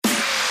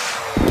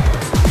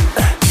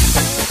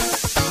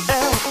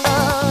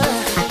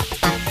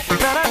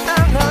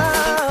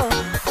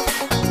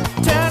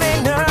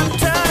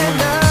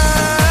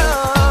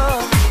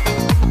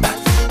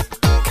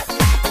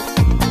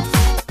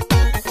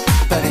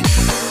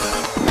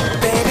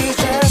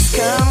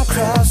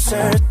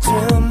closer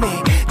to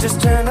me.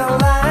 Just turn the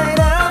light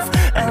off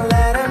and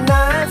let a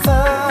night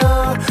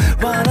fall.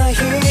 Wanna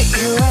hear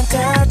you and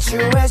touch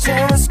you, I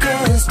just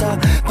can't stop.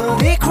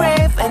 But we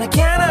crave and I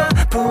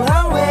cannot pull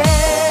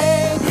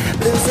away.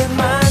 Losing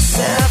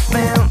myself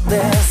in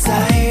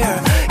desire.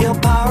 Your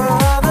power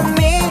over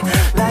me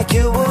like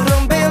you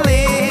wouldn't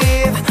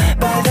believe.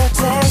 By the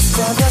taste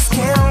of your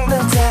skin,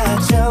 the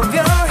touch of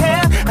your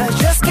hair, I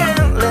just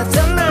can't let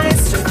the night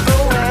slip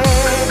away.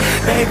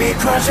 Baby,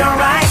 close your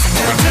eyes,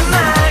 'cause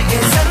tonight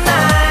is the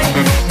night.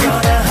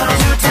 Gonna hold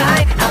you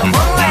tight, I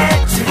won't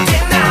let you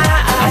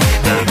deny.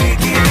 Baby,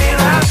 give it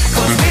up,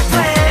 'cause we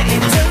play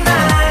it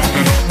tonight.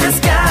 The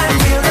sky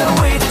feel the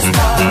way the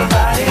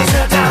starlight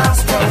a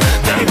dance floor.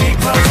 Baby,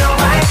 close your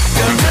eyes,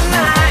 'cause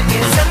tonight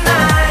is the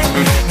night.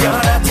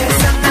 Gonna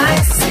taste the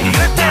night, see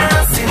you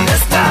dance in the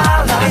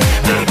starlight.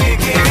 Baby,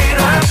 give it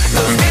up,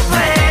 'cause we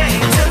play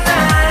it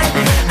tonight.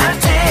 I'll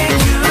take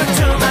you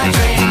to my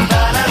dream,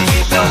 but I'll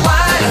keep you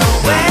wide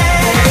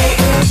awake.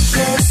 It's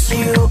just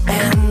you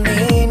and me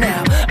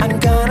now. I'm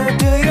gonna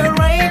do you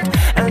right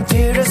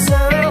until the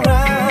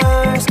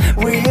sunrise.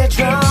 We are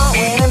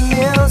drawing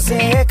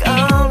music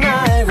all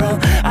night long.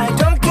 I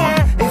don't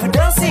care if I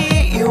don't see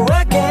you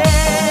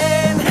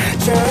again.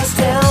 Just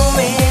tell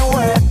me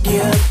what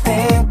you're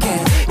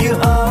thinking. You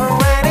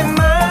already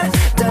mine.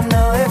 Don't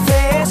know if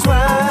it's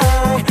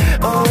right.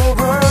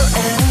 Over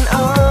and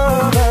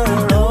over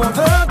and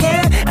over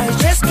again. I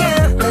just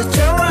can't let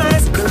your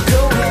eyes look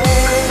away.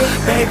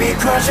 Baby,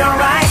 close your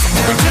eyes,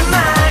 'cause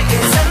tonight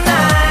is the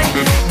night.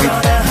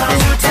 Gonna hold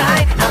you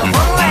tight, I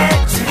won't let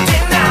you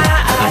deny.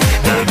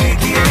 Baby,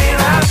 give it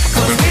up,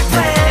 'cause we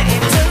play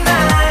it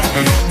tonight.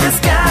 The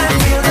sky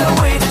feel the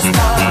way the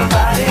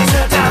starlight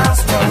a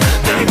dance floor.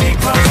 Baby,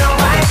 close your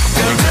eyes,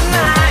 'cause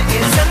tonight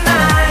is the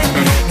night.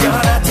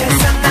 Gonna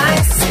taste the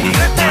night, see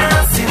you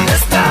dance in the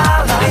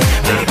starlight.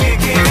 Baby,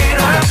 give it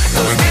up,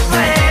 'cause we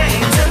play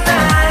it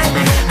tonight.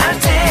 I'll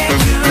take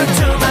you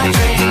to my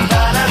dream,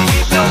 but I'll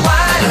keep you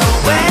wide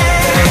awake.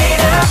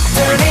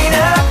 Turn it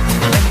up,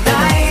 the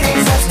night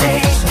is a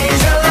stage. Need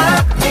your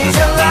love, need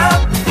your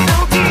love.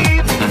 Don't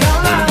keep me no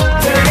love.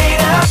 Turn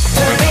it up,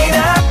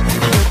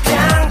 you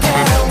can't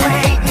get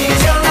away. Need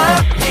your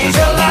love, need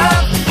your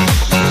love.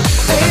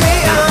 Baby,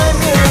 I'm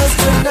yours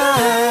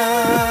tonight.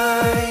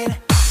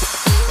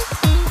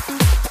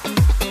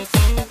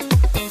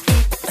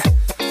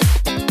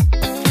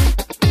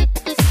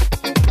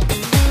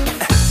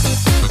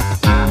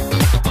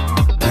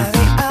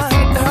 Baby,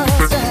 I'm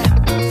yours tonight.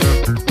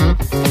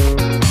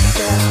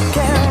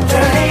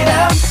 Turn it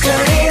up,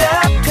 turn it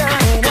up, turn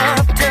it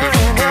up, turn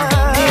it up.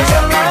 Need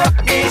your love,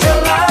 need your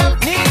love,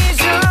 need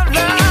your love.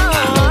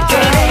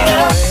 Turn it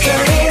up,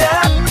 turn it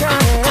up,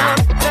 turn it up,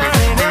 turn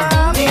it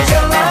up. Need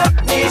your love,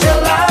 need your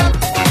love.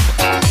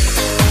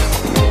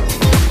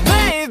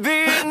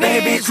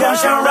 Baby,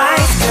 close your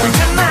eyes, 'cause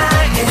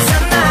tonight is the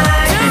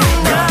night.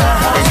 Gonna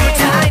hold you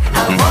tight,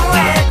 I won't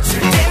let you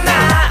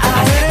deny.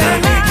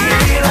 Baby,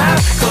 give it up,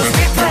 'cause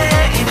we play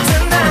it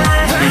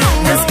tonight.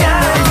 The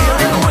sky feel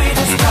the way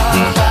the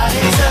starlight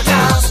a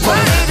dance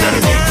floor.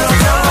 Baby,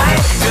 close your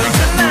eyes, 'cause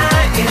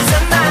tonight is the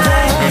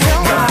night.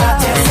 Gonna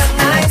taste the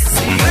night,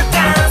 see you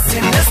dance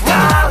in the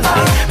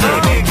starlight.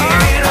 Baby,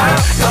 give it up,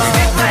 'cause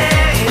we play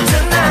it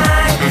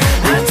tonight.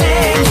 I'll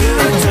take you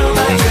to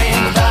my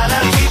dream, but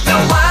I'll keep you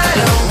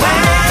wide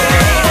awake.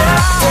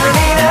 Turn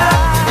it up,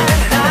 the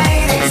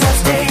night is a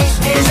stage.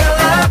 Need your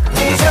love,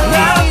 need your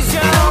love.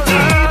 Don't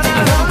keep me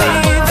no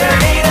love.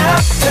 Turn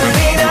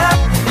it up,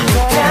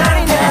 you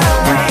can't get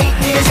away.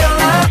 Need your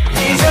love,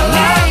 need your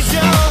love.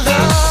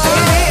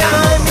 Baby,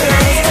 I'm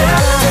yours.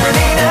 Turn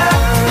it up,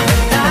 the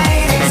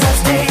night is a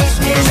stage.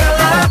 Need your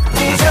love,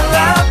 need your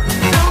love.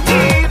 Don't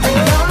keep me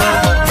no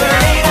love.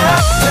 Turn it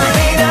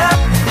up,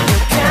 you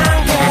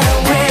can't get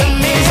away.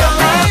 Need your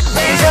love,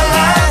 need your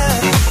love.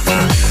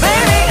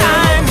 Baby,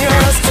 I'm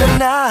yours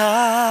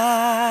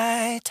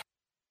tonight.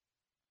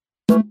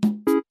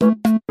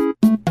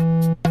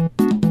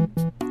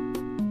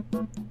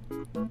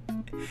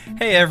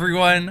 Hey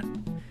everyone,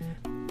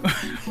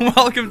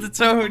 welcome to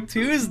Touhou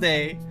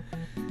Tuesday.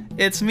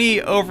 It's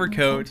me,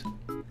 Overcoat,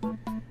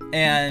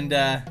 and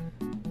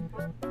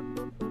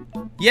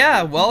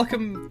yeah,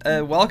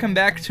 welcome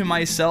back to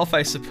myself,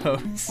 I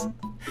suppose.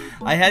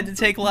 I had to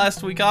take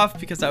last week off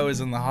because I was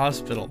in the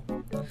hospital,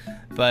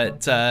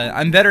 but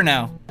I'm better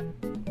now,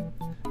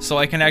 so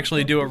I can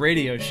actually do a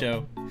radio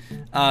show.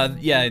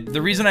 Yeah,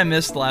 the reason I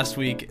missed last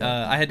week,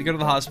 I had to go to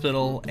the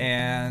hospital,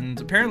 and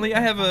apparently I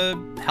have a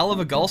hell of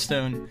a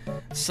gallstone,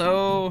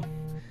 so,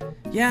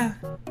 yeah,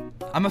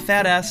 I'm a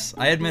fat ass,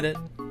 I admit it,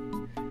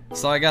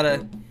 so I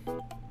gotta,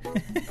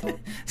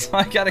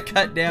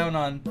 cut down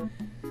on,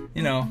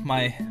 you know,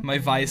 my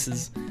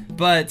vices,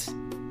 but,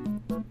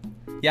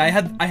 yeah,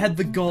 I had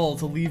the gall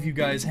to leave you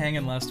guys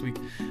hanging last week,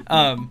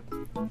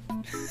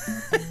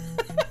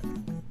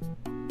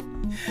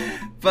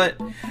 but,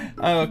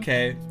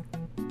 okay.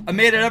 I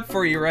made it up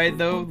for you, right,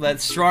 though? That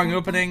strong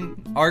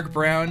opening, Ark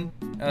Brown,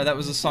 that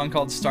was a song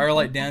called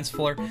Starlight Dance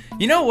Floor.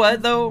 You know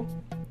what, though?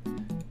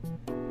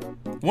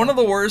 One of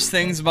the worst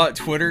things about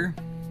Twitter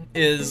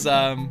is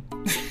I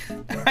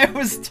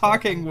was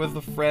talking with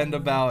a friend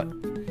about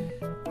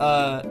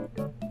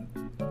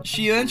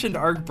she mentioned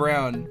Ark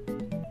Brown,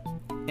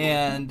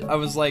 and I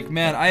was like,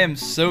 man, I am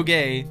so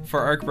gay for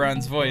Ark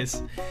Brown's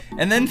voice.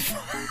 And then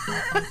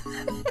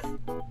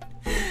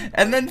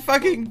and then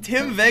fucking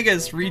Tim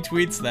Vegas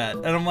retweets that,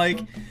 and I'm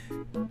like,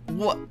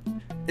 what?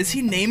 Is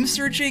he name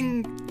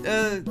searching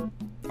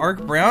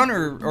Ark Brown,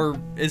 or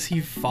is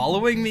he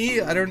following me?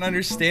 I don't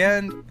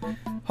understand.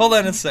 Hold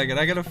on a second,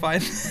 I gotta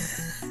find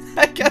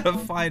I gotta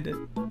find it.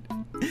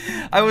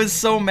 I was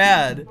so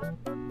mad.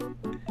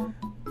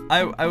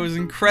 I was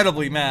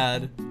incredibly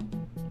mad.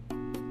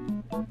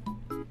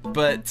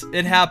 But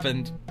it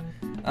happened.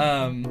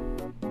 I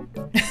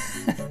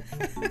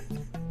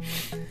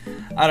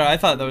don't know, I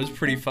thought that was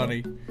pretty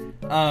funny.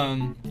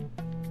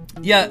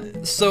 Yeah,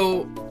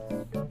 so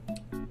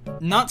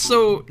not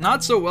so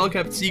well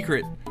kept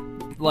secret.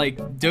 Like,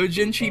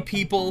 doujinshi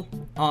people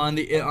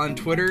on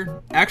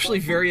Twitter, actually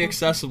very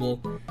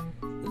accessible.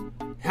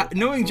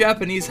 Knowing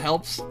Japanese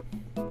helps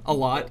a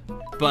lot,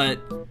 but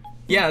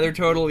yeah, they're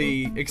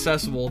totally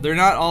accessible. They're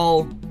not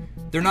all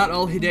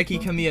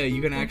Hideki Kamiya.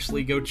 You can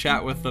actually go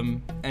chat with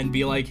them and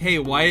be like, hey,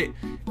 why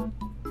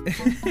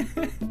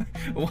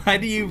why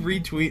do you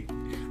retweet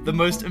the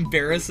most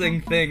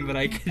embarrassing thing that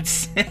I could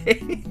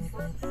say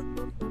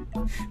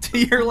to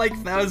your like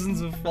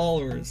thousands of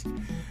followers?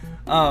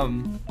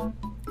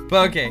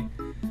 But okay.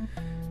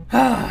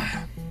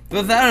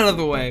 With that out of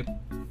the way,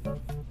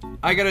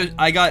 I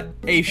got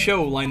a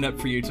show lined up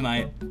for you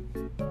tonight.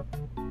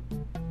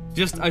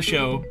 Just a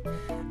show.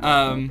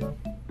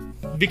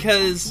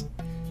 Because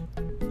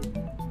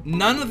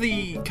none of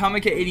the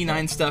Comic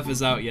 89 stuff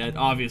is out yet,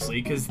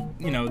 obviously, because,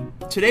 you know,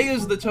 today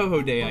is the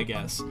Touhou day, I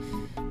guess.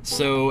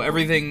 So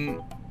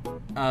everything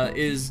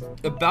is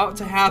about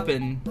to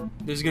happen.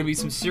 There's going to be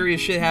some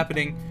serious shit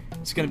happening.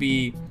 It's going to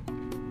be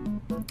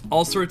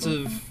all sorts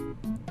of,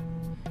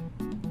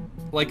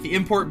 like, the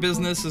import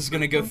business is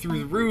going to go through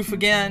the roof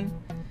again.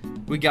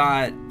 We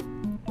got,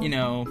 you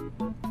know,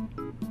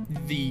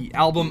 the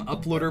album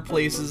uploader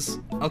places.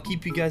 I'll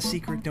keep you guys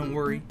secret, don't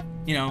worry.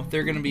 You know,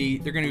 they're gonna be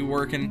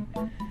working.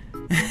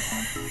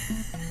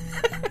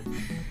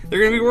 They're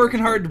gonna be working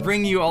hard to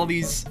bring you all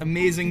these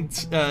amazing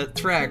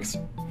tracks,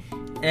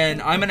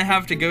 and I'm gonna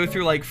have to go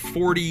through like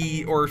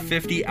 40 or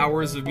 50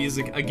 hours of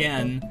music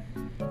again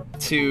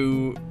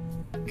to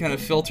kind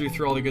of filter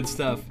through all the good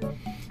stuff.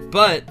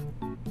 But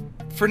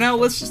for now,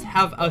 let's just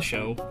have a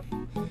show.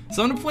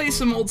 So I'm gonna play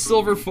some old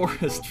Silver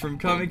Forest from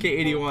Comic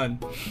 81.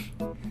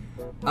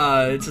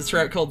 It's a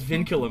track called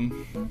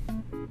Vinculum.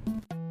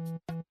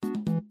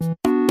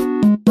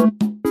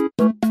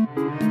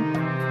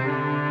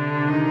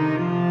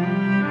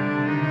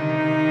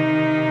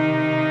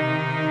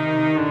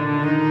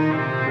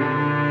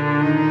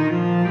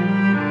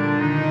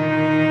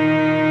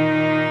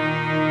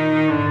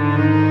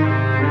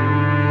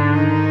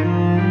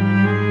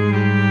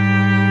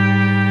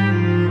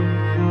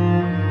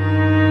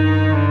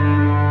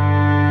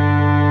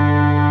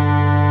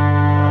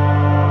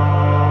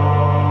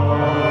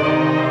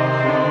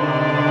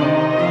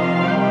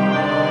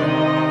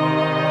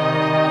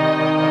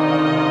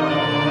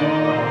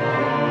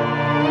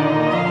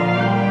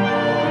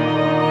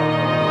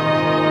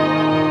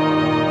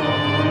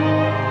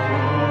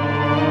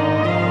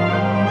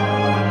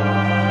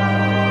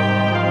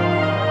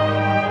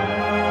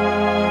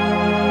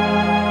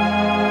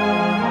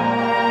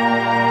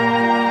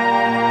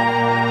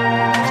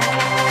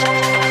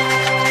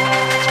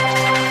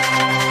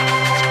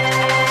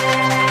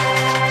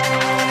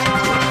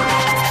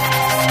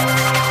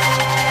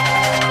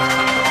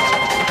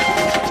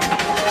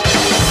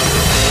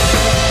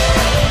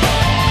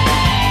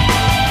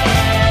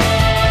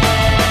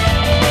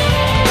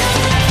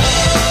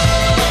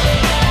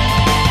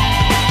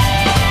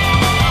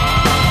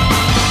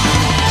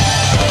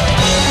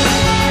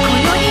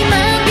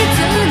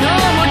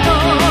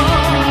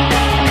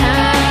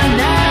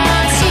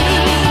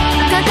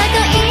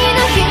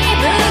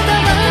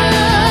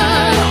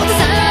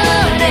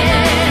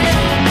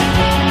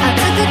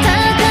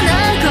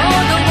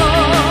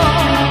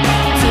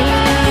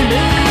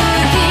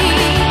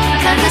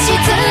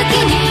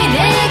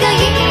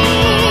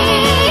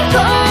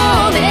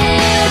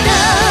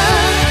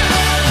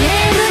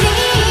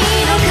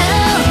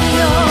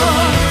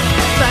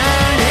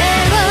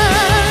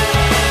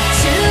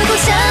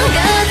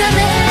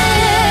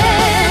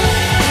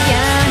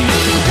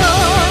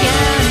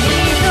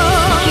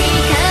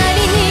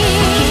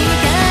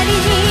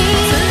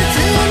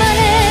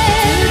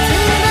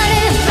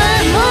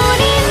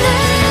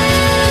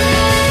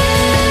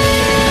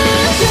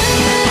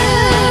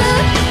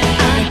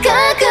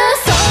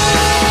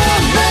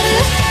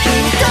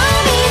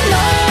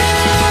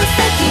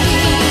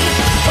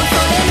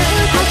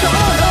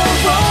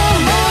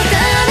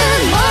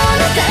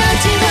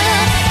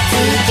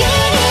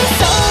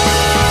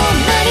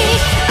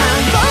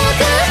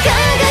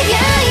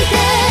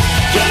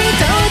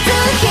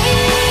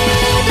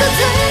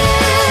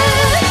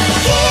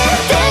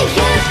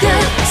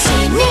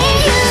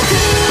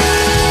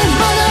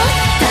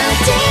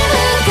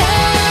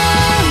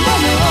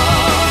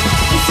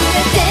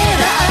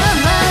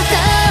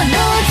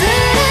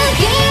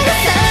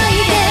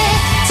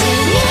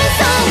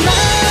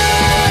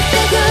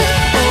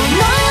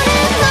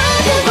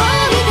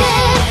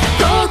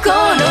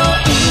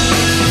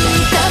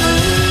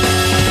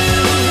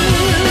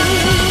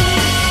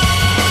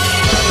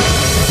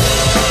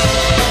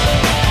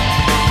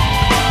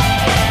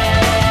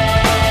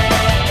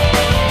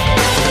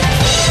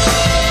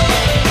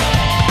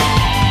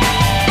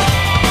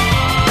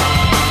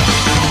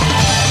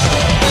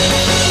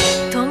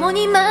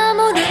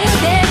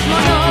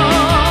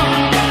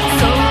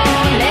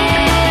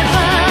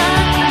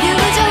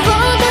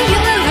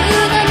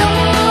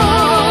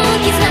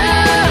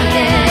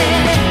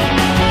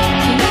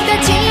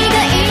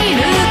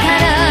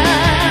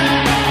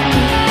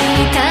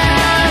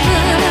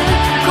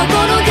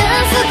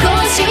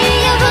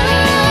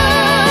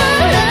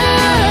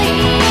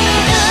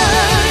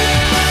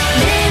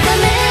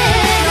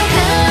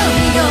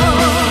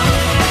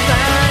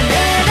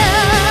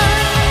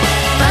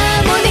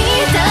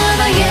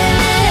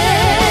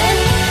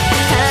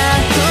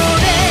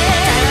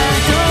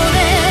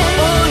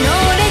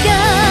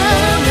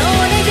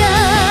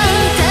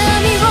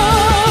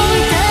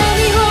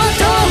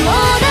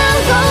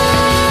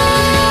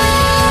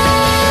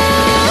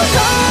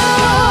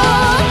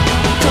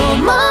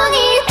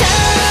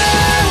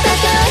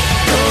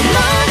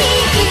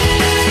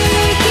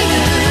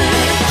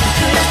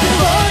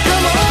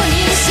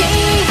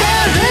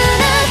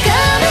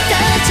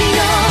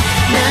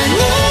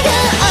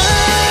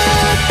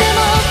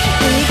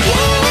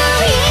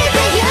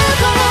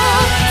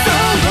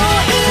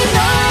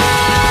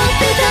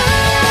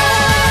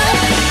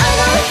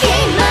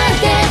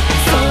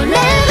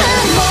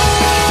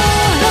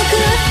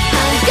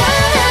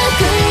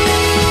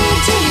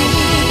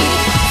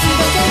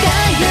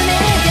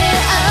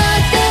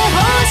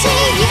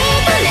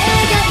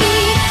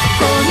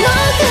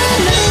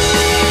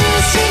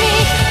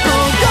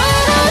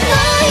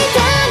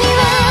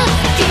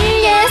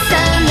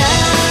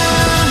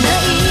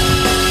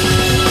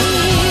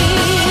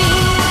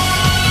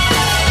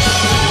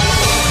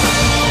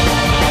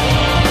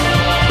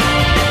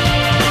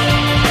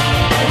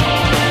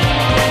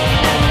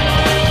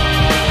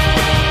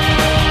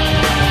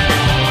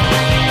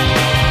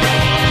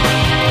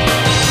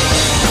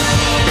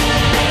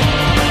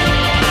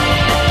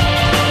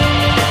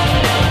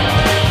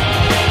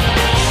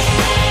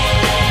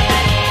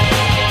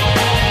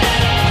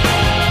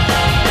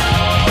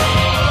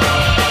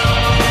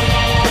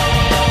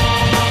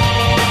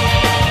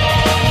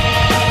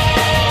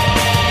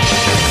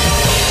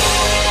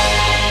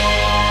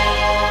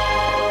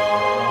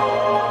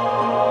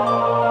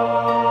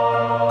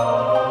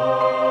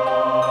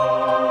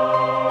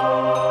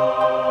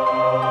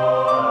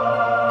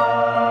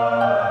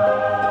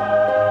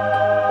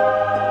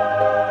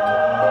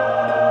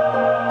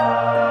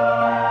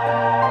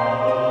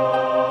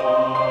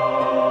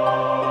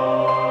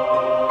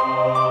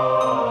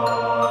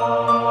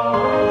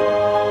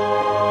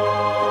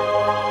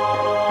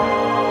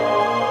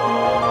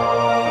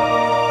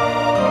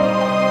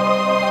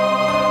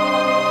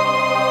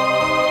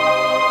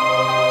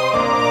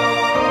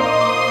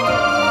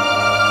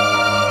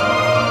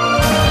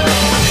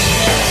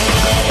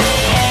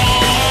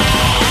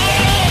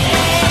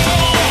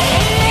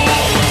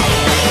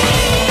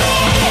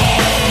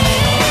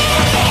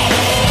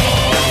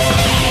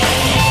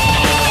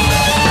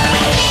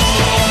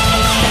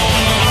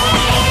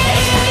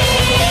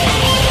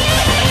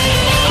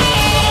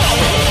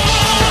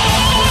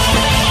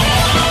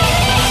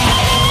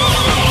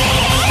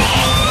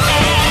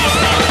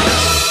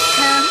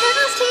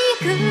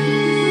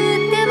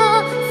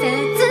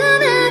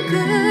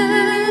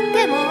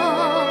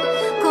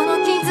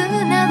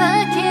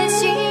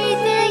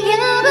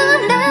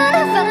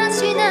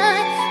 しな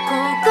い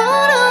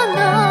心の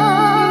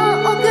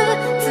奥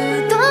集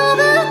う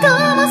灯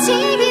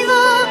火を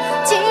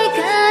力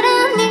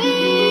に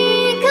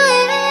変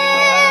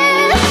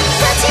え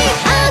立ち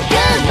上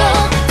がろ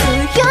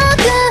う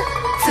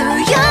強く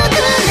願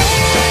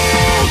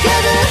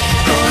う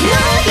この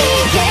悲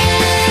劇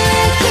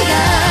が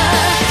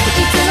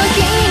いつの日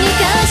に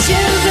か終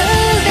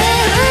電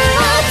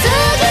を告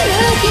げる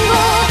日を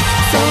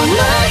そ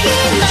の日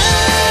ま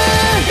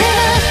で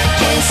は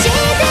決して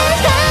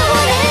倒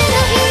れな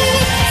い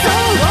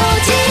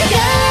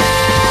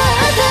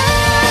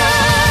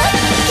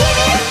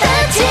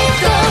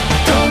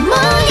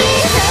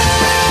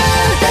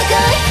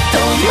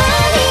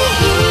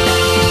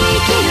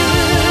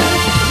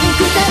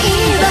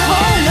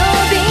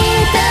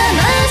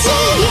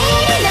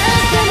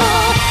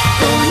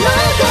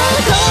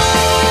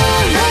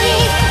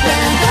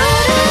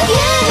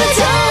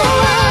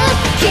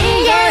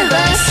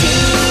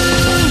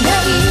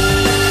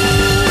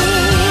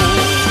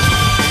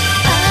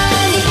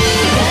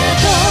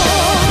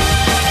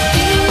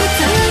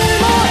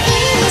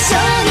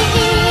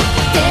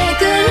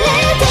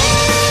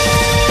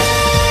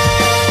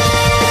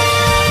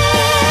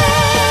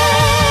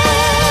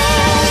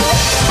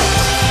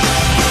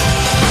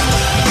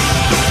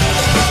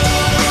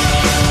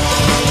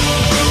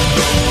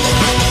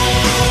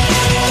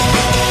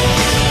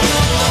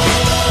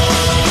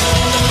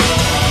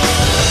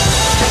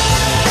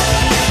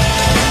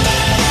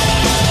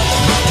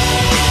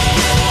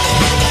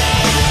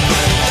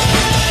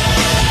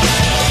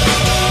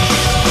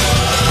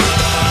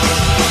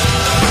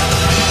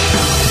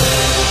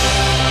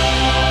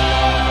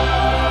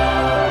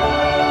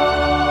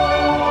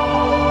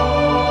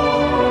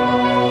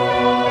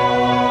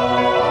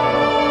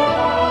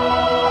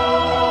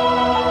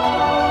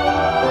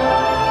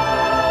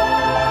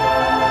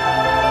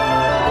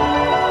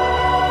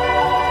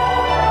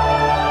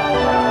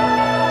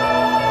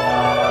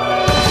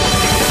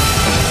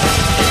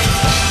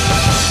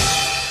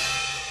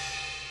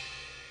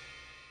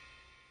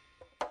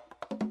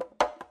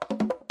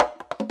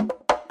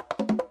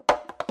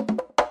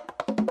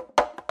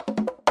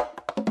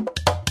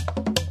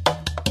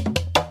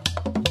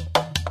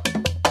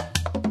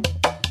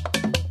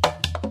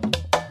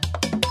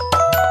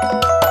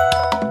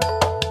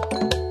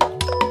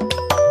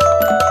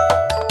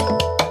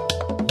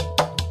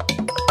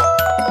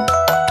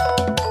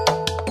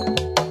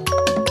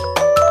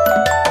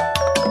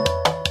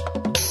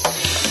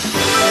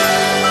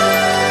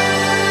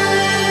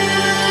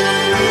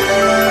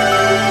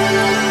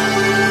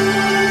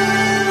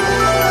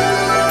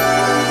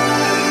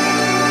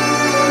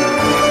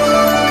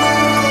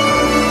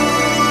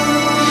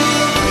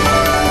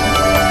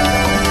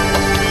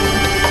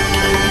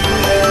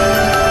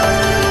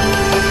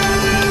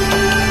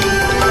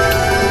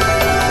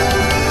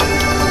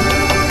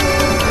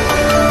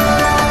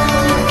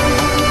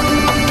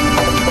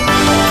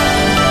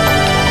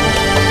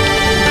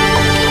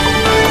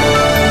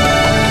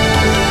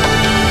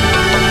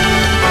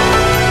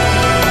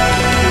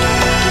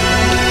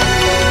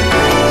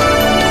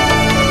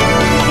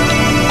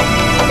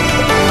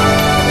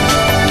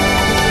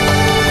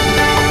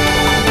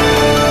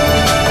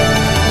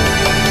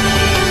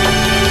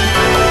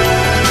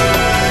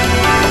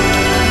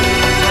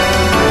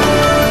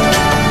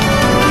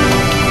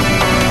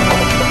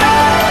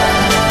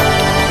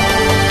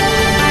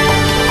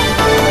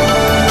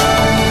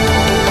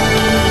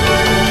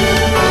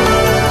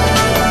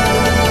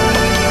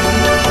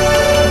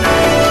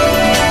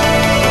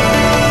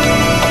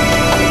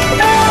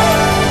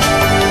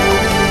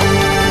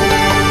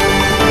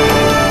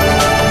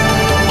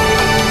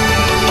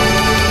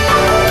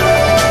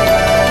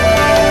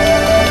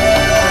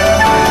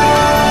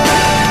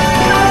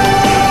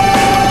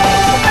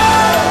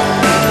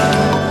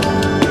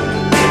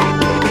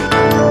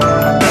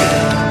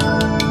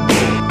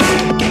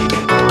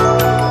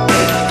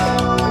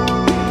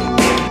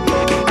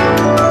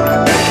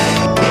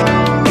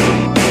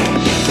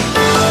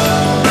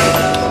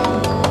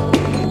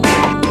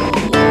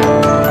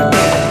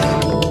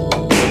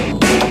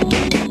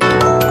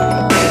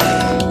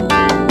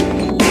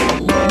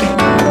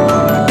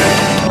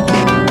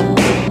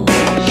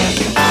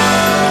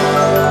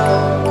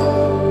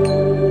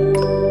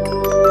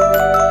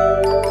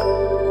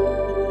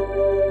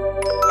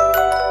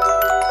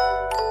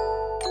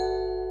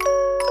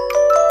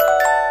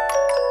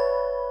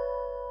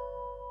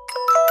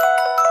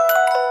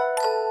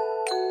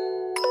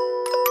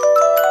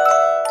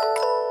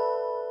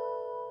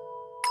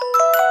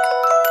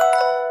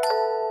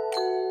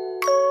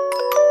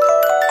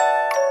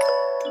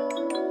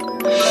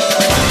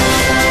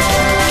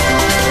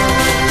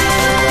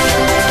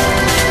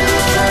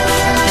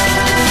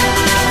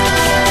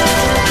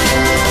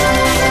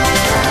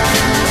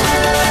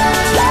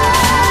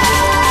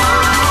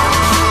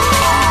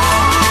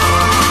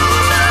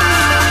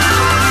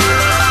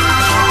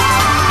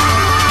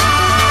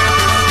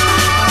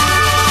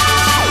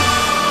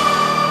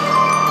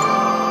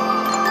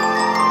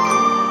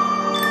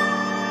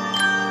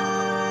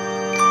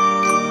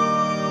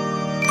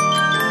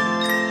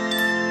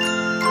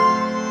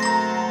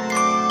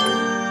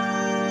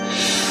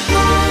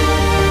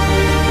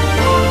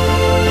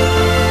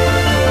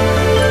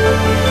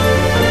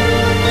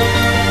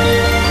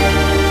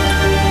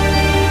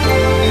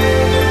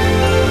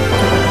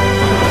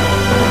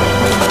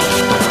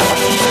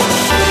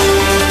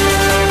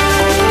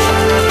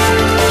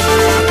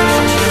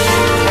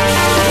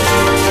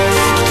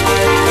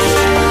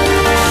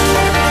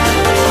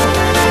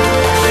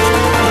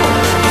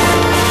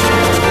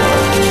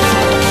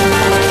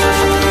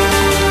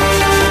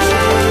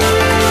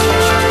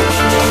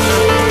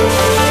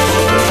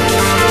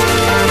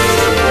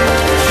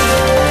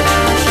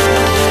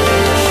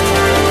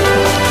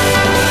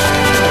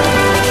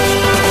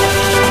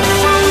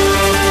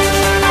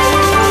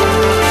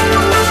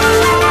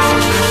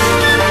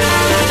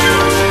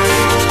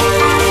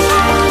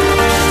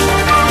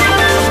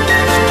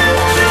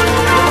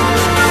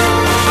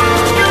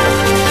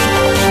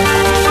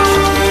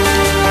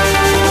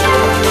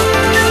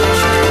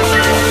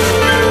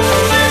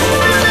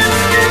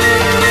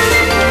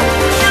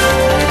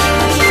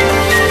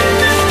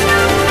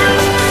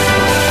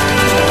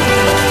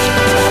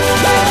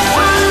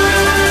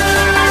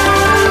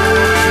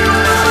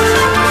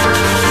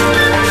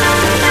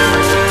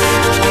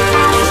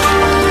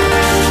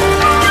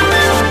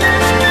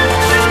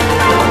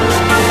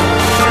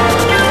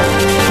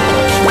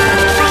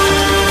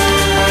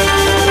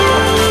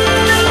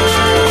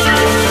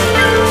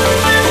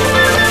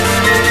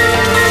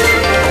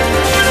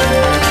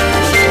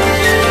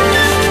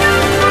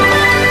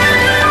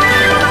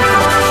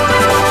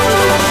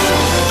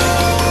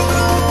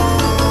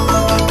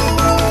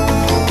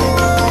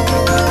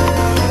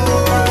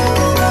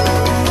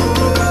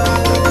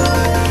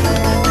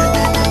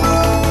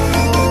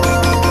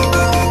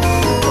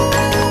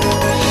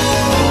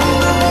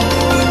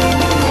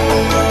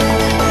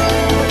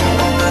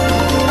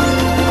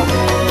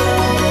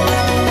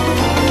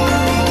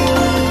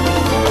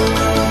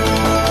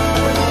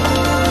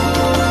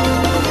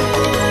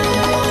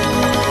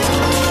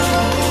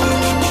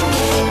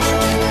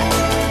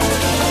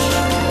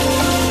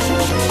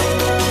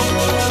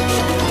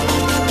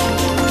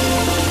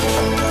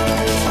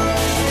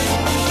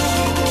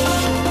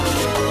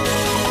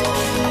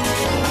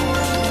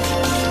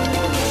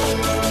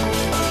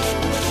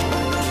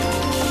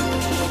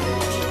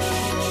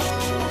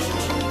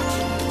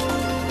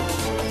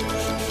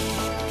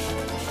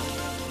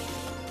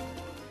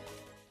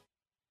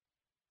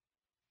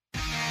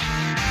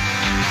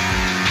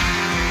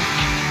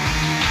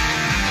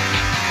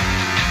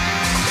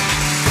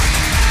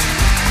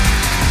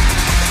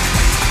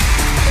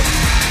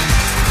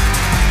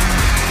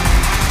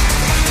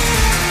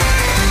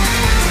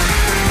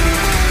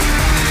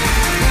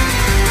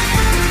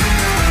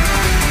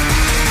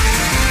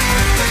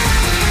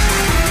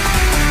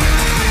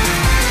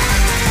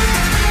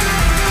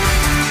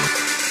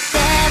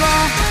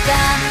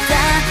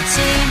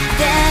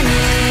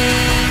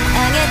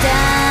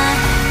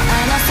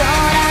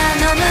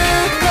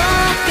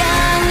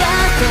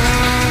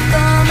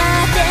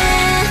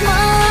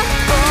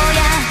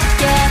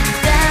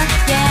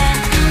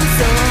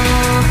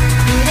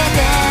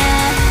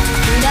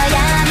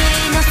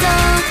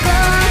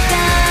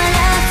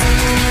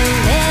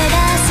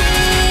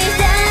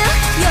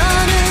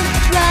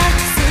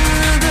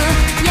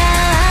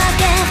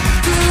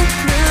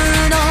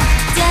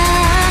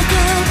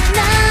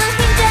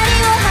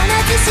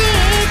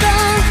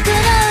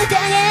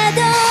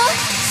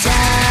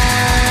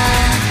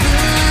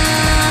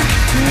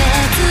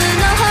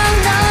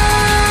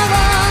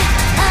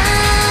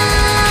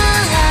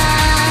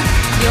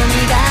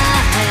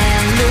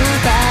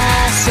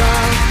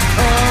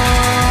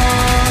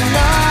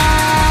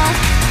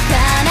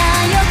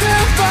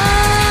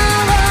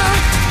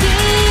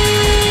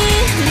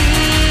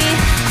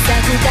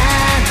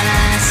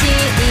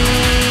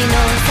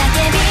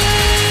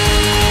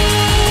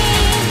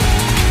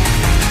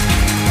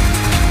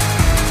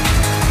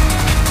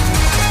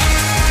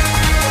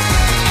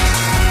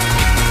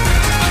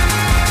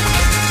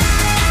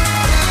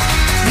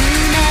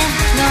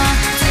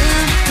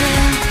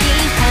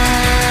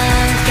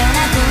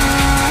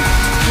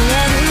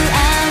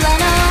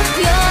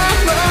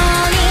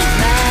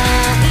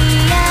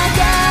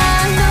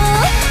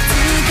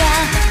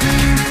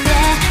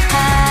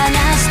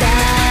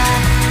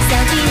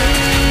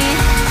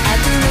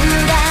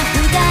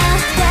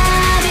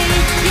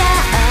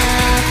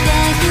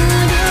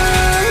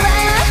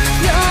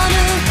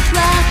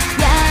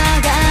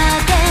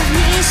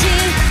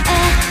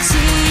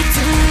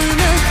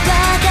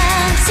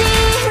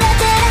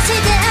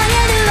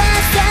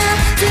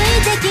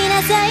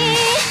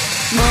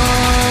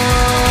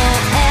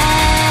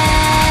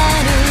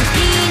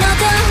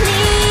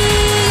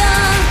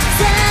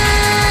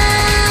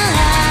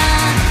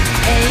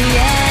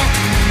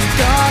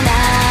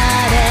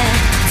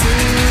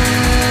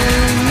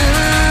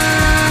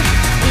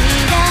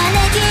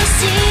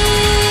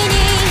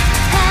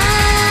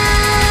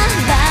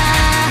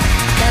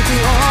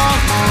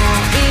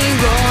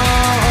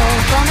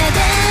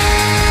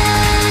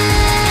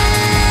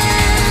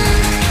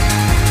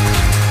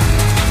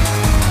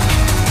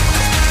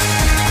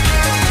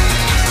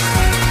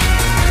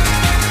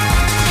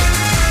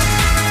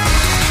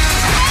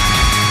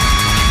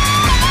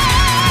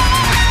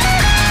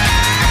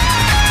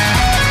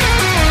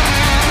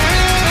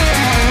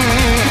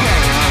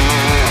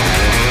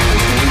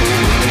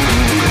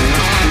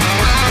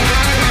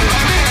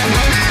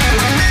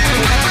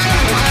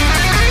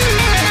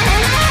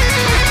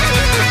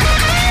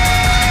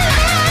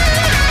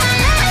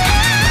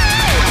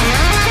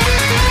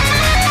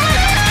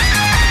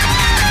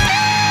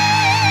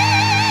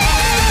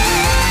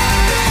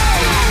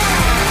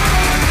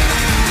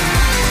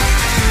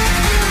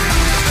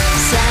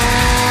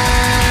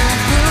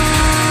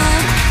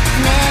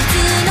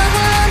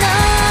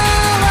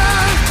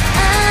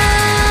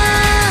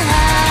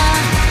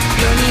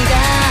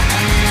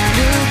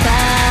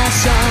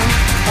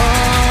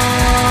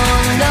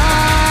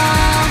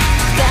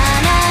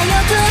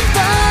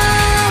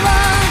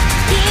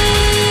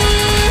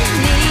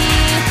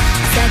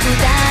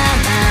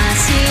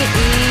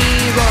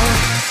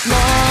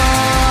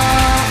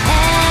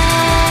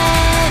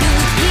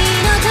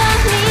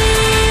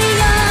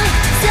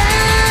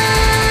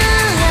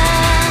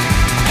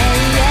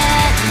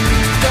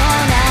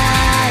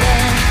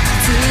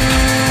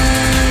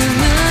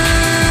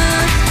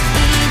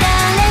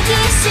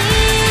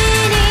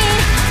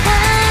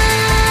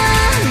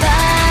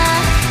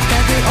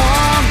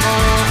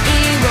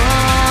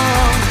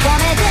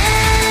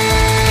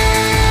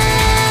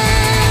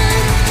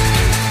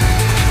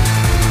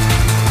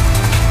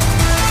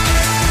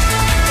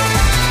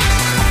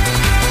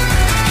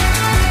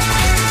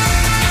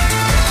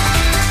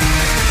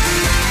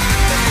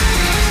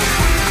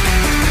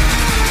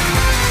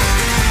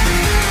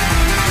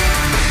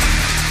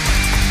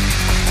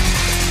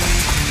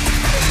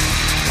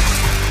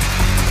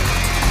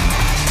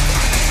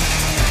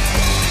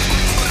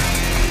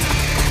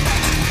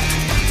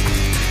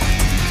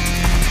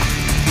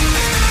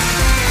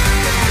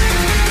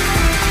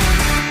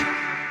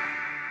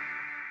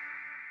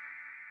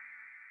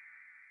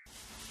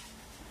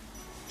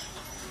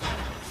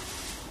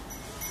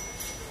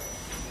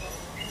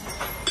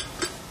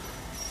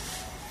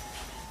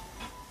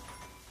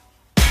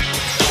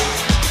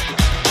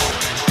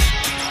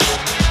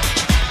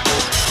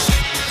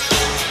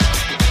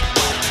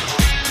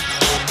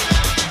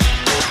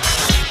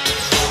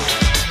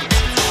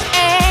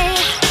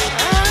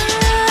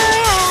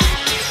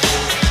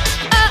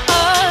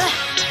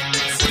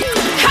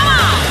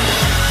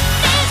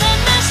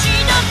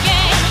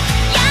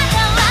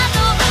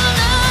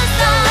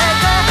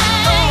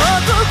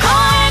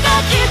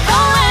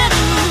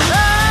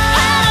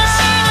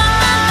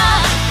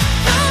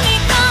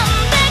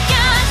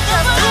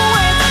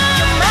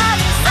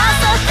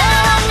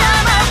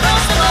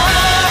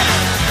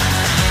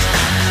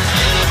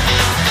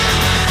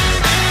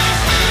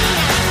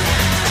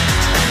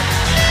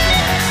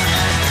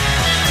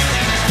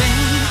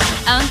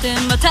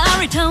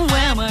return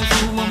where my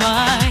who am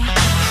I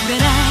触れ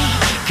ない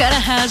から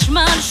始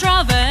まる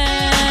travel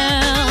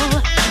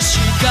視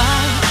界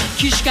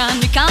既視感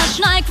に関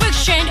しない quick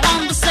change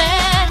on the set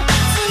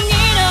次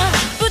の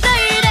舞台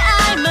で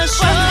会いまし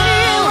ょう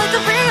What's the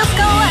real bring us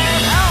going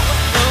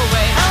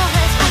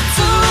普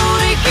通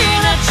的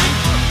な自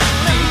分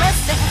メッ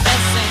セー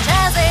ジ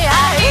as they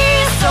are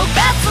急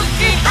がつ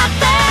き合っ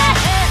て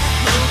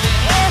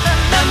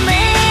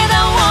涙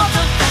を溶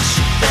かし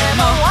て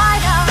も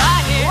Why not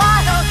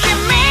Why not 君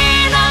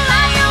な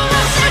ら許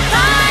した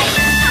い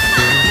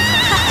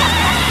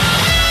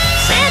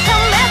しか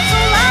めつ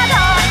など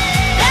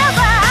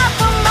Never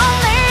happen no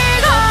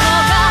need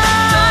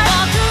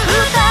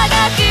歌が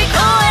聞こ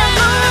え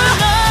る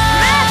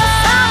目が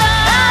覚め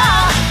たら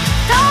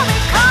飛び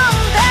込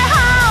んで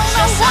How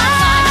the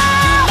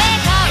world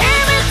秘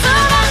密が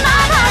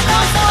長く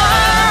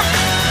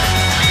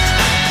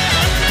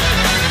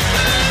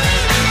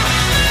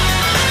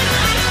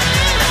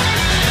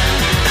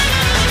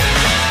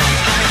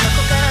こ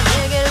こから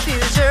逃げるフュ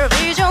ーチャー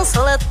ビジョン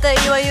それって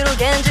いわゆる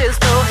現実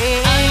逃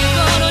避あ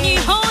の頃に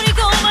放り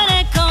込ま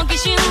れ好奇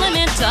心リ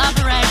ミットアッ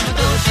プライト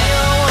どうしよ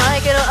うもな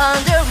いけど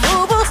Under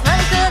moves 何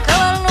か変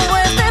わるの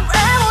Way step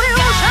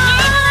revolution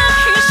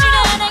必死で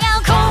願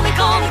う Call me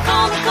call me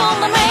call me call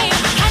my name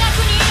科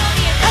学によ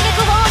り科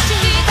学を信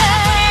じて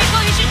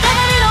恋してる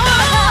の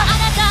あ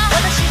なた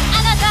私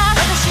あなた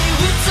私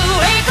普通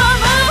に込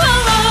む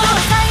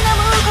苛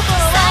む心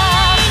は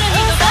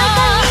最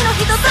大の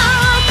人さ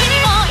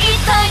君も一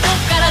体どっ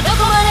からど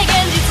こまで現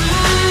実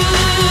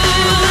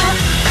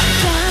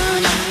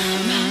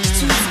待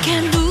ち続け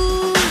る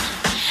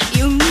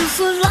ユーフ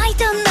ライ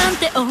ターなん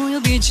てお呼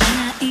びじゃな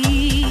い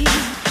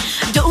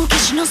道化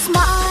師のスマ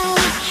イ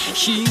ル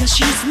日が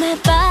沈め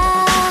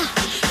ば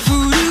古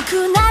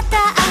くなった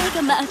愛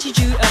が街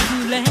中溢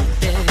れて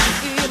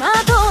今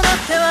となっ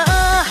て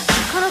は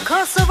この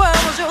コスバー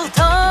の状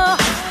態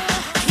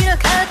開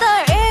かれた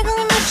映画に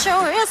ミッショ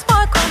ン is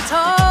my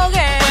control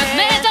With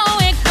me don't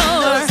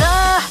ignore どうぞ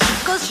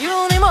ご自由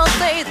に持っ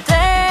ていって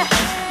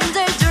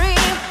Daydream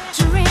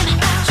Dream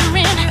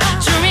Dream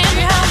Dream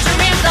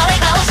Dream 誰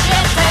か教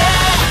えて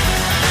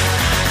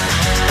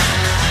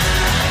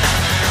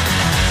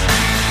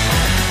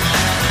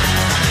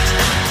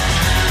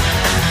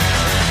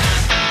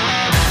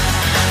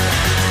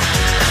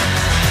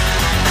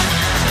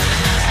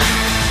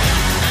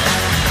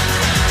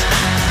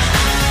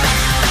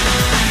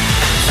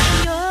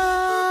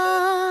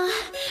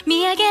見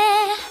上げ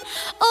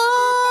落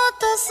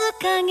とす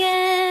影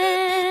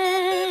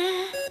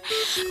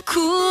く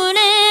れ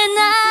な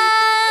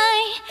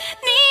い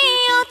に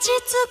落ち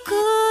着く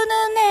の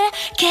ね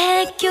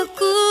結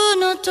局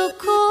のと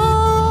こ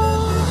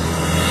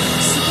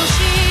少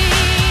し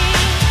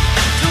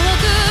遠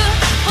く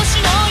星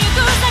の行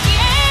く先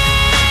へ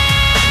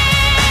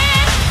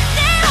手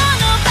を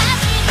伸ば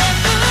して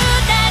二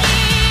人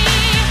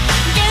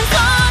幻想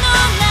の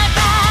中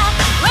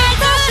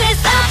私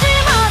たち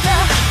まだ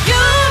夢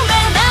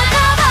半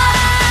ば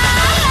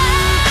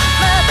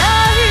また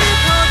一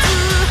つ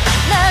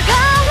流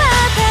れ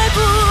てく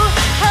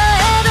楓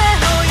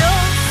のよ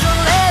そ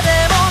れで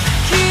も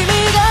君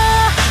が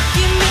君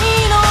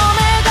の目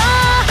が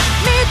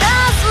満た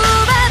す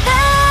べて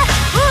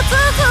うつ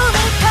つに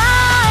変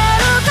え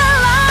るか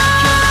ら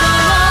今日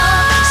の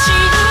真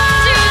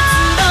実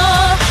の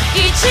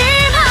一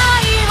枚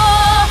を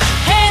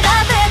隔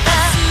てた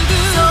すぐ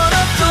その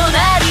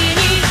隣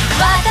に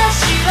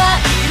私は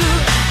いる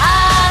あ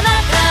な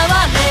たは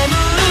眠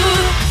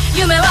る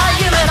夢は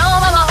夢の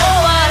まま終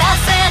わら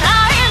せな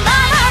いんだ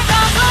よ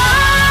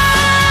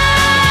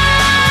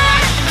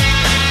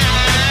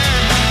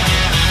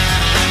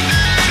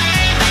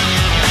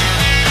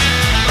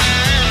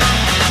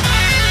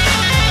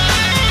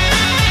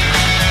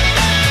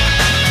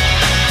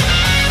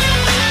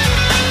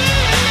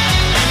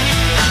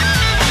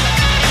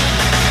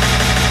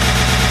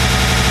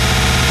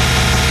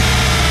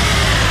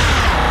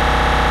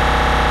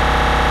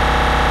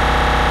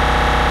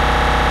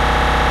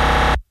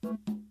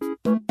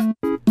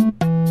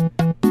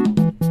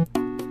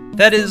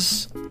That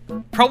is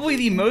probably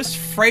the most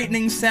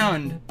frightening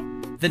sound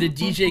that a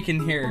DJ can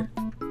hear.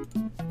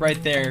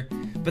 Right there.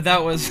 But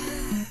that was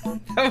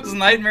that was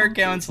Nightmare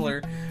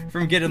Counselor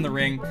from Get in the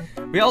Ring.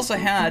 We also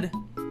had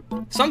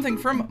something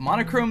from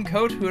Monochrome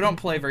Coat, who don't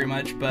play very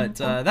much, but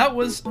that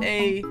was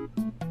a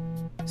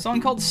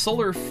song called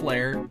Solar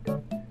Flare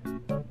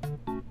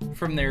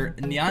from their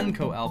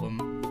Nyanko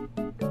album.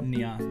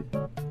 Nyan.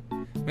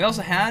 We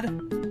also had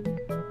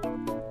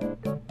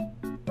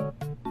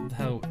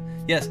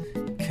yes,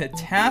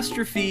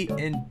 Catastrophe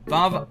in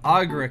Bava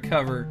Agra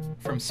cover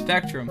from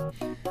Spectrum.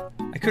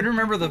 I couldn't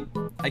remember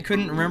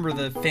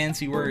the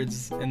fancy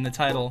words in the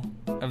title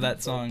of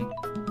that song.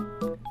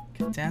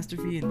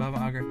 Catastrophe in Bava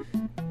Agra.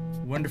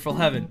 Wonderful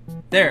Heaven.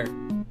 There.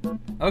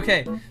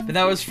 Okay, but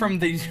that was from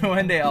the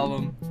Duende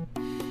album.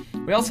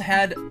 We also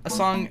had a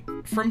song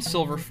from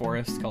Silver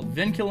Forest called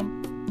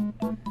Vinculum.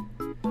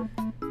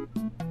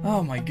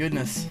 Oh my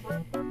goodness.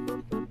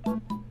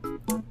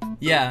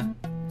 Yeah.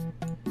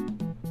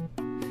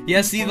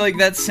 Yeah, see, like,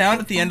 that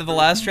sound at the end of the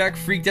last track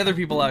freaked other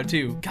people out,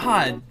 too.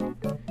 God,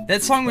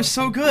 that song was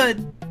so good,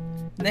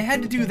 and they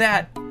had to do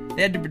that.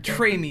 They had to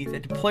betray me. They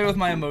had to play with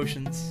my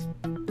emotions.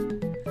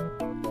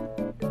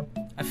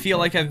 I feel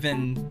like I've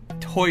been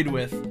toyed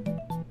with.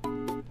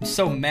 I'm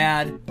so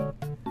mad.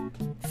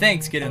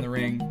 Thanks, Get in the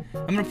Ring.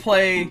 I'm gonna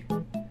play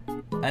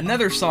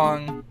another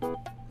song,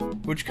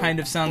 which kind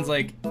of sounds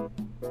like,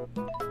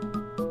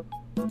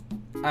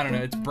 I don't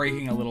know, it's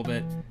breaking a little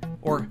bit.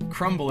 Or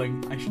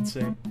crumbling, I should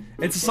say.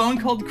 It's a song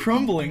called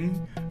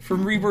Crumbling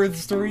from Rebirth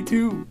Story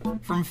 2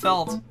 from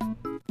Felt.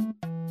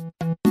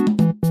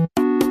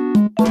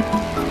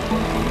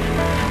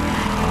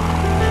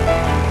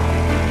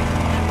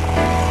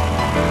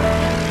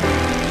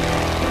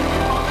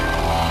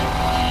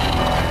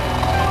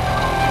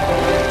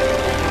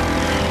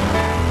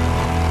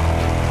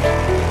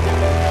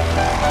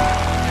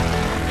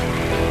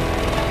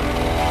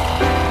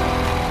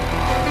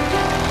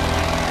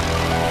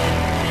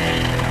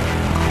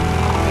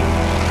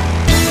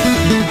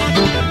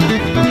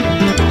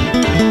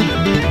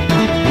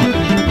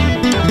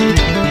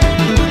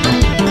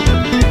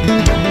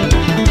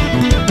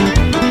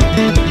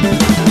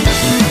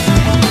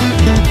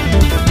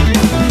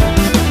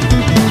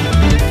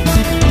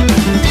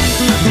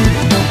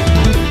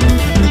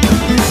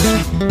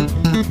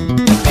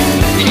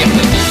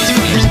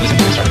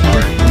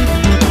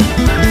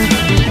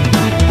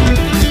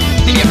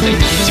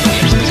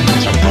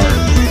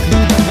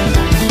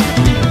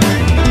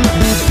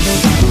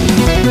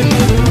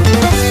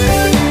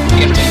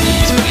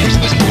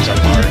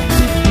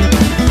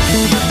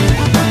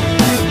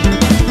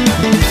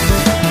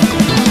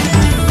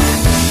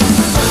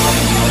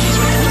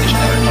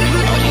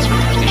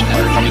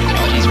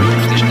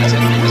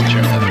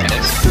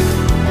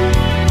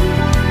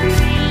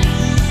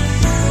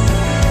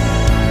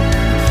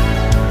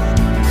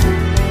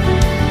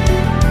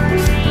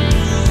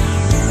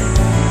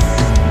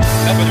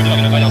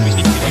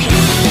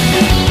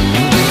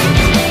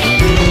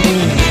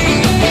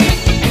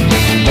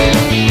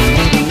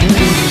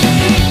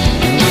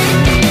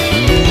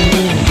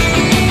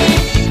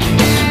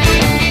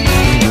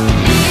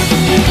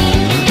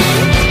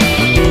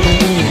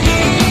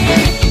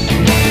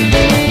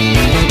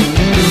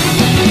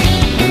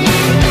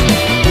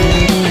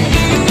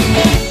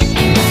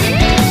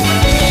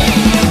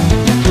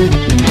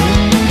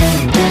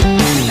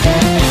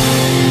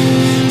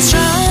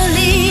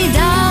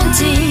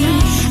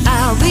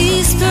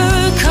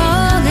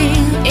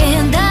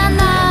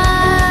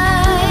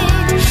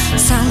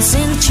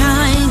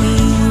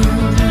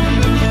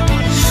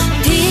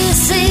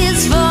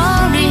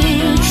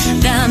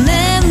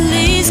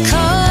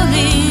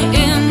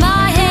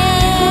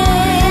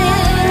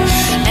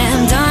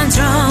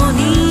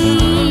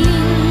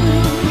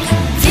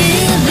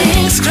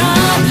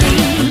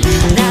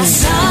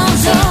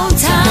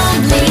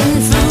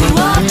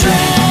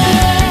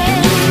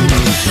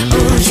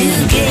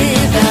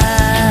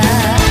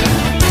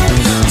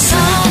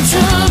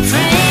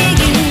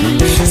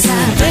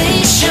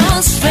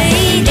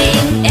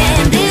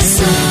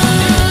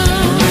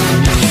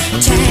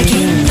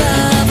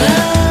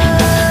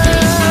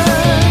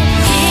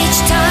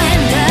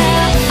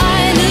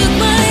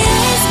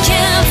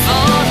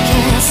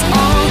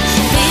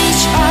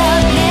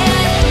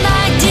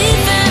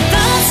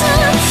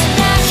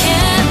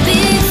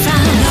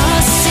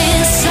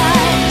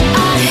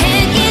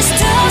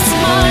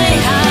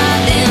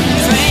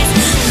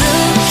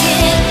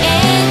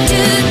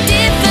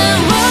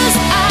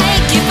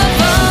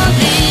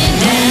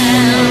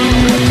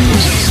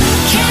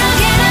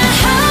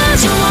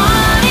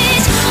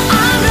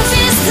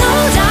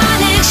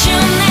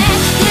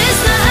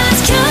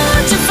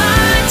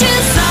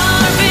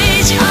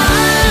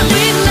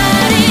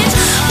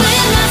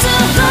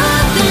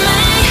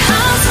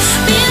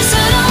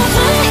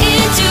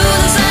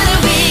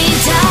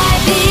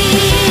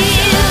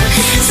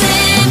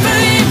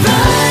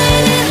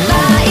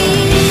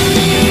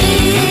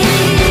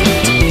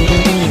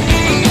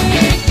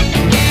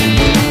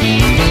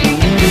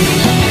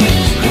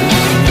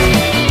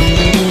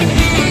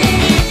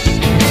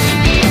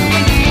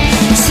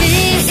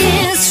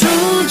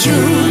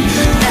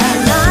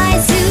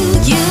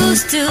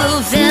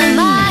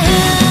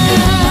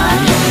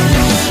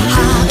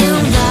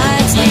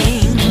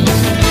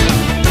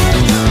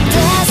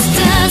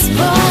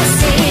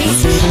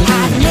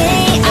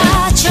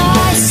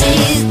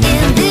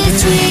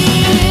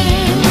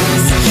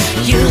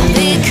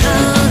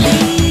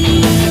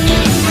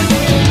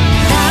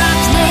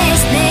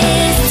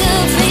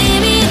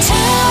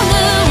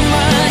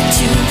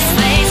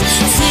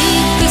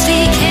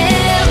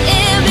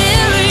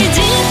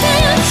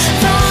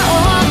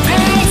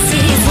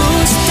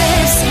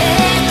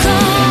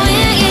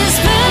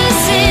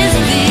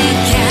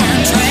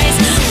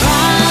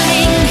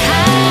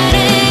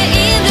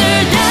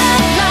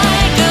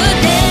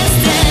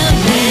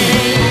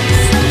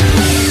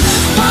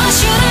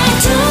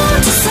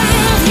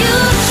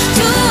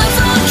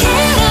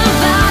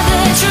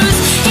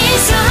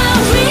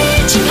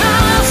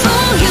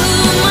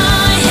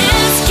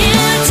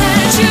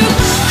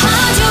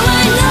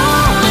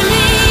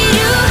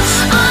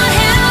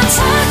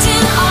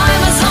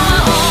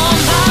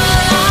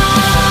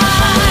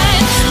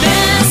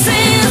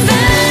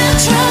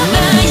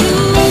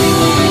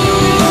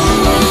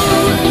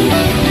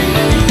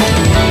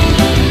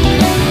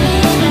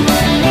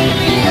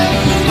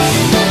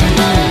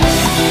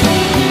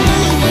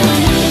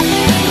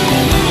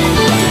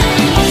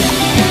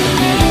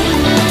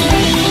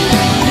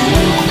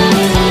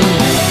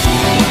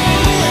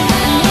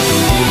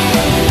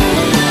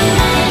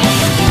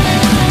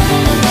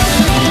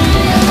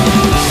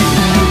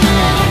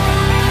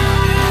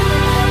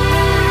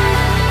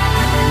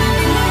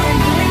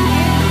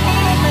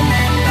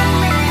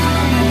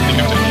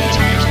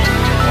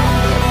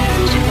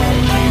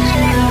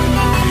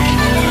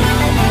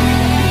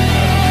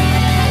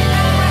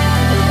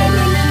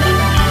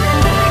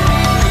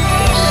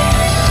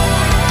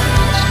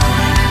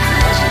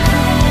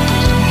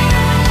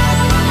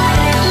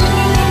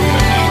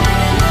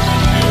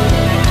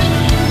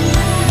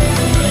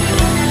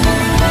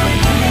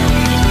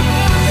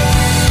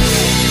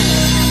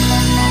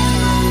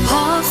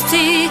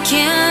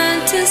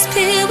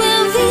 speed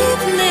will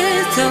leave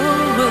little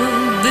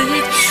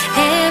bit.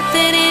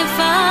 Even if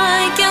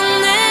I can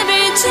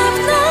never jump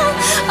now,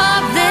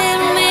 of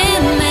them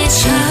in my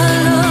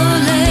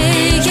shallow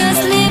lake,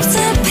 just leaves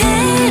a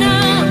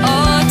pattern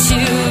or to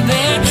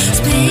bear,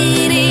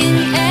 spinning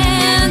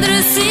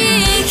endlessly,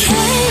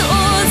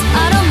 chaos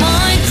out of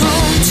my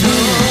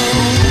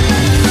control.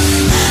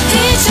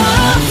 Each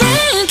other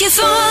break is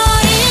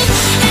falling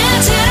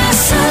into the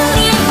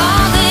sun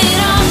all day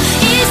long.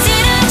 Is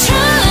it a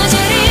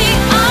tragedy?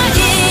 I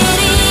get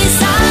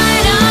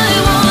inside, I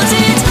want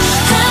it,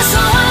 and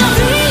so I'm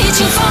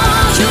reaching for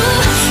you.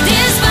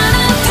 Despite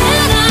the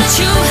pain that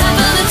you have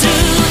gone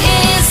through,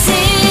 it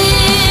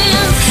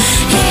seems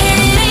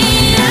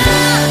hitting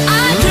out,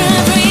 I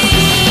can't breathe.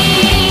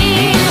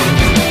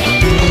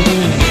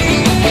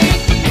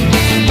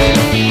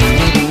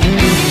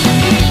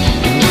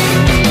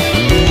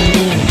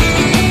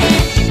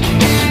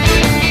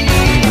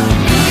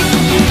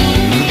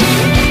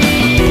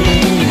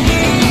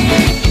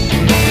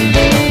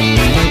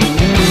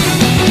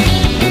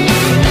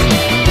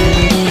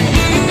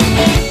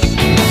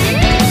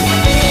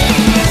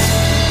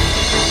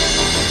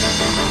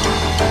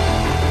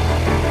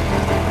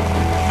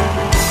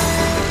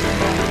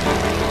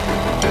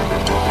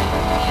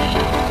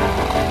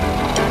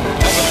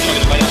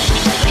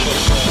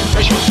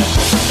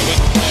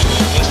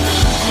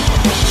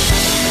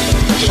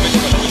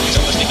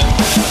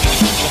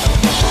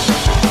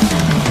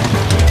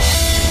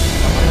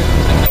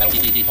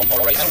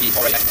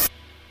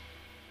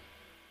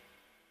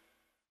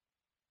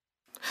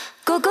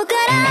ここか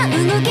ら動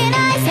けな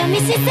い寂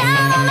しさ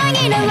を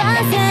紛らわ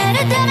せる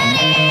ため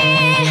に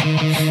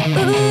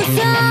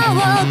嘘を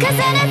重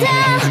ねて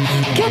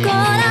虚構の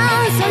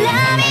空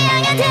見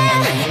上げて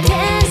天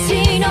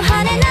使の羽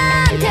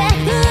なんて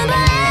奪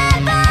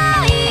えば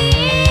い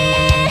い。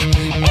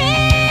い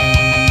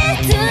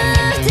つだ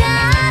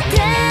って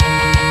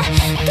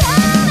止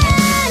め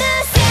る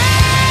さ。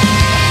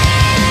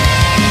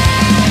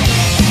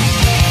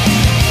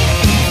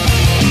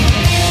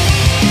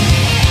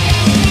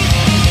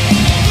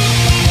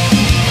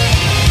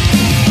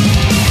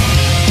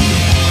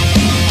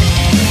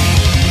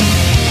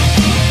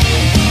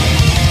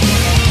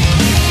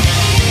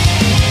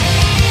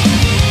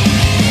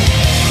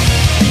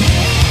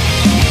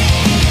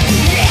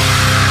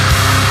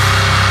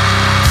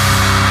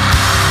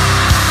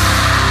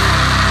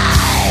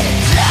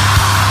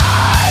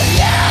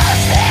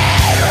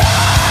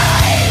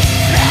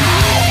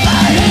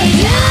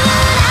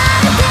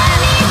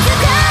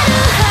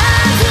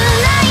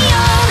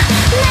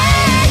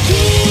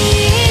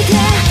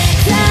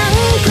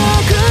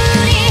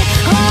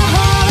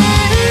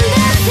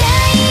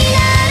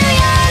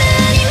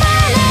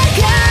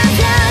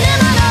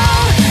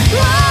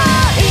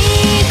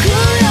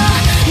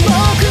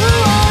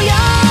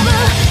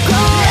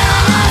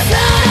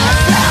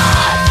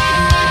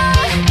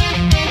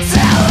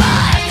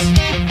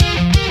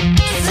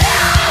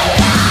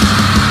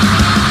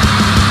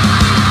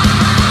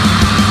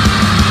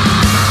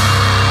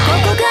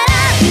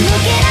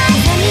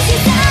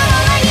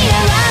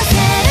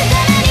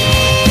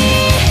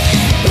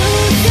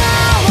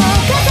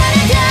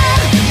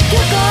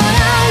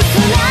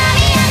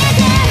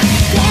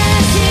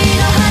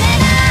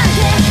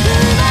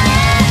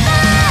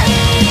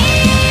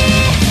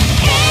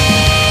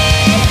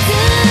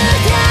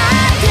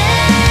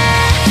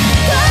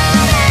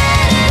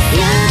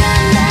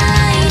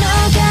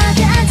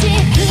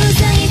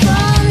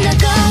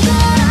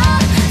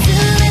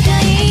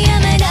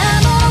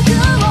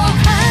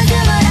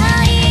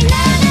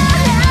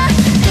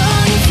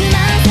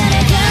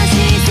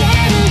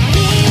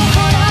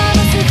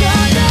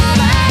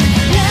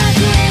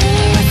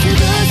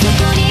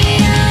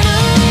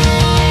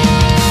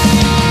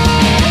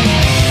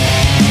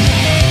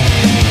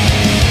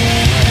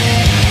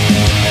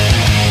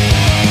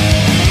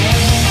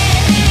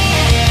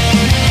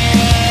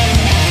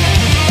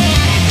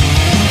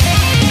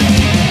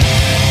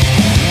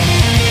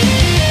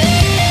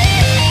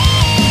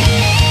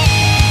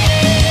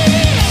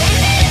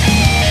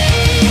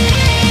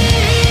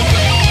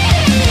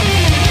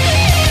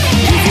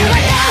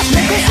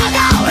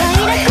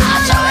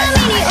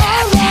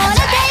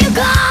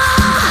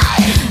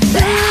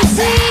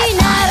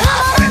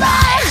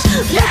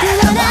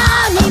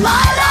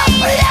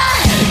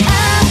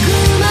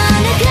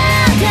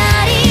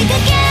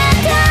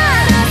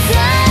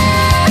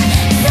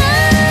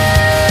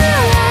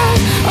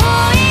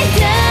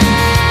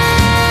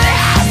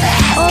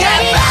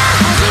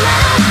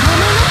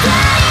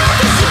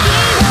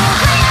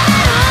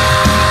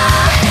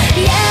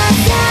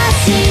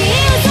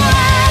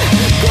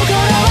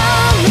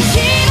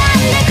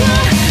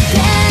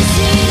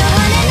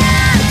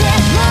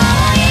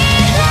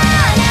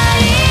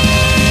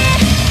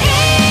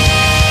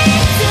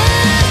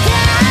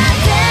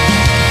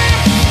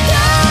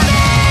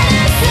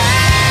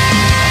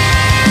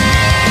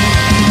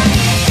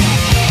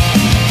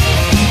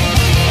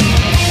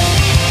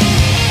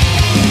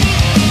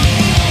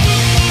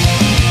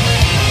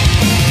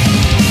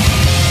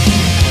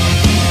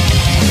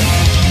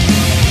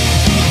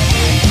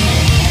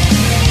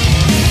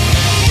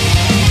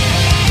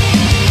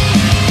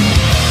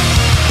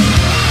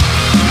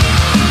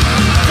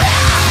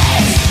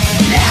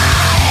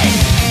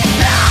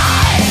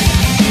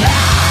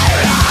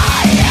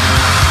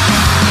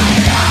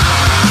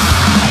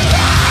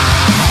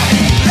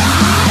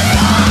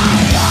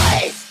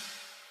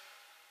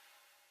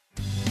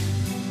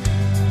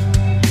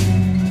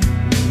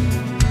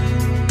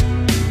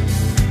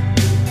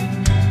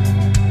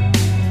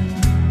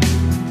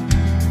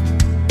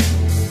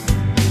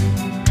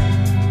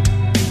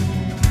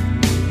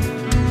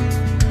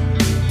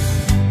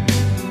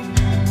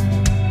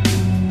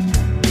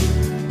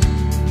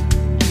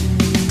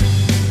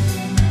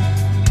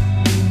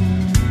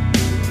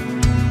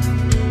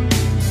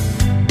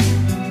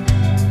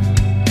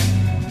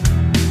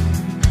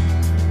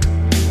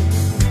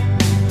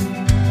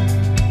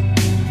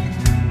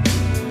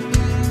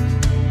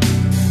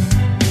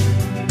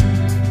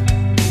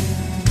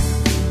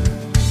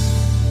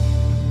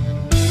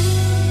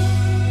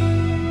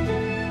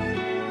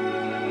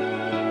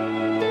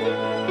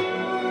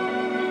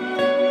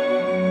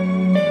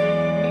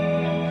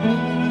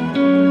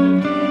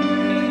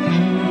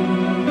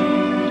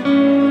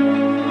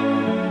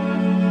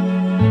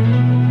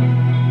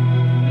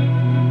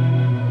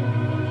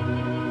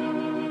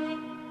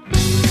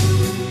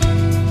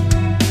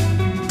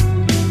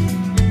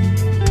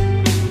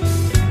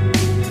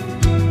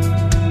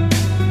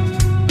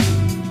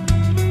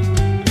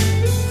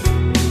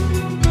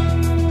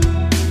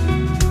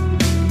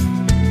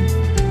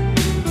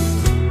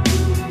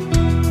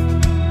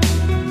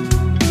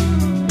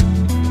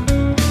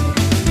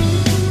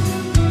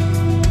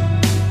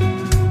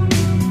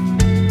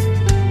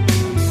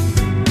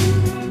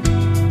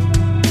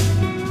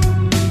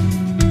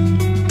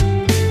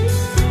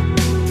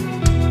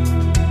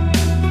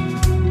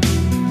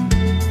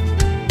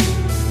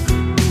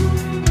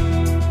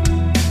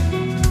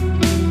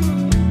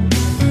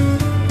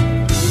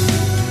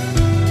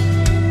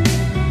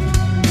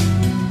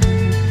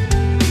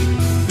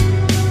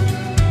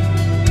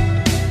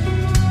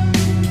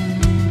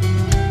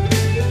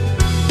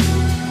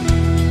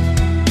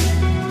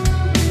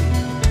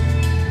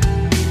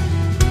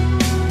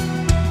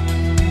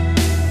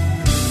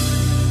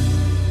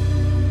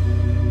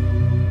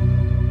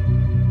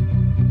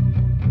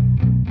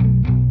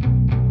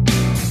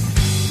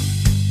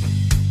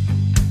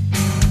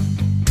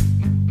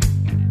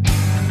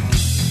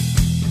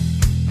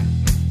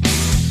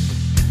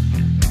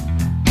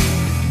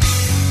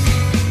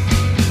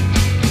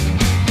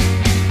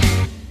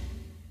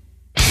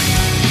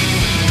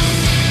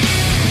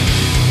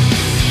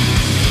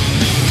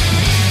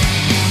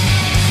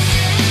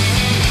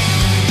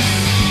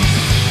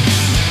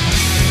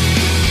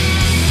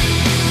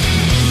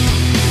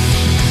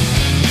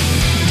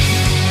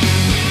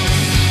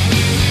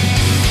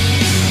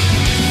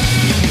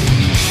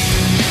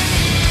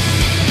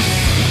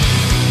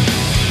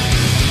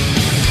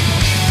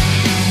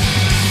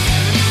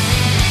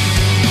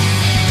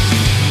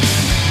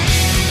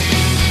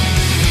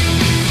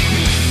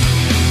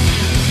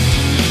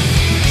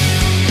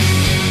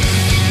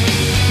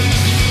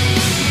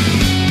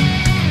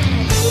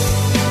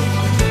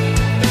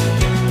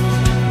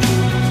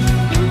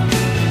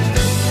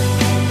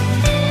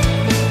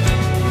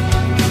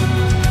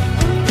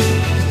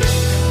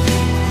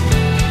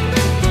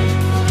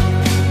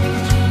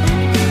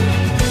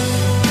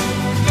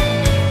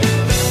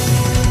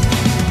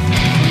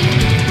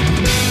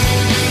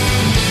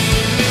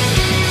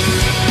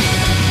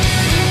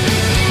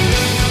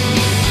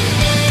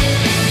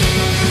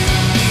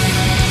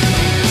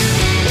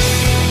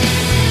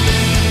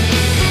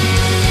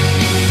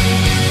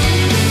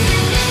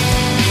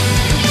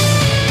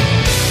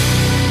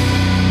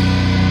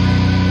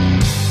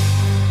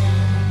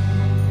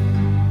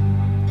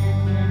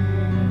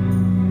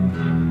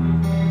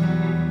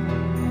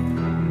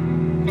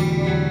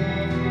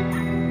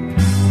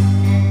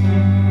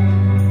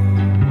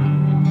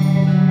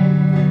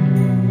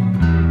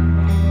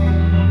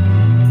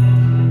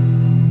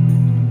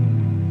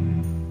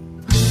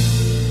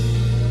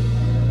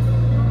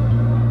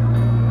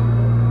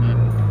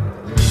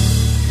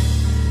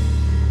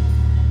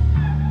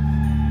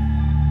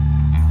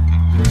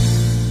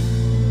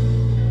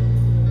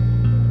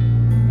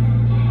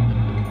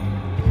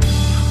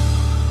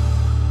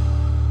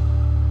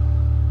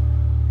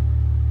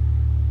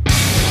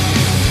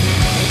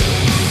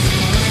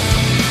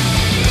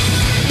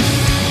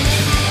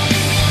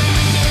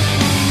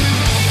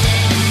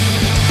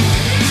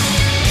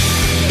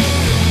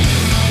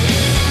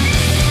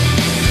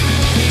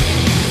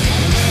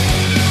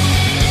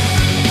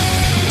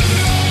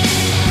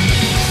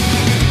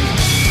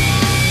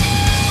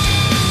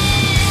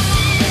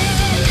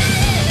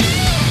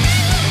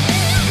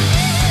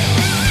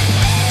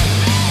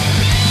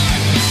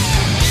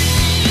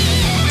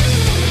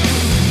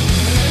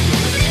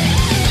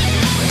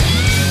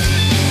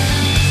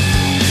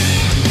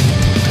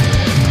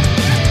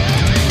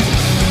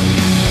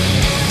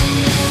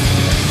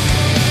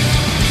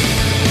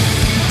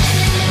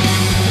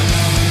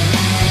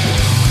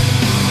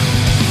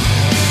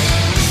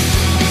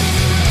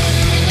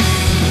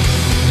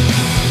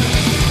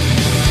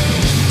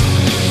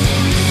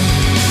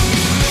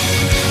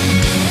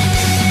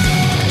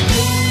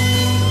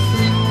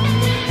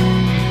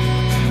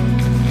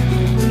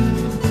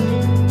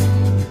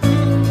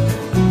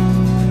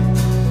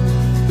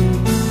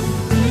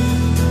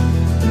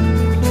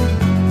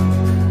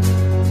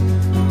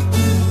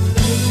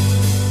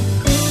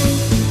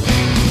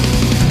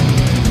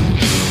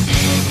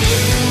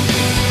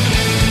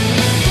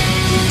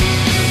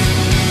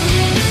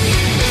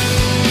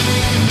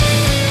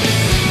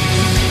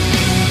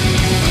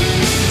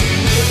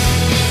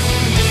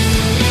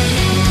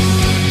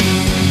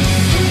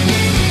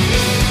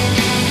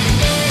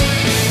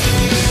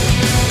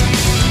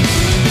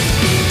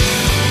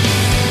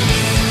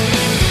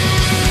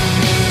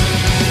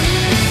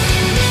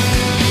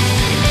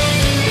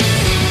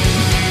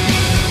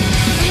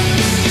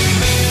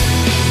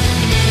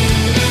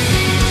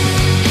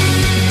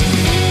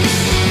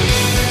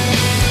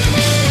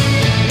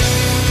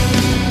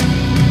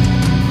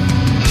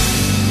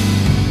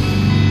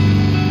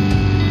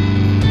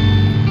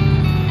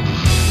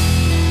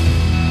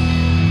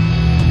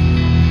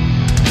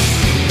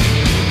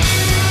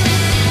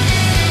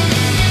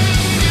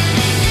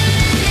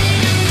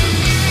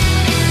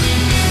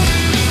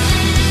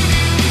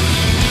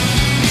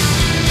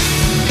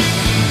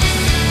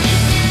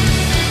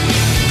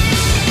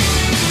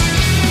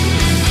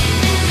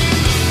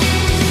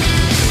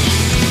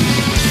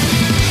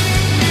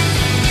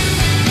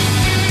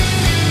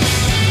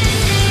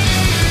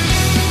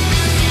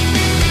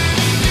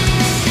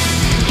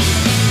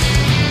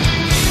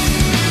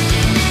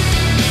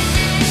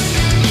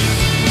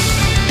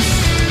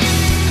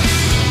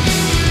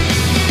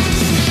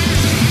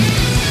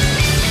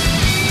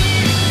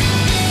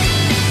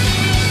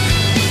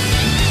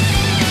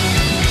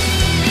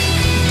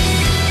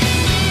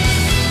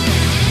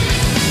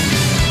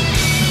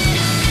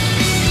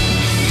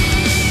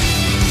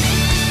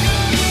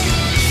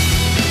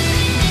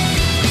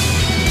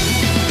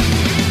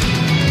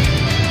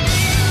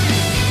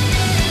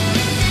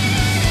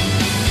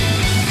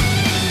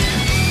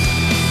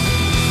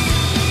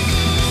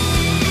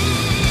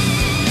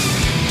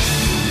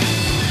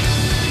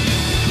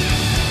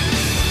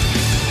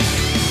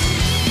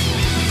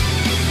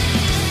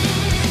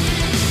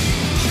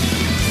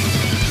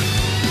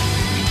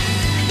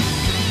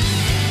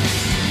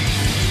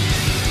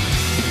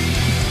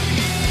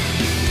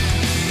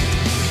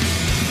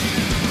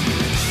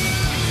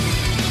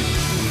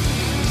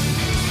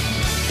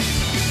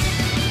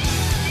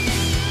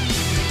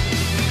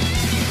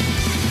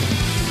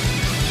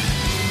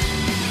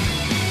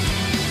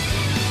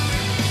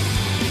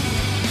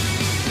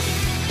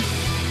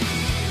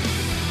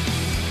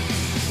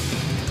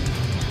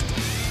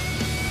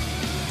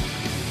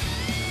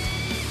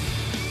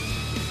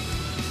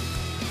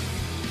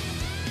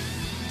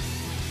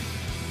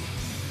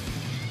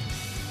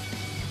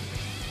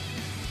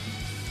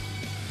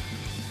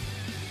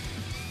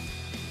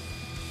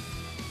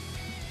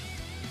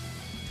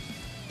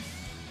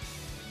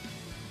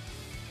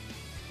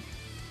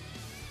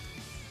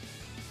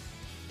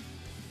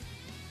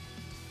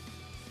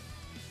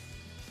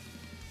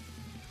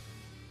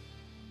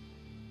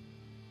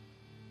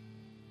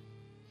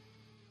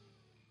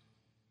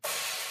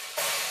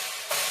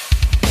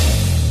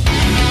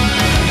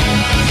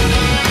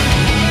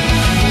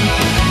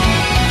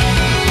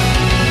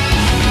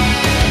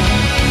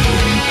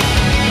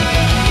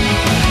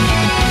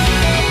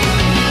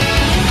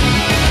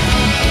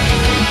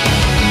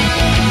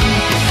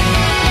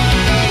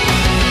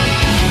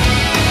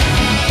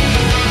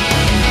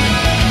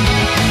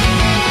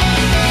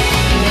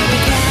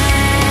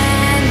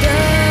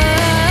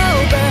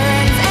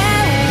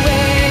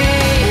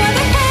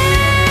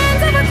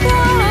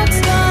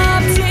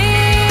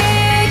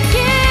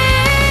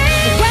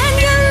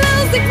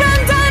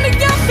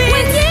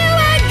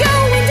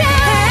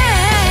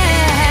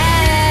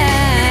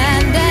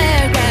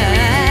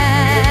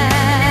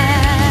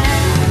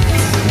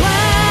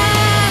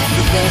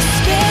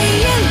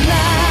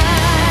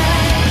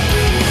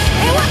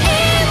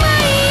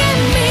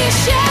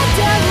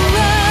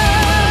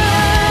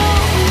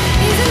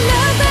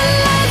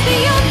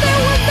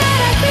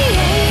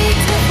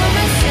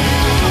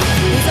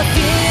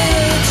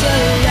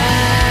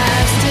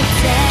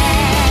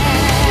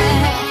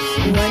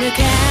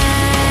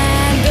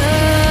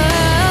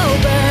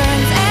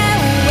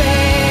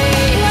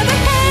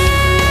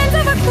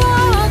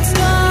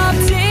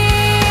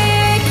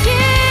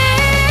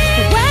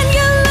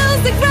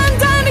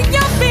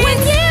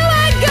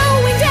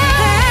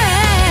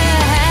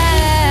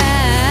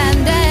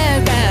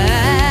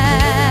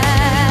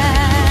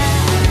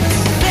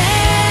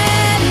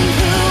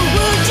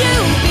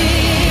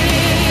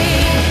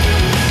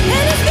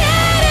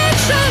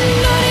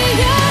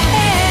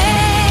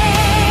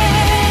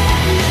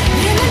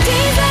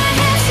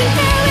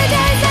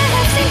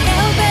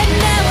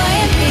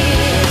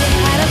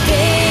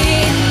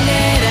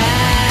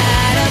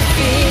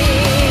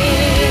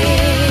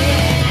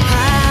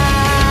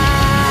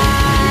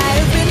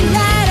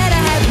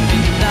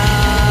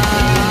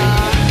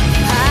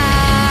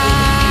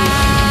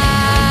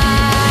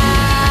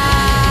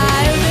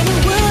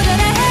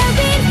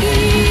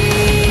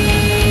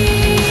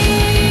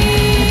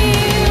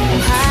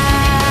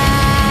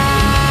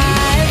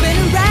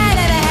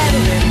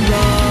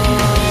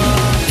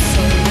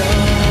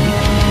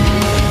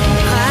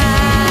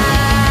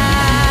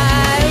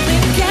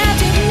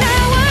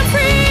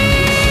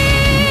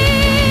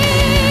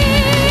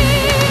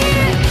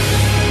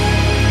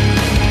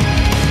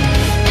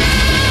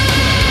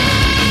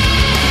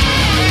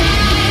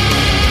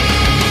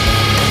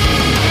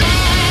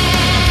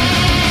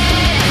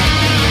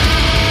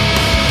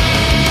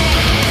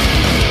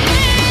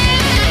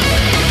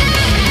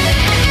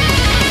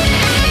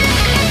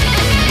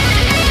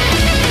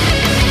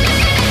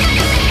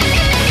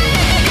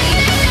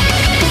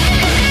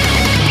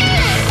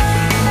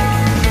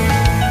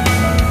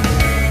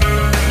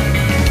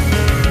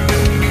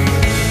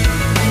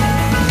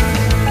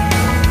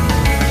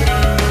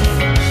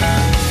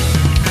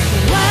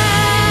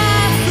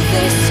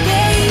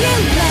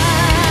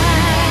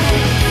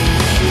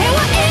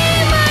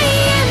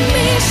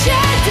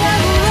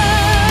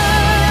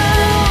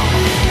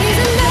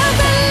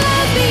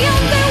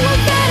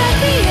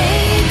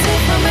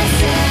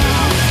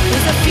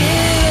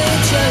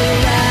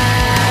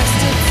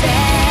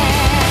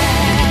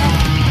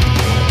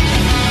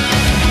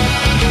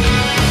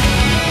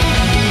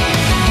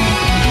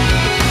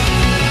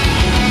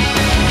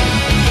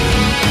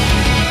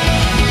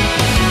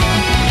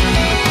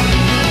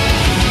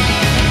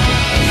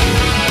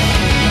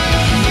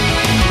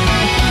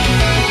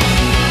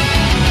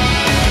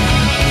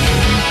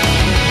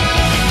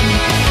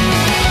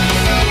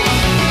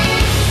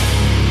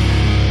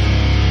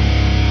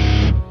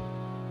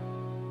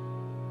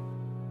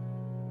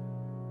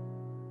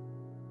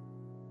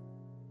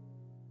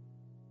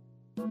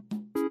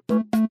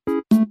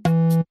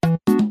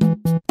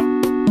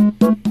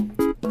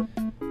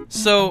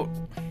So,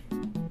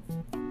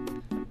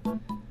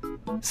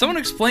 someone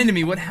explained to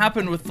me what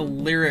happened with the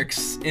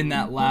lyrics in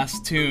that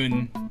last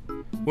tune,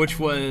 which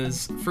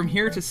was From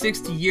Here to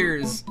 60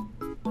 Years,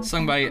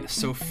 sung by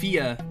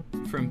Sophia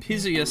from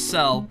Pizuya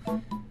Cell.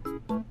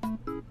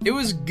 It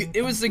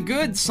was a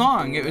good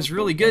song. It was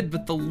really good,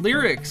 but the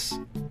lyrics,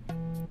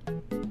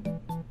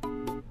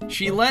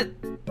 she let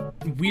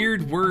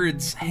weird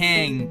words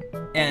hang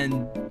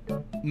and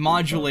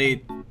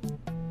modulate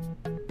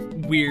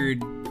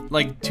weird,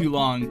 like, too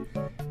long.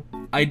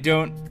 I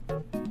don't...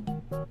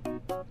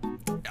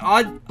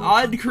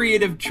 Odd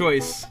creative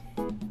choice.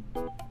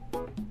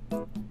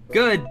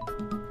 Good.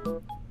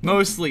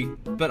 Mostly,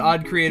 but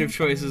odd creative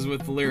choices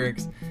with the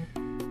lyrics.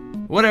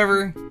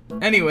 Whatever.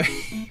 Anyway,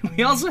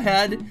 we also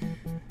had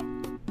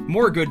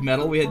more good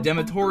metal. We had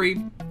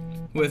Dematori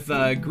with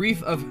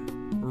Grief of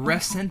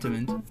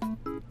Resentiment.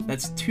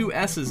 That's 2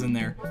 S's in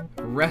there.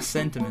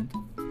 Resentiment.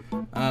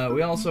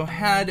 We also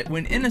had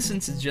When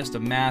Innocence is Just a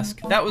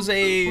Mask. That was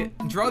a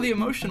Draw the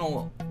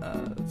Emotional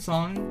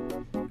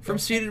song from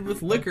Seated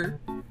with Liquor.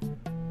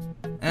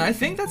 And I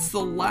think that's the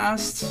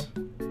last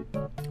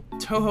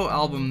Touhou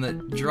album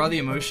that Draw the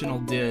Emotional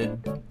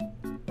did,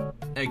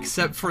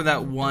 except for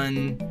that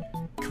one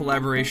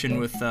collaboration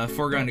with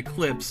Foregone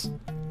Eclipse.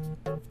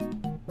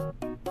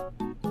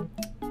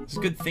 It's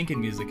good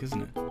thinking music,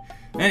 isn't it?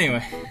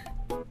 Anyway,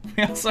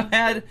 we also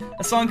had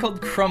a song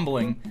called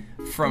Crumbling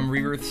from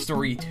Rebirth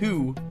Story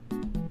 2,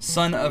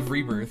 Son of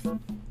Rebirth.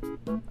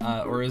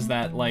 Or is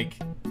that like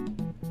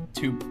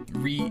two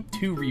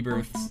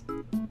rebirths?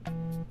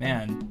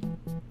 Man.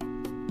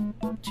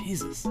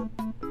 Jesus.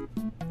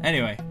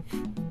 Anyway,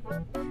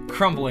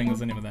 Crumbling was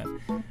the name of that.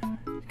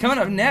 Coming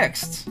up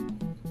next,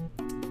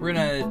 we're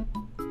gonna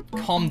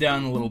calm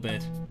down a little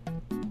bit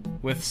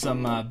with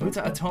some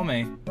Buta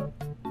Atome,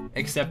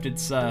 except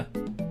it's the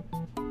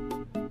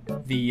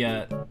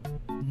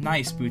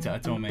nice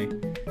Buta Atome.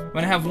 I'm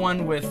gonna have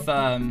one with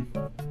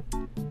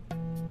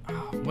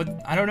what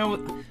I don't know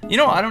what,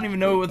 I don't even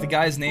know what the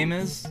guy's name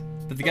is,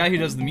 but the guy who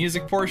does the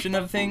music portion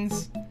of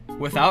things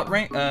without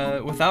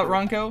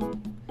Ranko.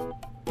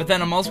 But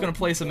then I'm also going to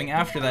play something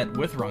after that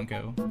with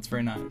Ranko. It's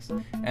very nice.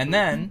 And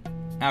then,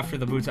 after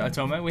the Buta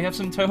Atome, we have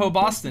some Touhou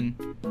Boston.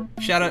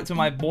 Shout out to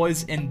my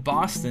boys in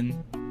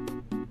Boston.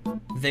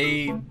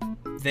 They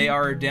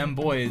are damn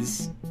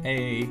boys.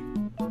 Gonna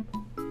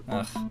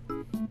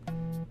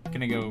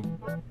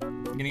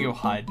go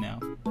hide now.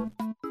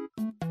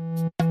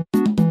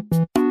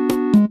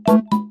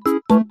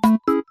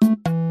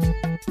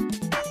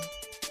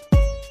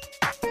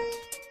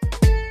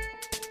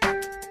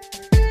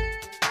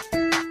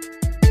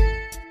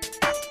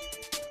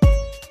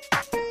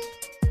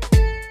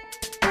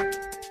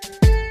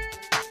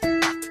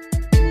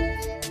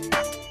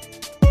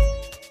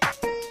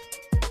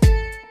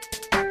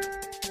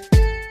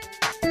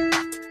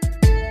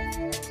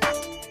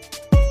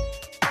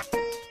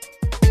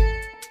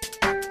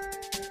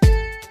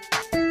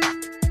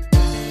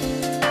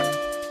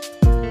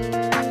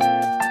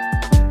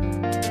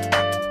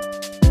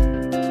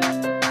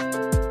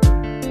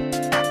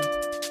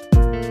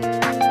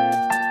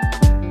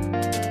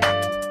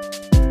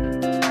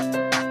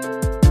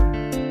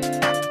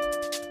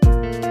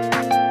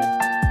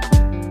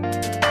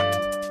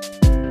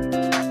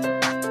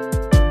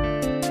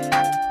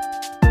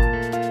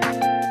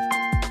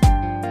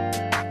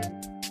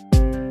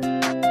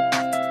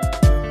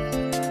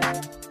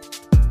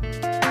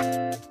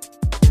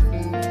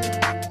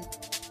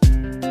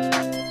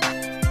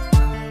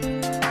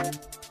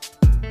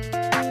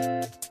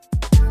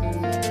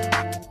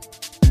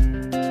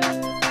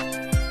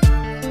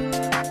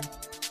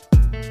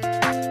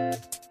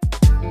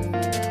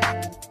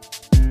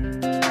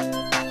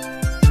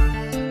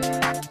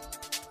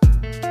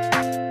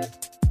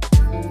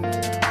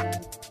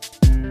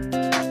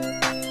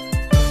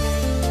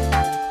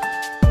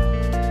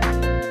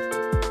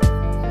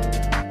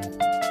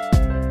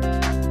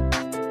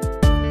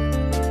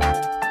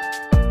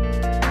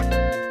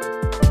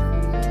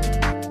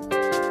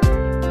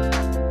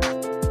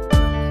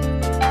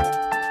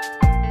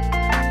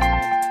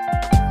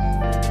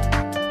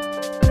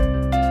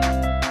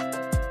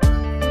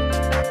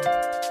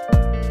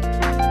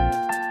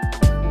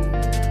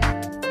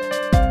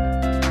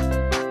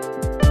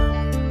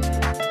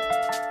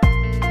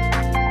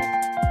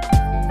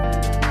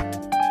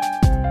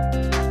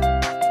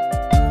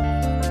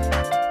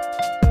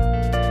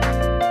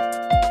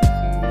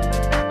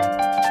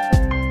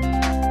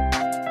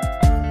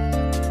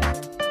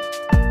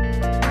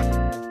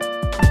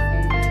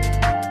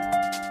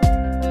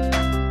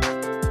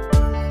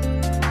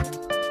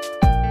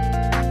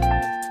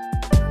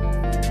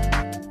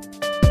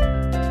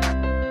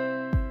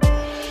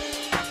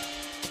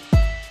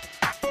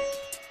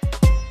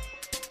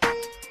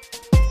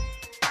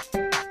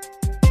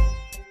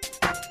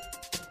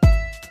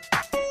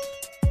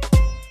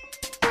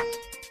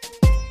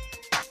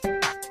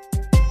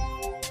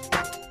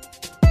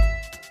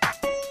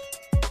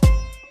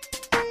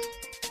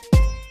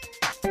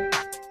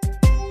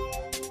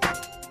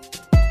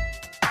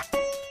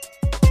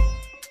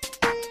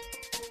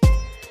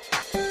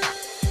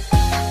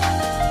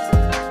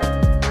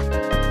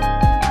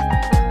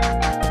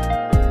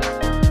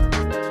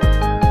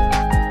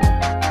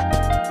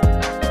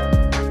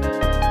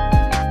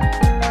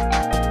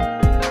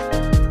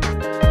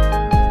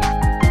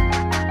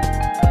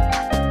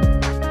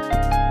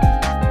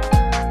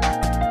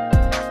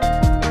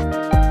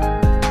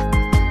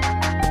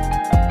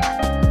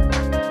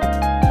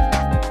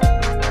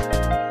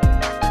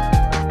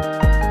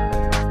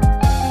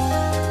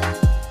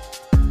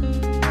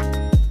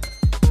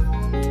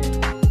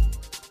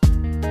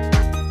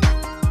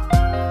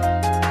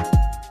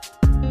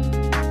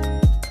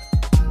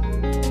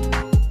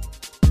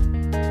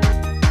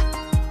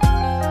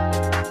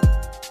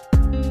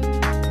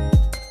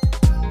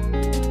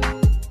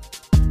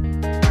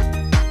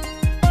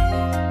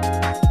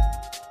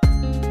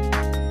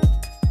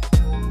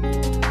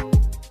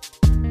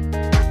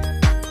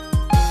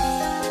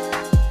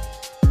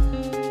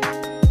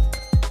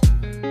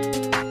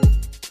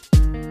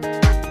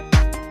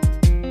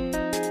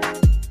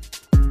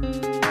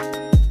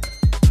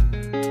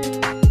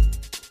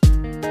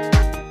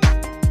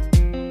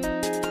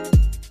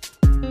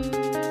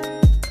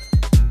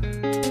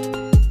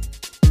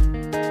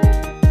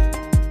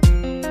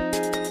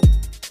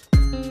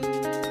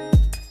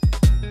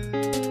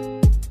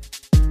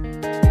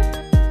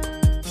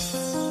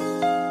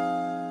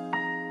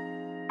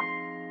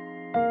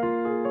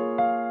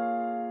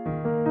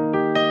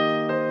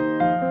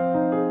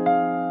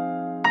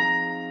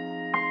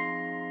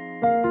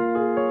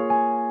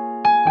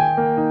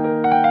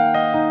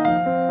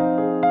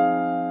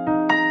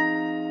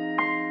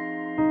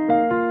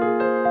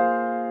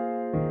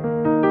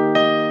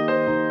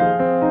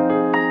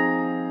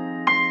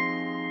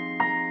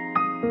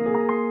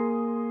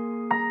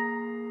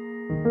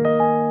 瞳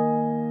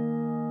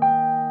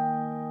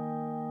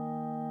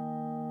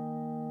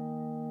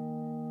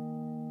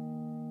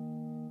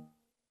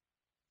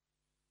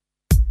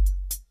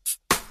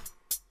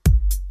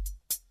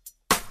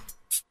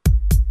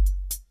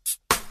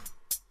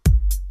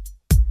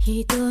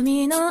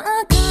の赤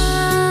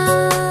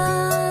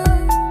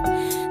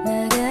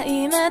長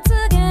いまつ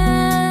げ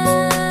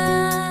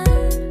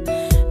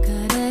か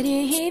ら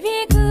り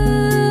響く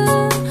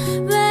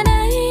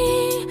笑い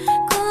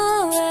声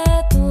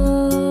と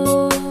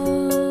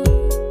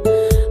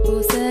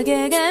お下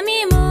げ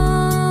髪も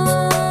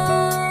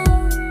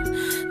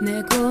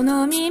猫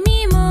の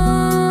耳も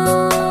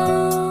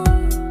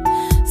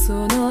そ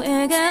の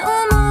笑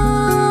顔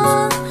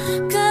も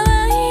可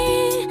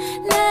愛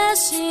ら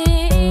しい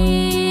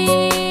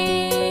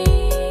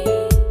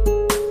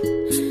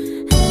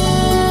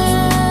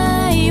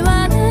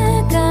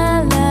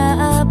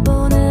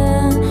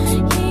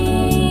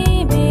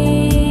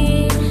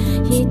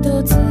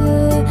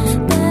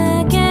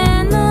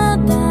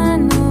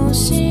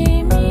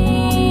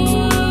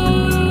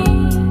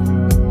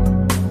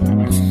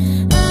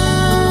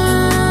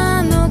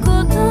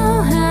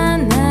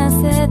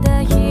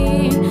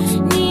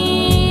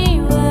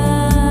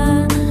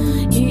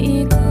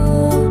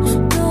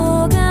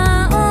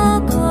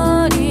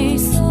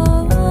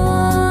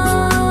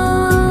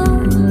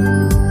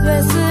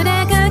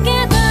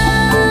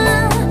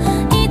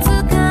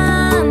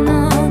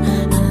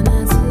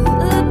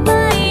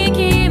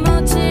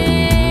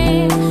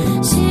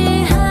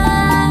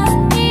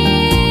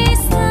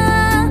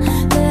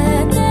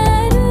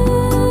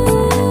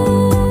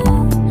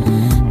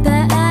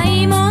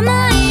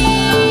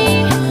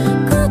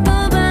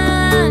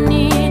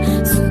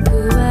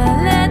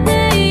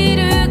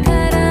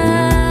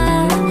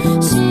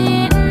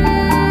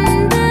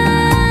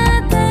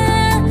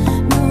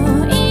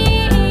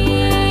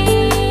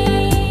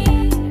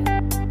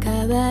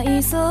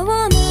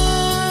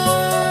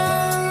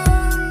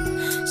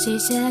死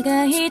者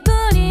が一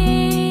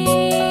人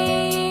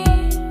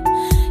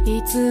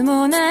いつ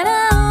もな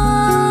ら思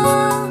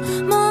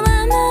わ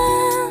な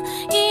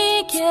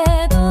いけ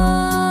ど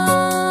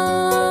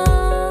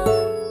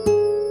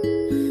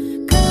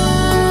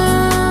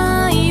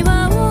会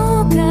話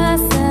を重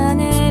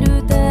ね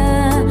るた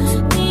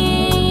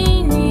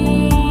び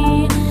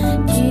に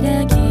キ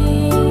ラキ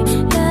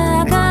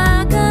ラ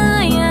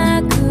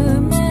輝く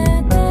目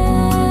で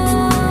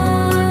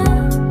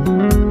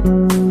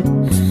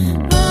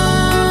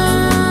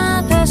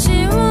私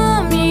を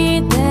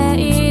見て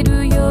い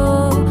るよ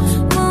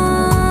も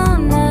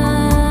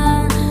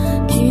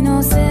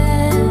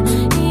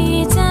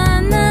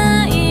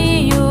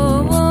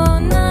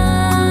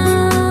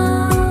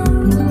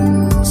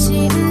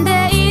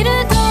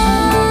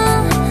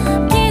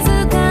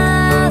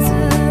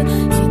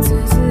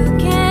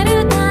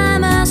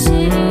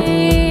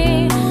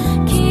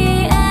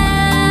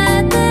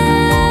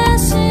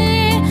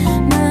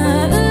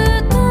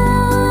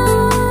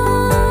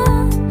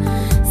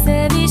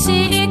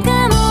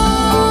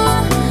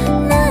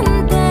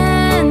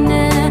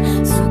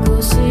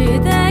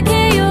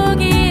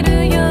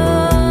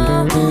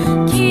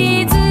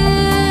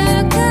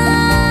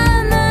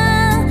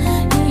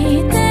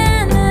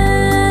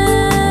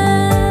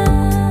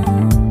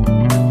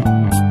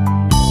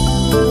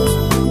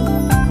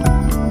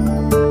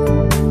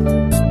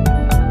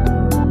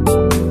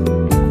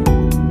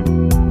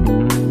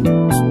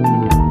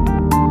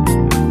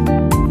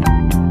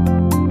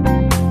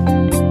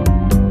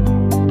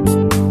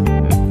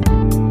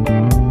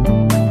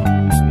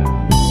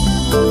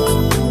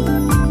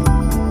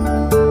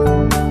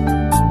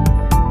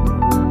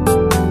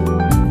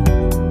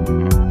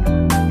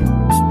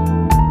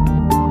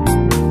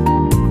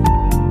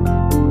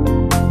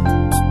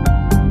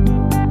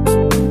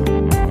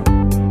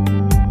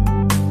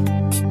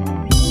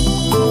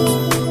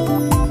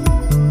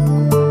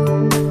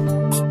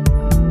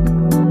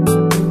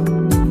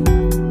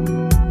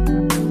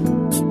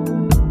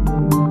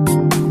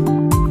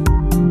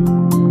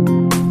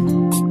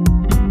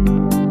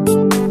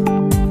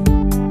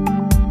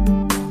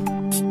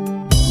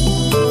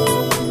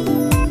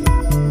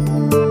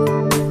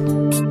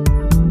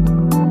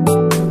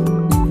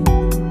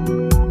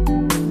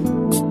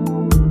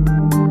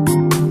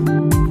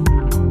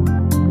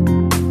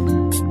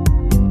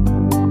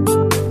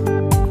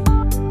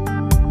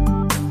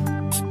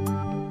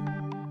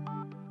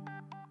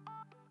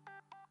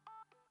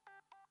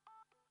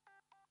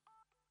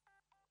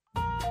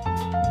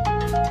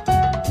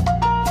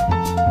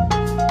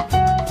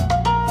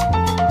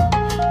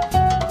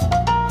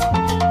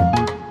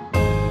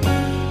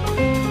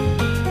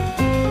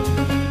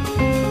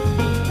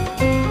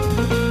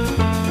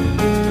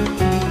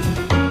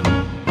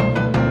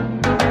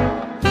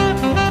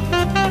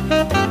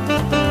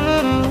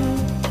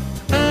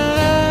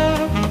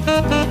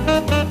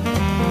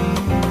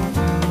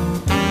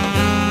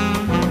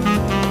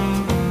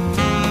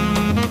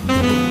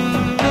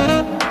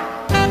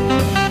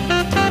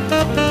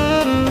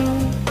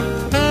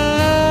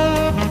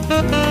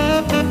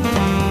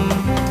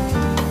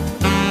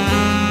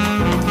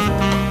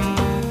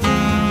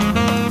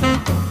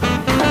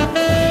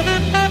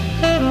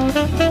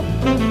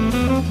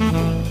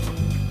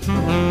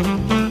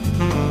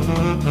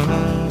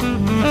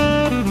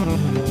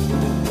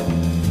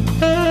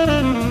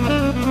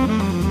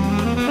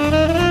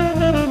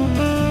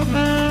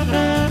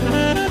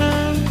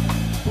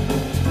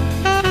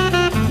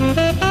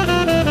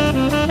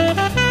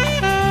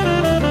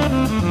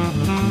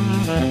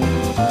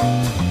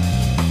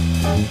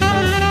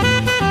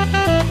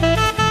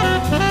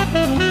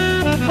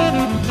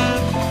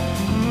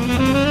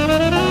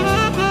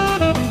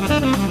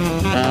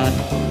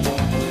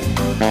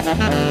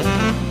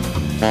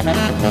「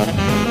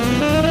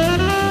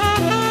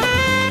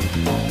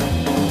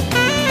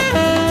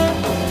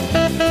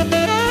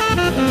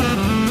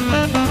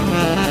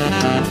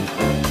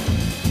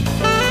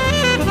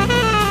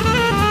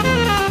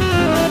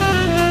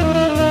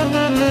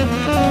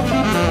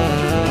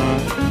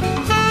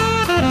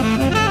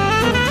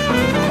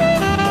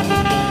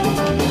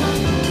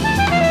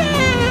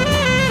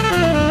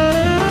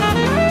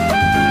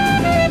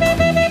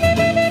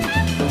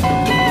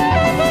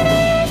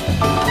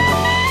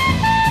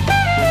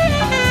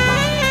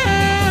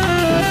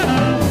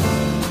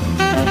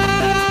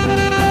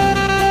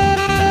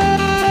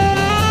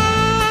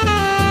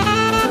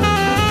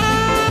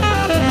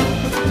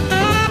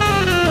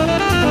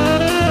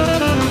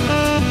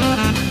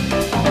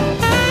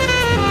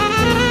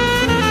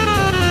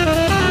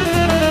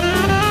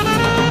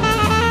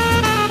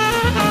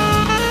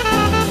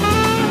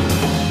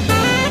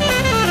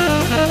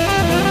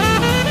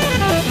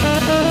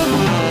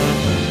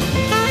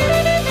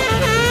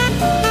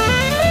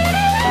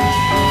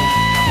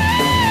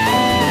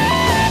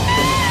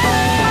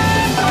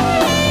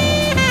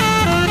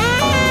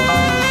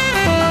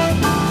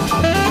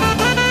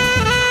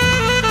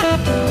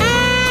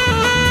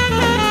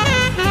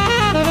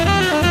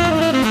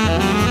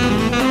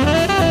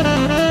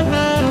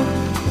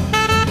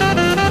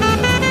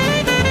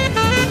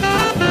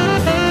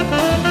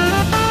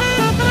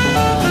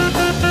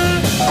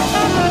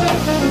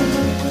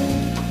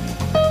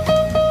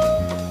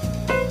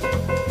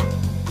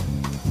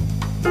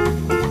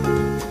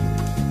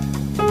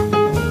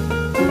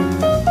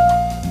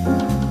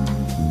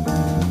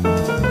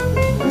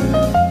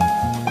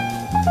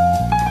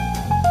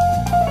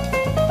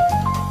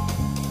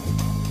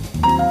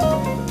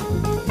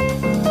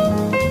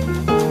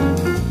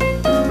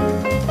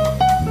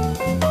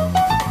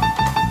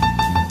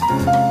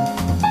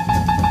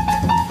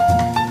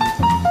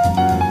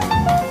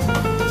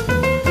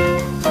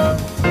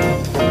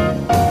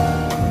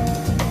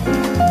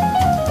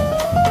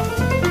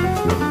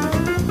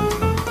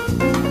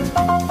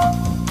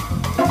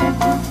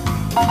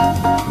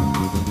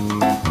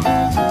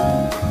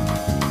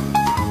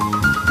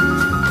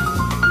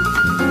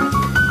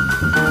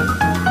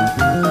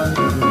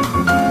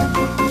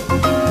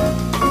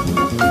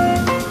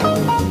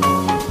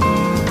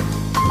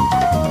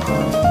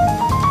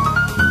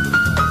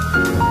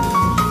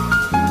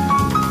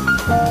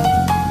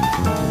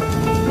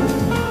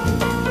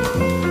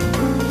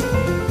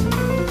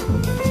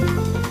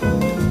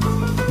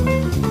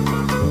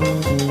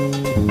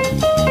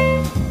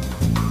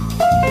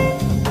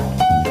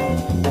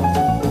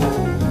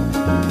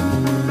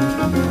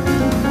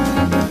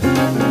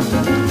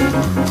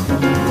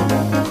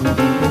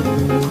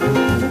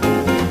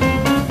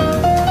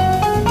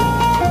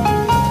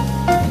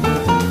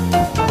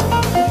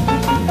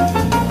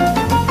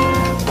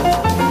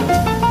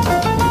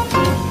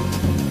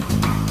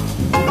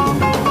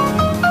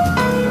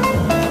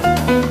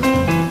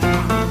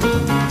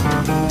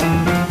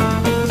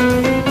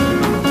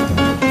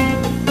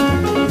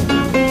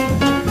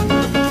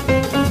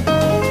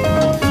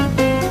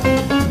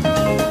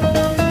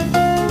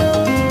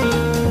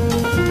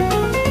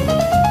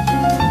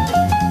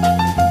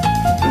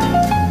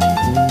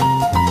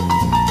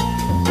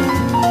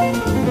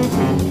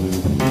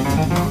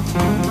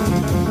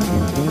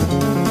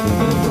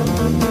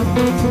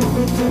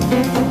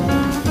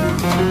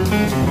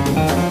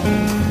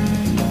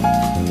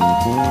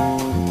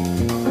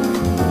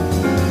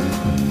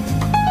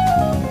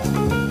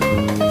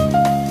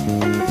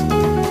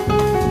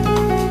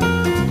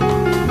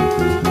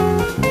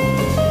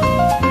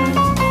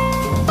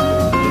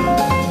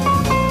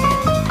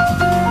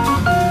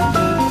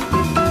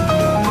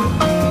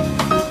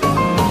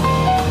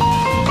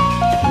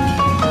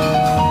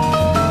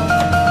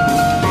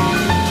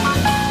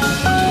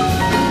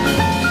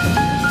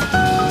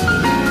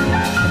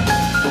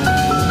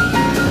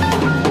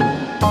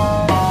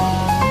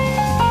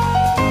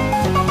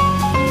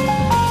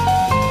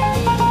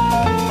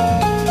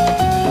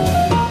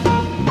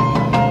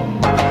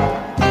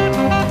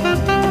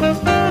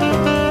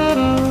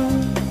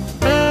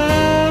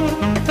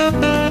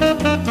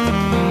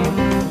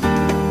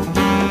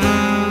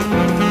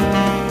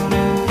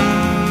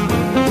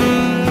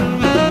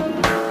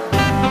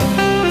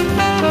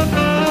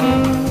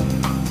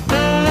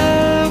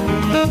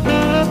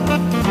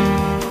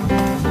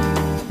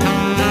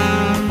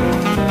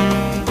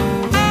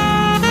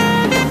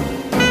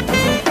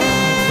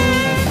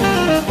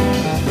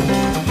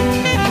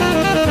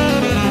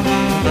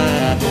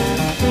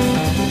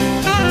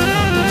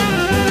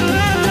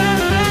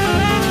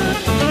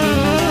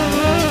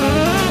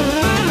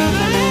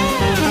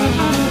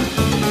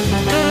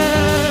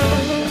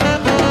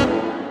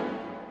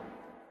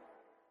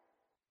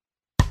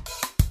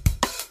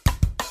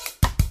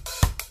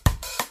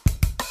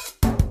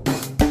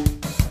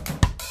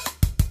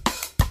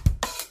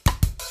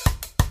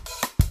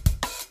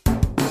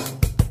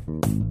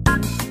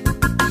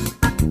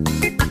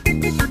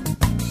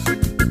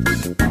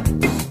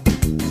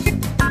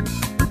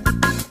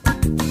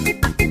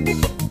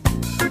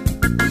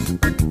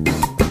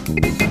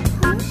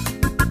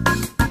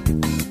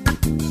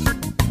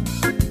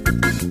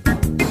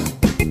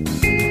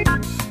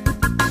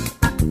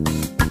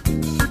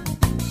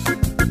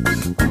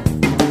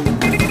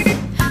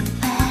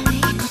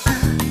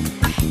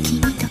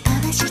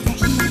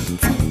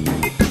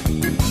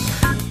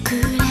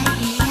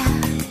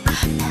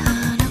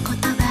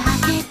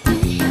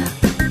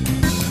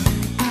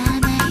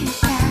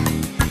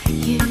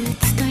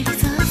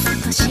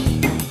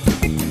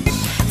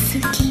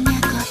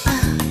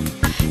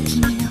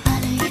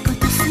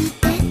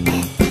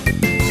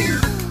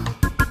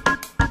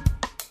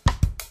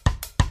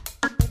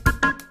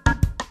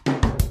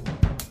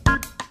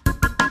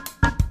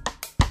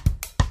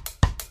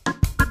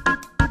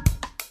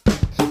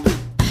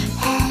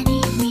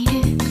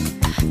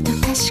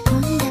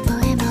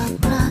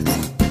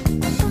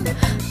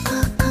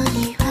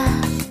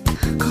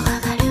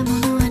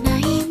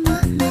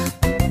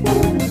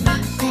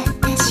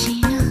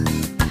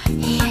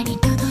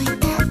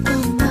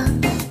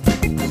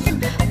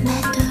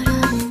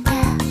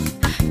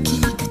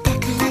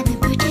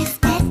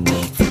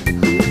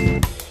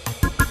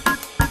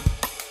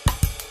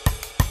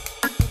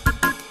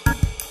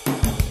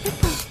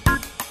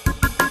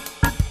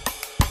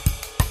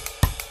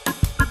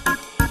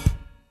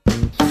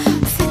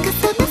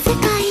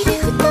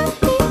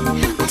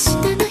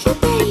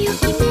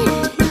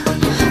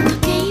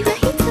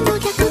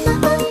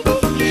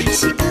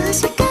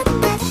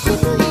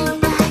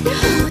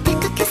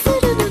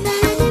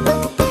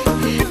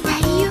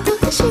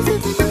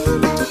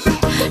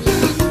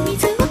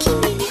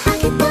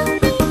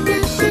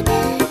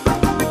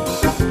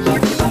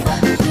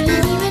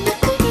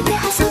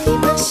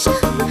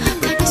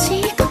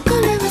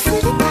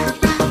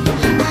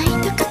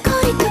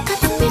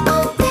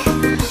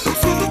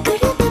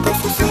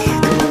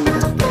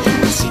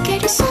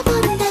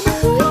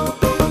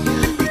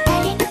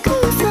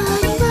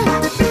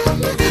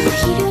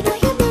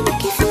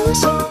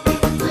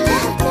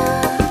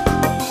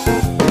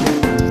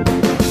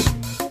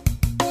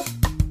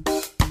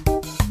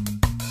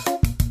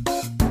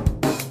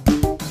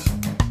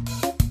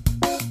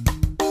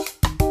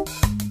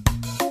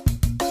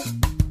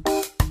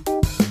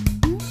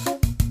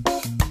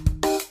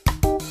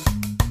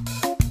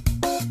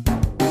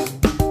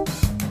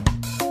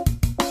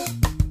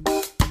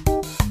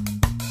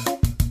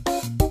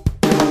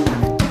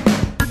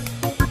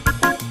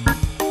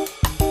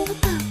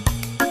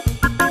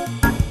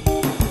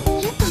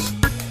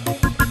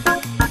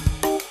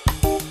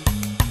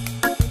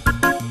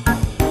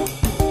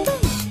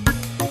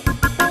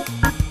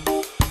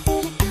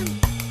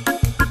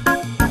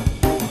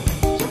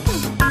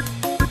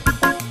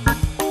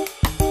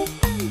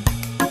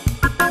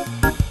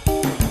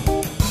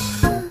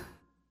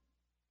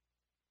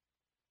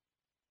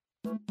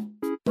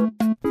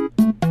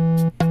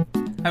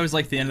always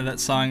liked the end of that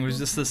song. It was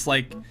just this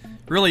like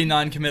really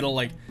non-committal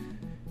like,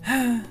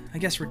 I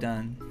guess we're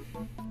done.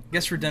 I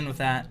guess we're done with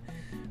that.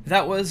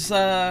 That was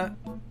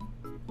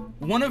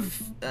one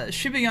of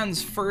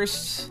Shibuyan's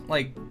first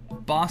like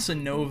bossa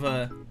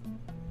nova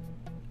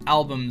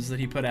albums that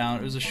he put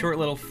out. It was a short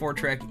little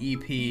 4-track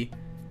EP,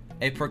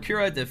 A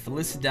Procura de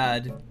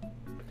Felicidad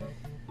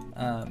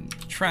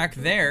track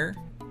there,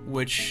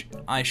 which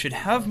I should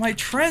have my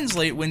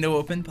translate window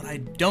open, but I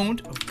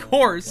don't, of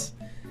course.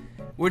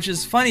 Which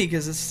is funny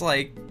because it's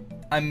like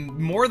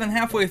I'm more than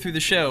halfway through the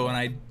show and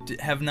I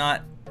have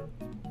not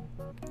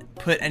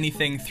put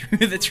anything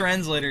through the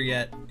translator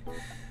yet.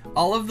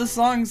 All of the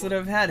songs that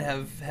I've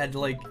have had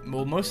like,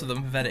 well, most of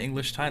them have had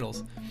English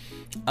titles.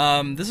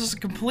 This is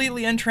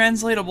completely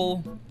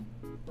untranslatable.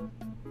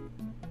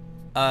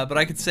 But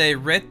I could say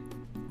rete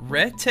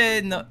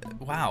no.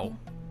 Wow.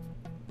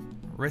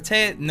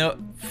 Rete no.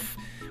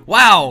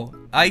 Wow.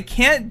 I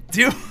can't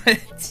do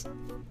it.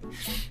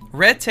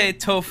 Rete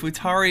to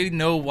futari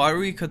no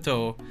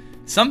warikoto.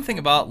 Something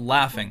about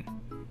laughing.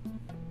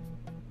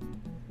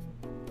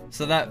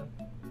 So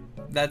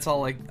that's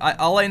all. Like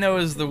all I know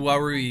is the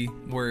warui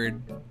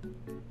word.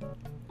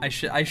 I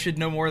should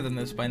know more than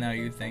this by now,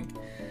 you'd think.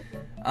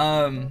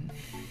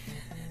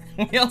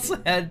 We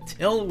also had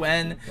Till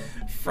When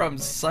from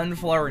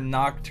Sunflower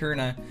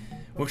Nocturna,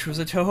 which was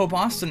a Touhou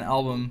Boston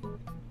album.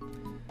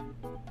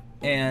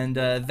 And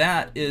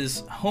that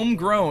is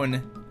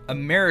homegrown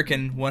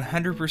American,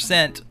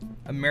 100%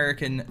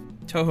 American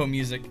Touhou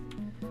music,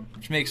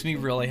 which makes me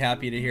really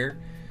happy to hear.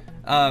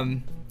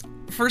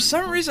 For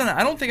some reason,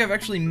 I don't think I've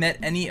actually met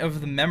any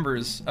of the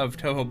members of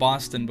Touhou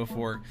Boston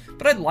before,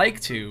 but I'd like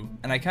to,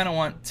 and I kind of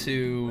want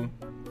to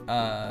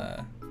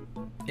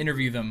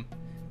interview them,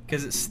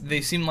 because they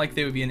seem like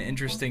they would be an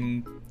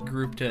interesting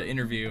group to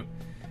interview.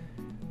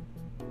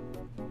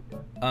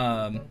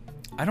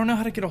 I don't know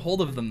how to get a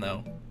hold of them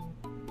though.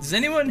 Does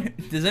anyone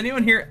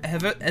here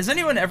has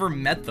anyone ever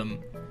met them?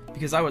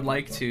 Because I would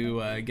like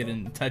to get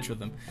in touch with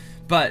them.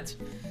 But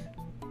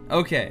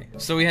okay,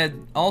 so we had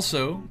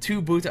also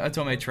 2 Buta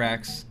Atome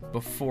tracks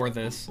before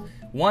this.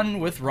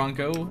 One with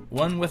Ronco,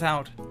 one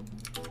without.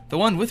 The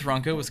one with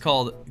Ronco was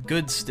called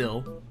Good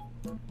Still.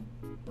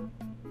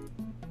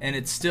 And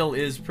it still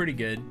is pretty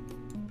good,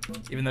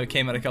 even though it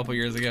came out a couple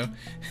years ago.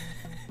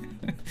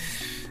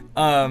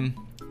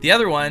 The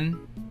other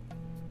one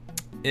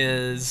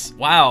is,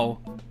 wow,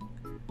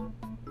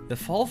 The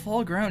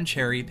Fall Ground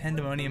Cherry,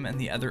 Pandemonium, and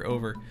the Other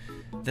Over.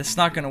 That's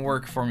not gonna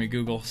work for me,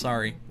 Google,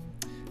 sorry.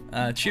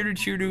 Chiru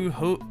Chiru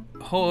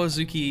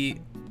Hoozuki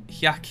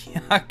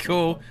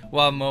Hyakyako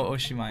wa mo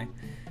oshimai.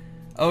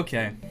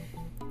 Okay.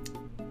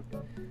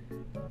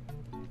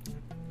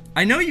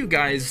 I know you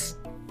guys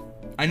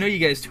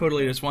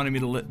totally just wanted me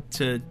to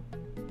listen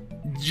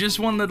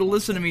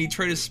to me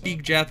try to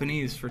speak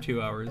Japanese for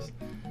 2 hours.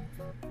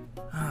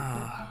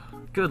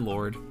 Good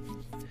lord.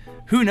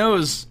 Who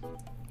knows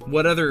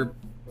what other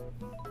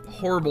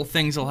horrible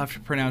things I'll have to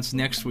pronounce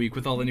next week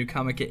with all the new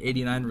Comic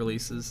 89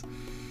 releases.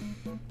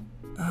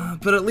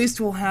 But at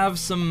least we'll have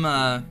some,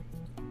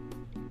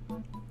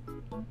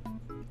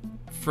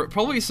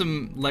 probably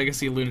some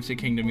Legacy of Lunatic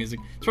Kingdom music.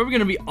 It's probably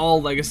going to be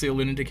all Legacy of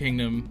Lunatic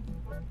Kingdom,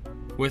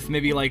 with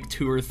maybe like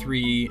 2 or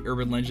 3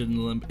 Urban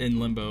Legend in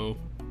Limbo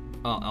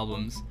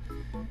albums.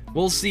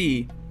 We'll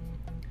see.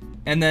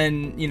 And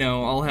then, you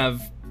know, I'll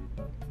have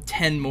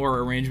 10 more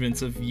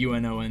arrangements of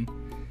UNON.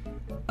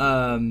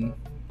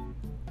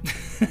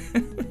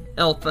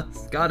 Help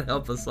us. God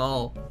help us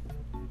all.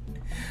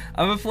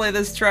 I'm gonna play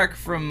this track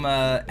from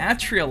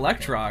Atri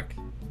Electroc.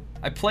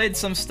 I played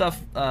some stuff,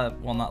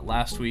 well, not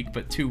last week,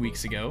 but 2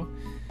 weeks ago,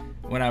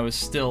 when I was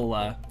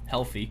still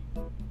healthy.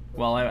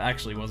 Well, I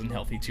actually wasn't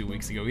healthy 2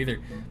 weeks ago either.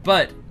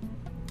 But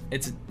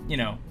it's, you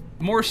know,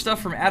 more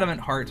stuff from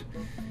Adamant Heart.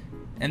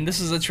 And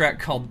this is a track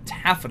called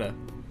Taffeta.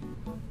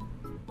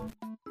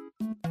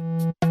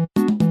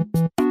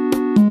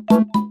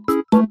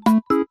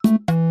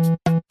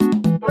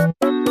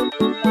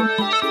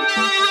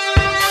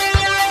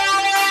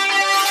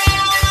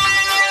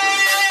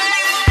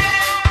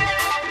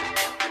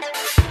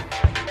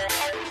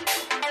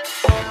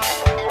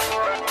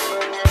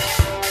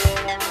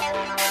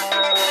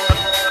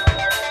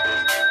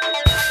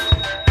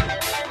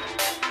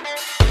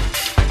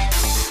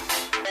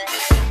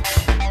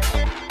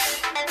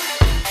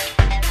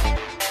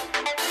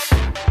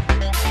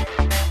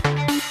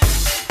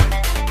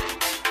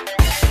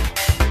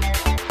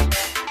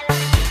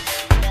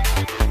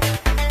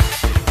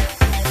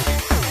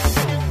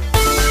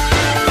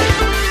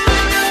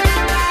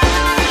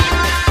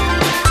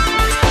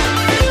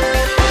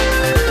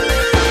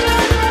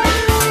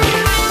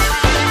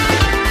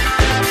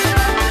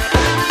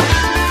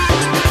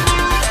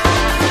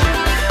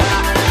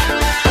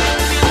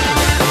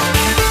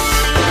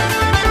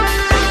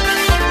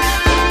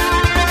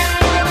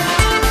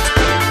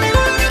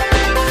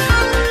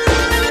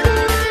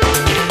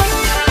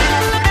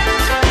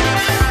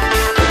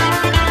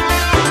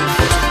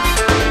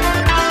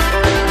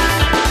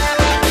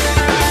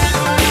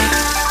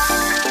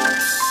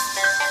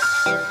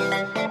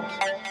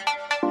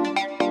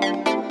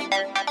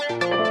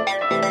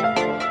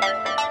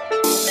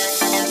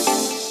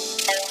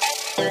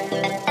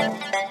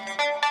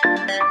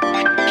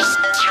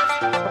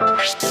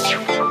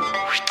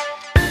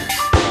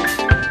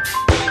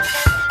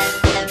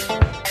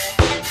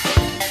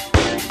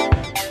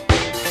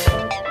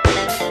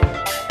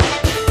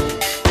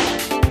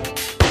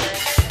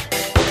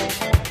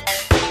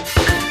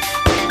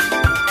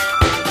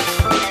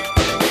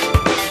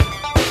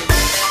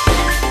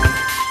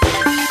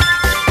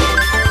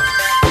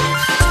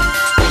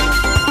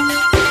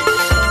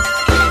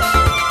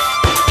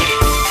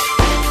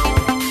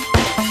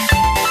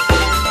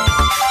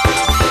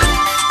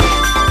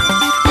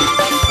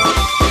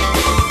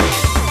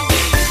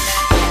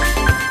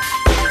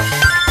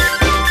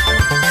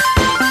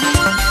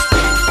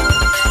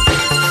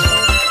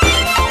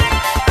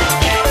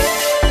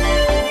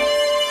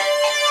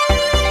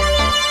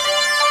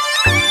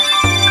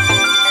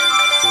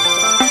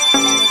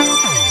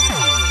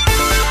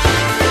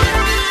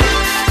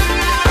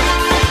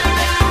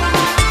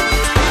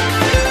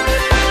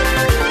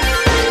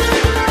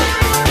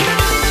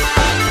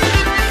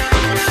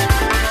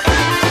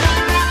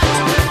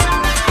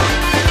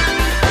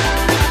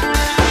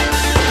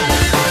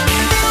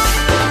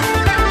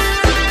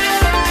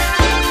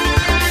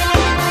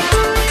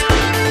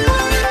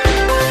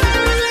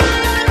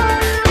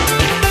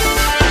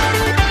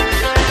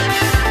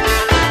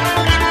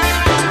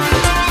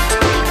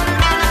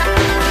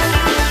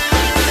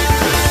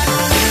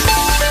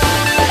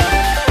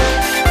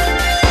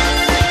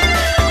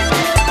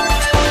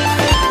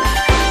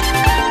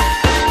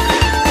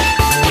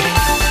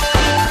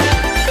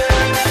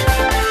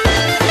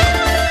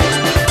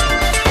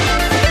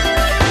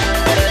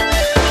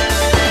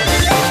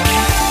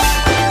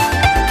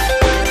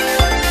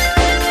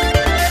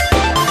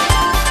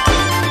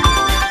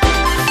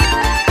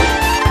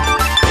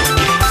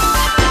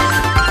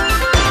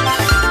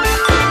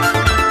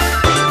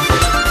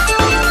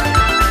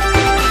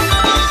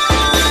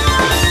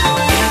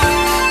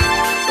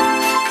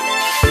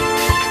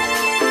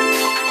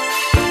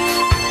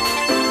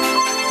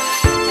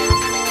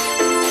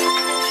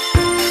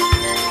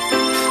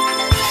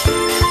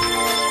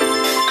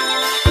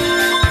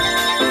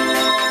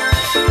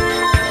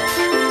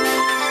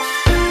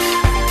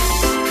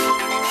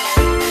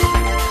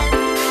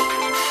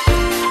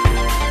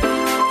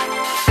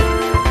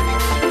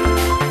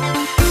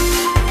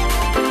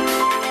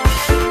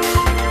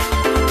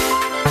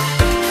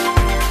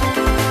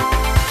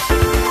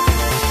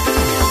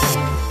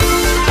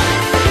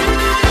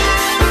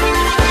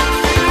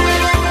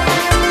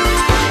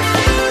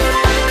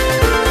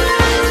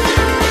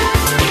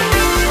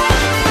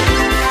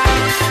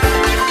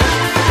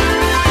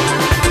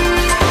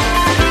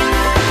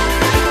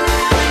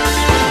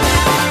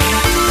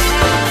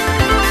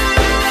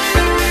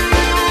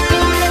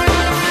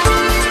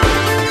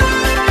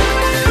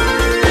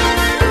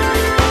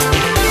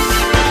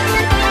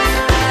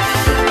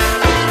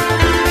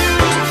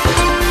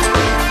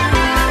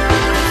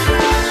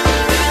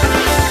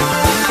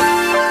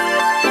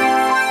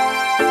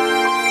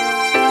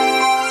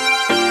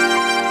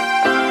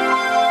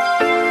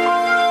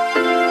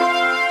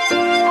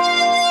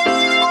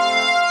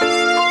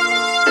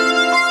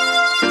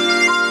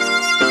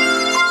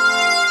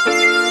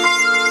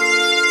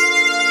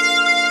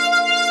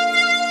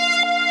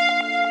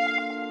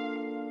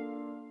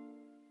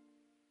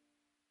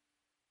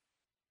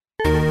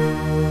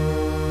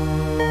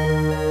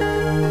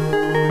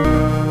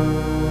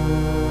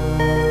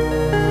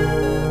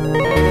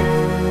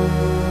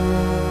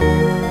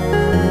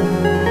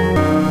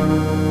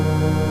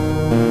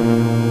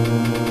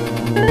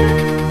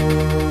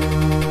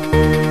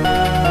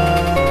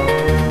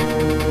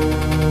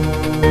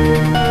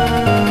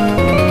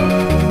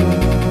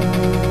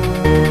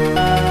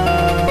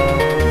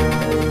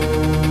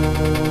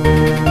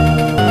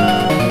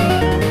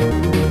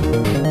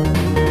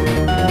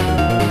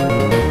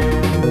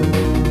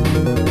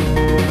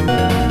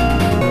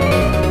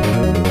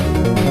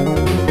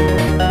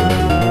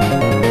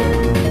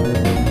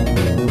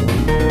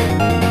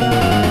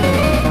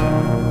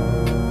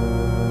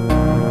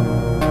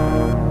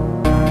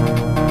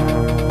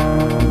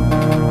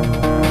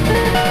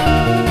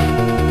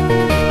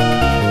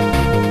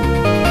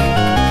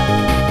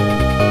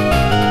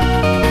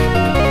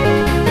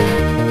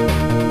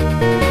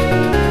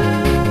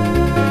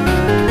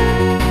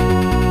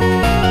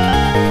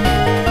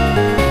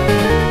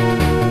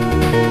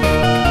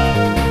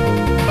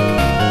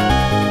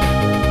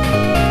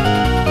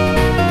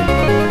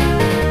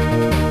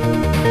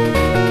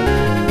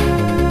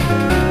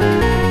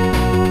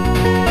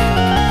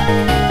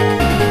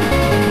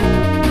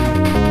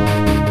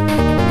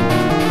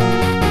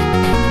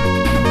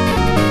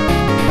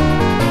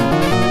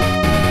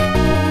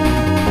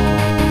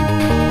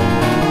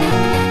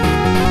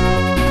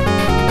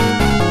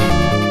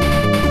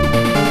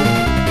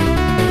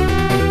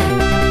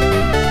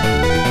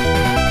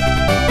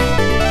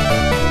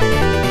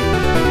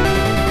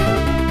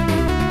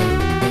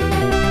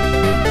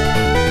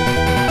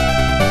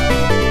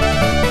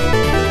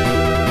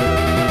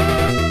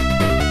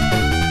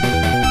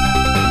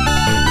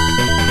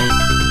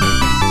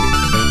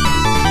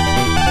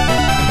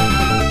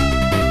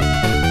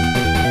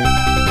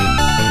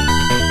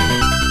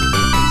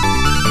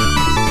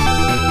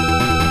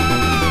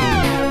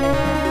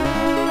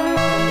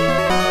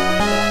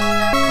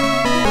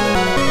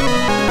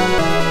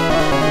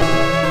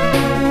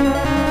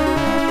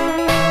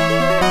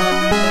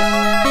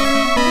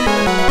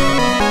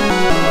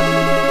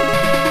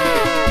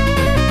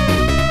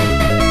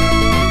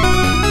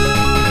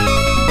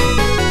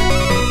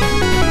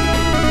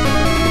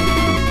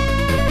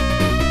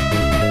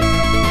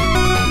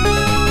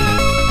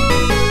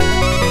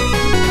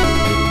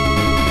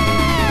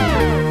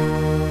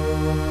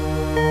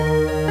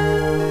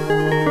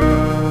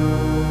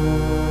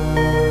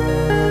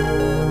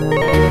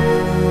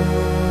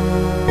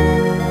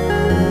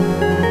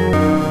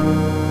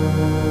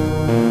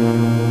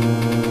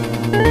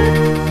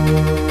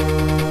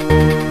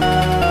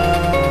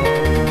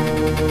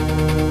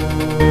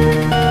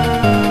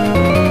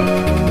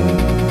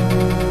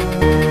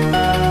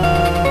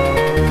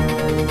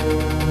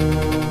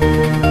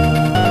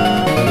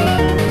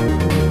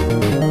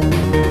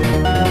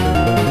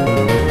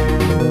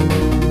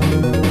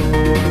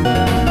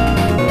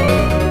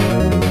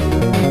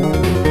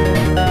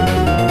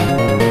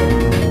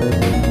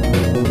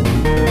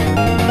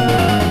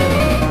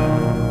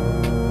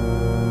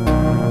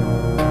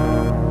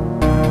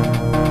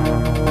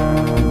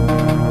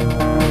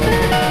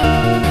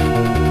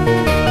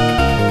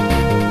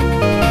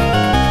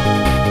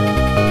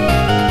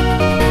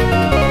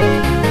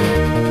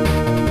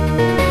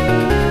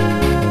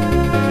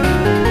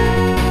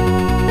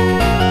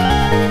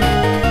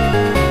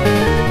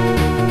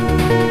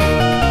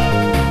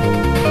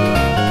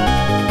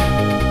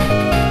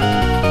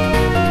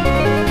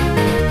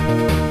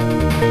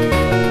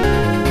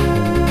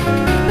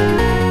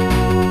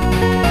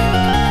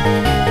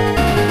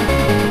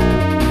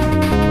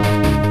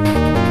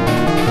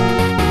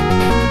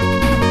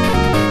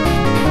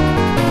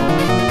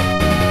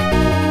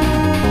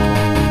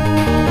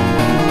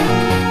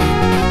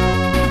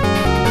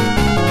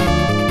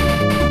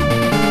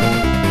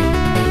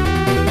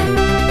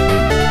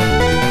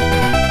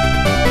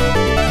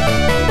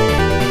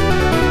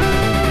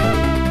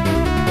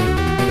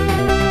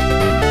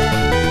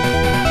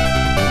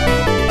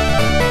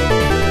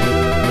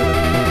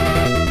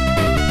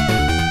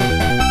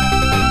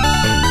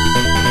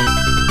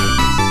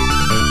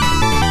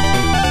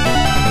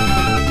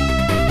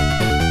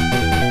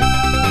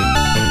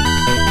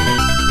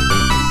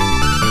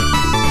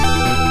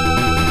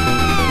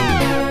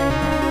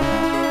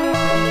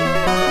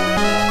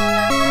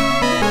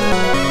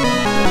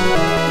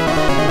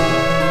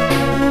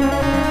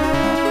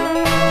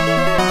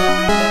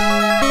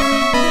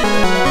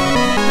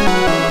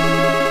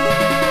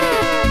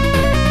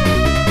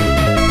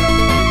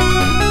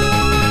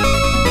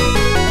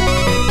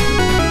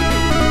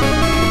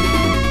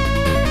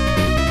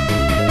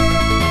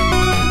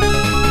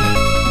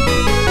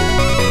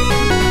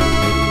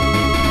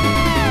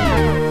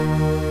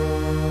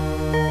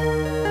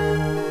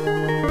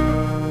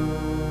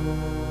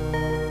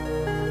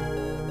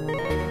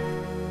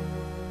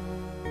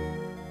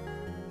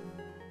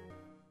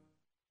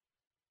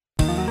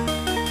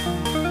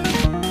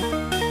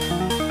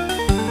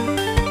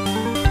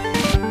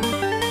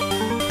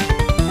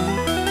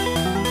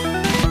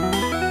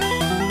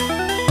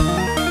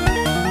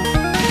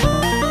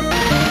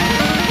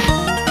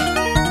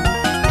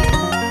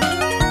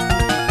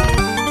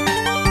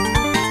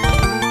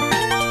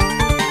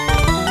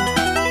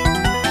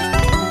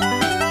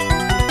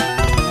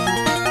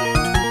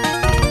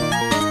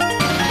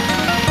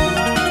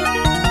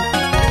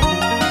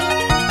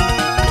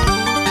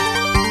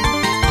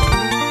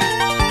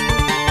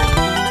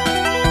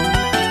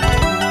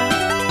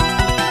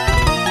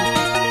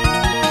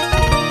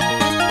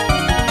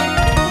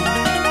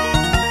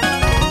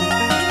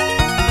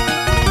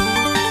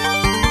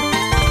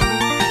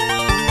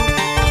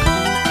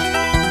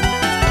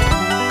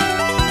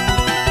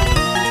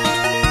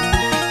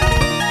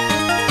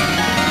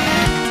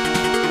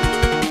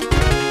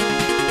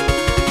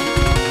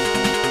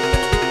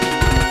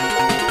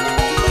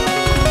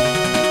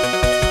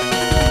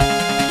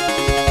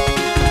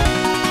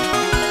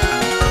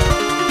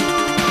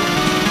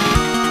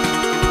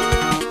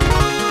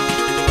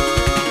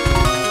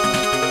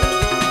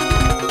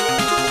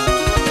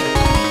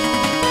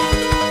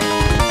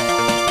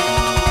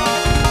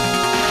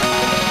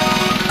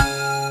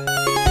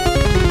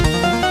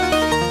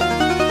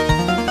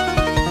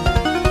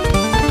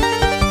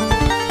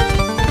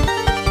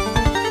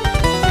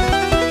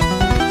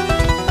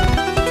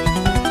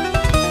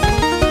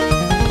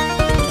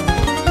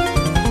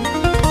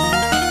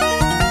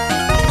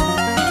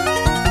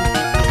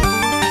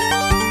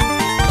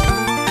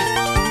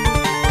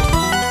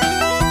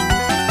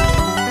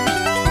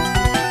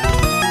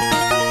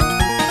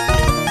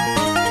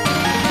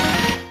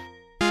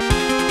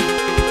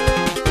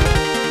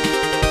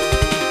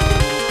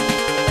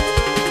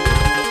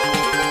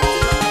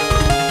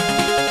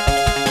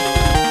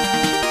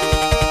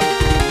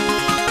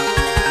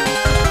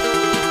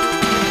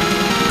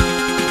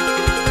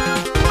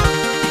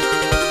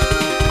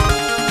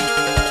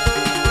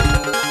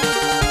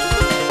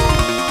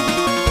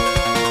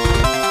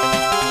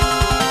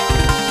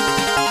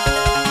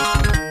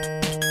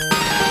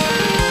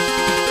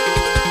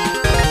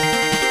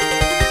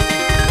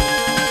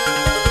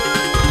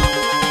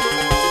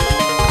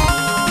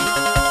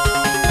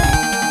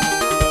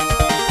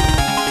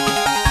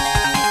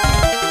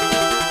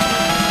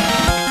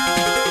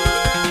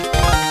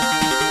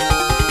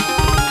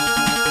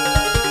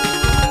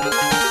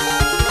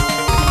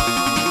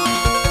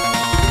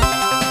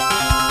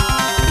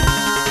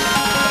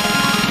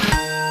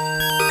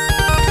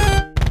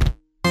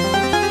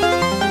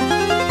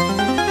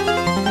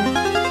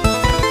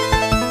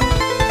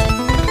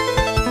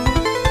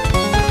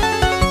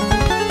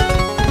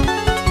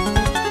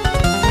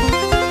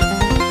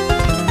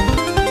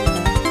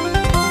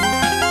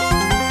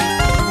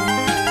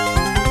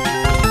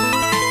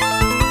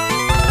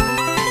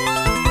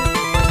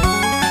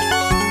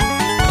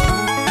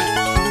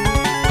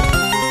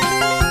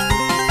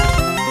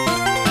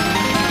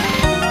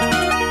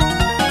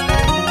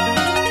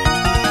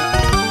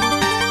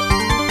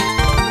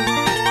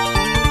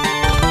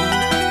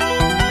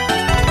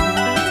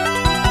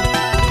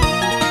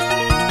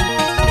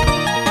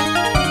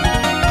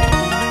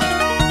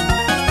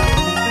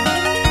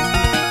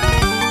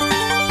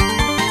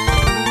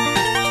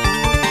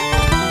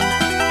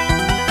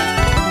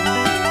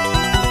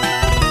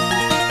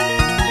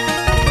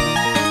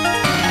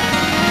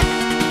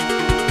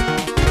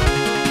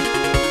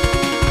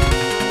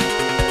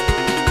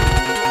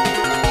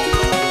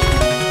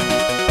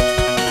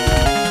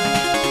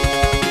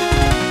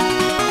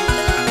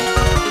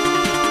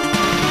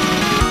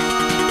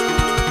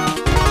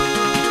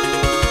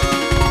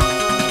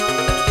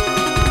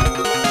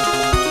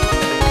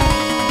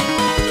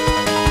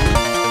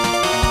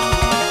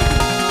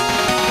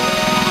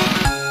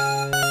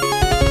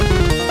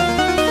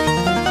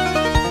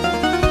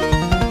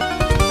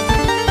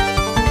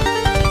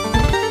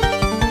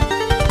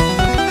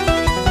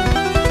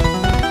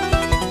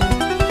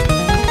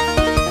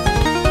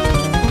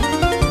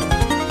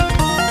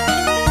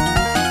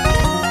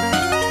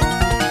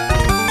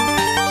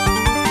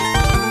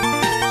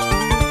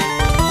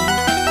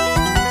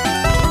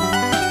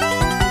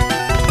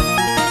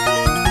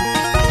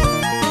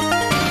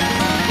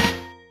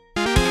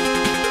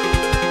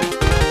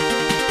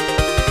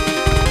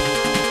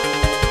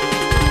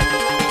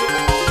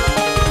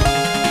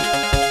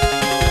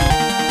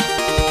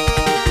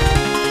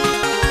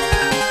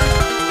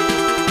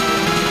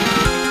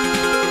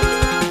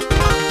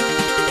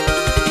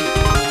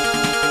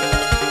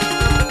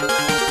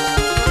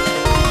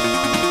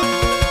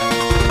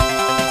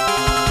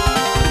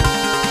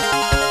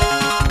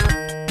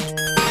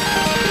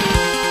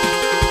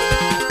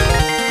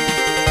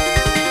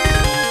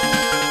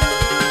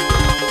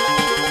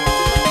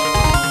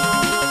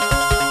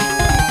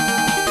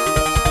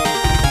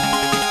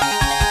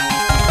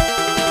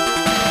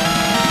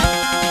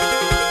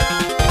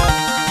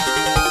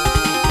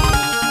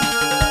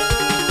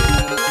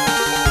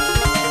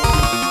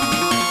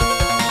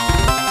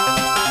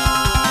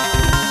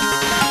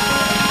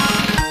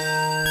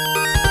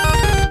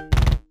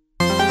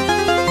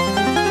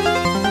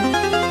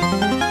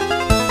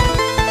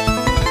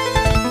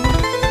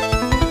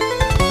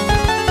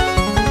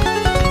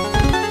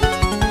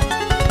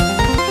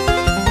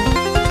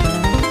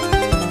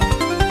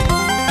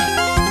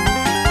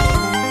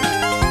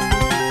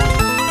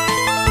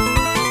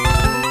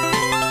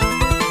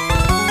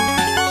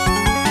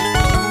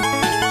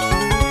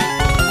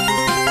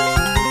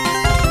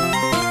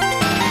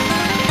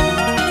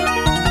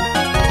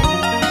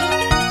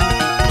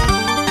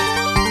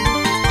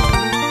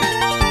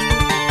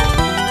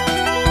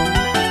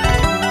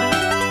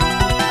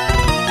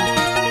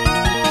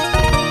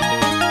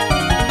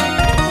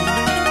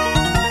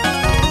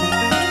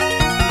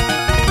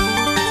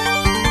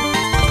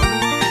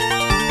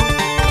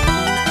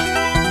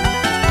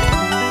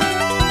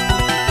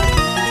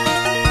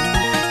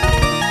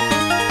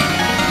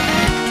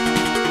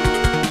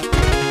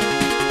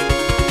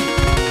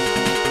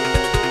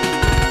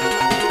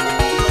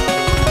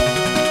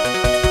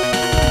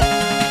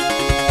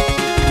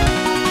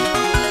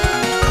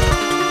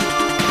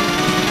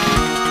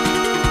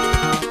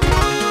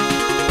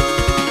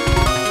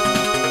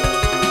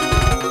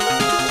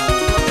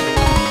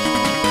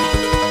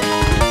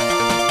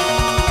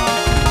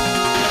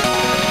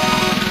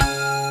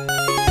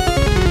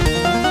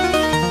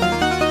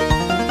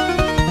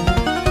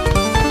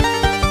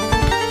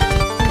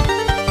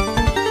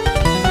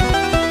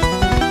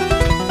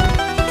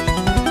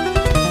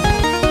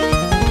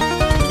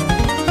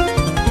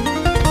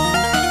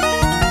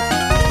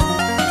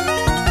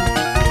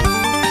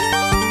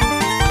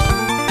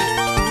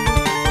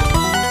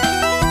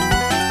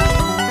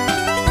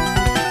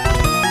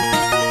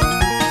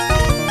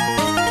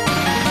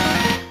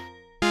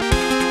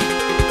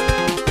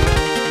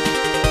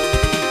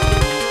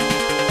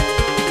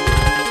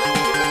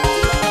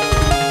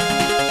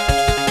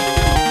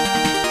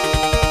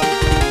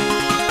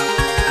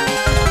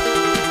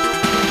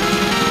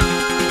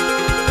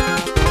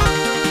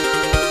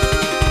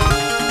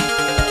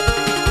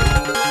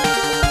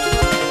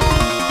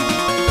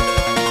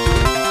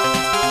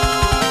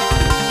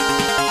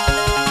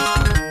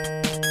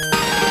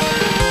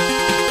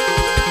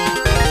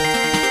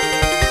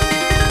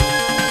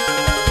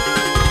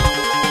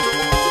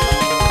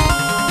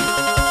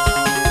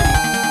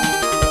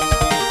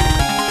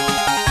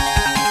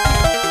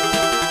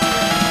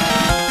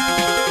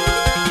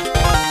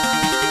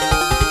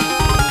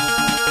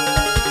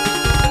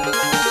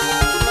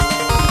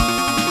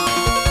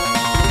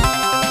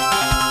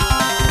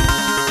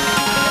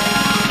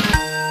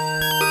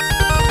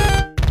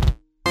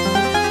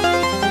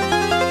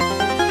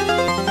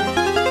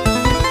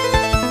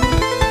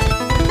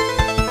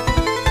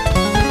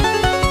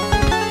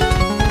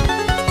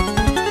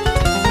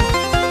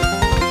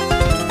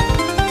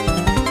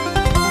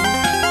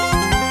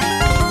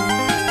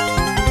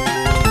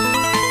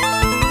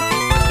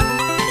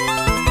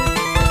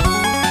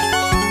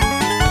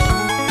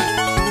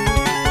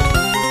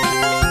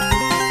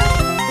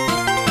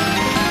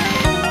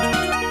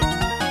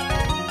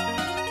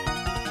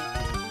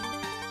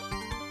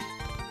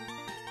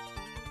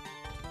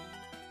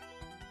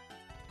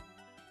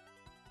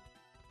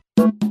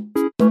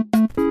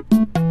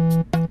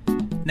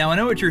 Now, I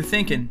know what you're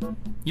thinking.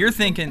 You're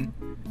thinking,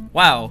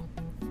 wow,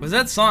 was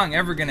that song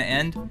ever gonna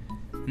end?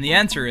 And the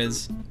answer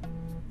is,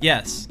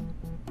 yes.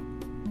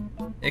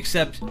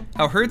 Except,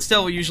 how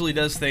Hertzstell usually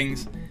does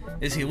things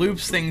is he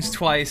loops things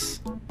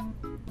twice,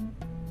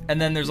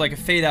 and then there's like a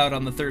fade out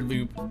on the third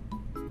loop.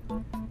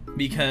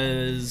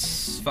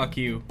 Because, fuck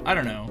you. I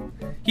don't know.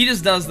 He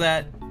just does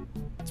that.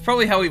 It's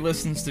probably how he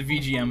listens to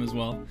VGM as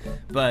well.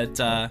 But,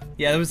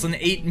 yeah, it was an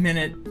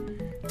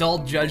 8-minute Dull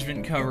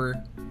Judgment cover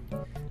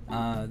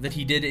that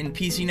he did in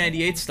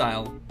PC-98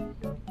 style.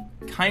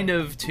 Kind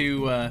of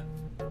to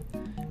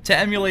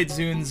emulate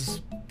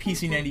Zun's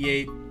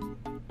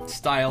PC-98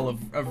 style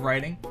of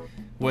writing.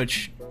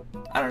 Which,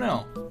 I don't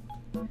know.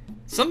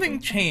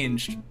 Something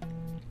changed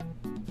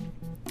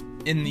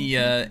in the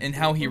in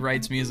how he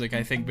writes music,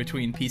 I think,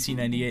 between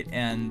PC-98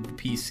 and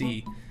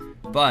PC,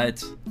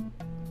 but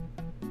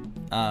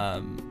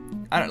I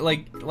don't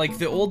like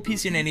the old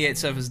PC-98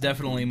 stuff is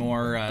definitely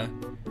more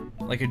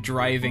like a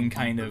driving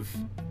kind of.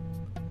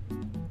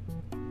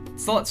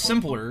 It's a lot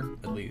simpler,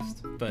 at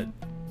least, but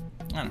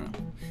I don't know.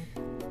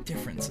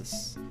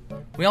 Differences.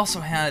 We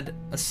also had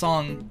a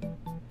song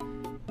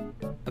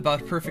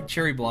about Perfect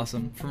Cherry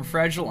Blossom from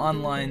Fragile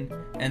Online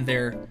and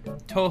their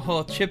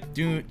Touhou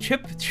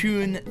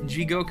Chiptune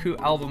Jigoku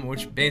album,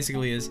 which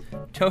basically is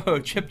Touhou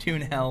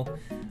Chiptune Hell.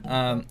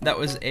 That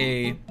was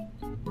a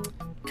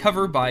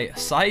cover by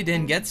Sai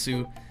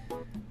Dengetsu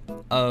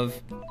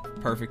of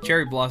Perfect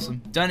Cherry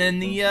Blossom, done in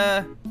the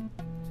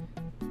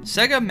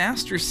Sega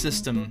Master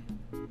System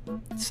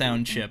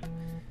sound chip.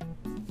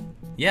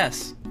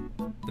 Yes,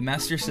 the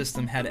Master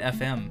System had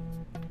FM.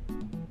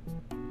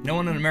 No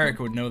one in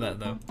America would know that,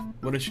 though.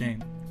 What a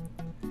shame.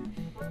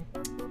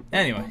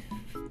 Anyway,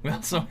 we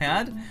also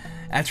had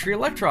Atri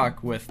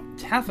Electroc with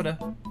Taffeta,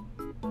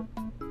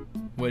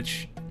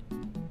 which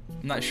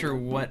I'm not sure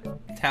what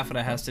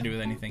Taffeta has to do with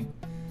anything.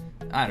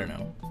 I don't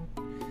know.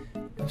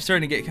 I'm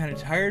starting to get kind of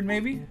tired,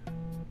 maybe?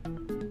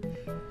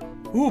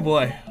 Oh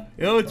boy.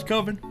 Oh, it's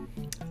coming.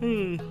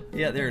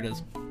 Yeah, there it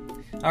is.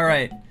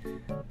 Alright,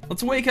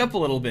 let's wake up a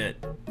little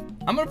bit.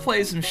 I'm gonna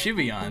play some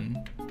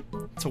Shibuyan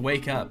to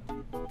wake up,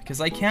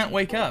 because I can't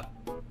wake up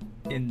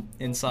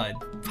inside.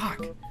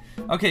 Fuck.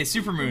 Okay,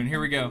 Supermoon, here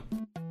we go.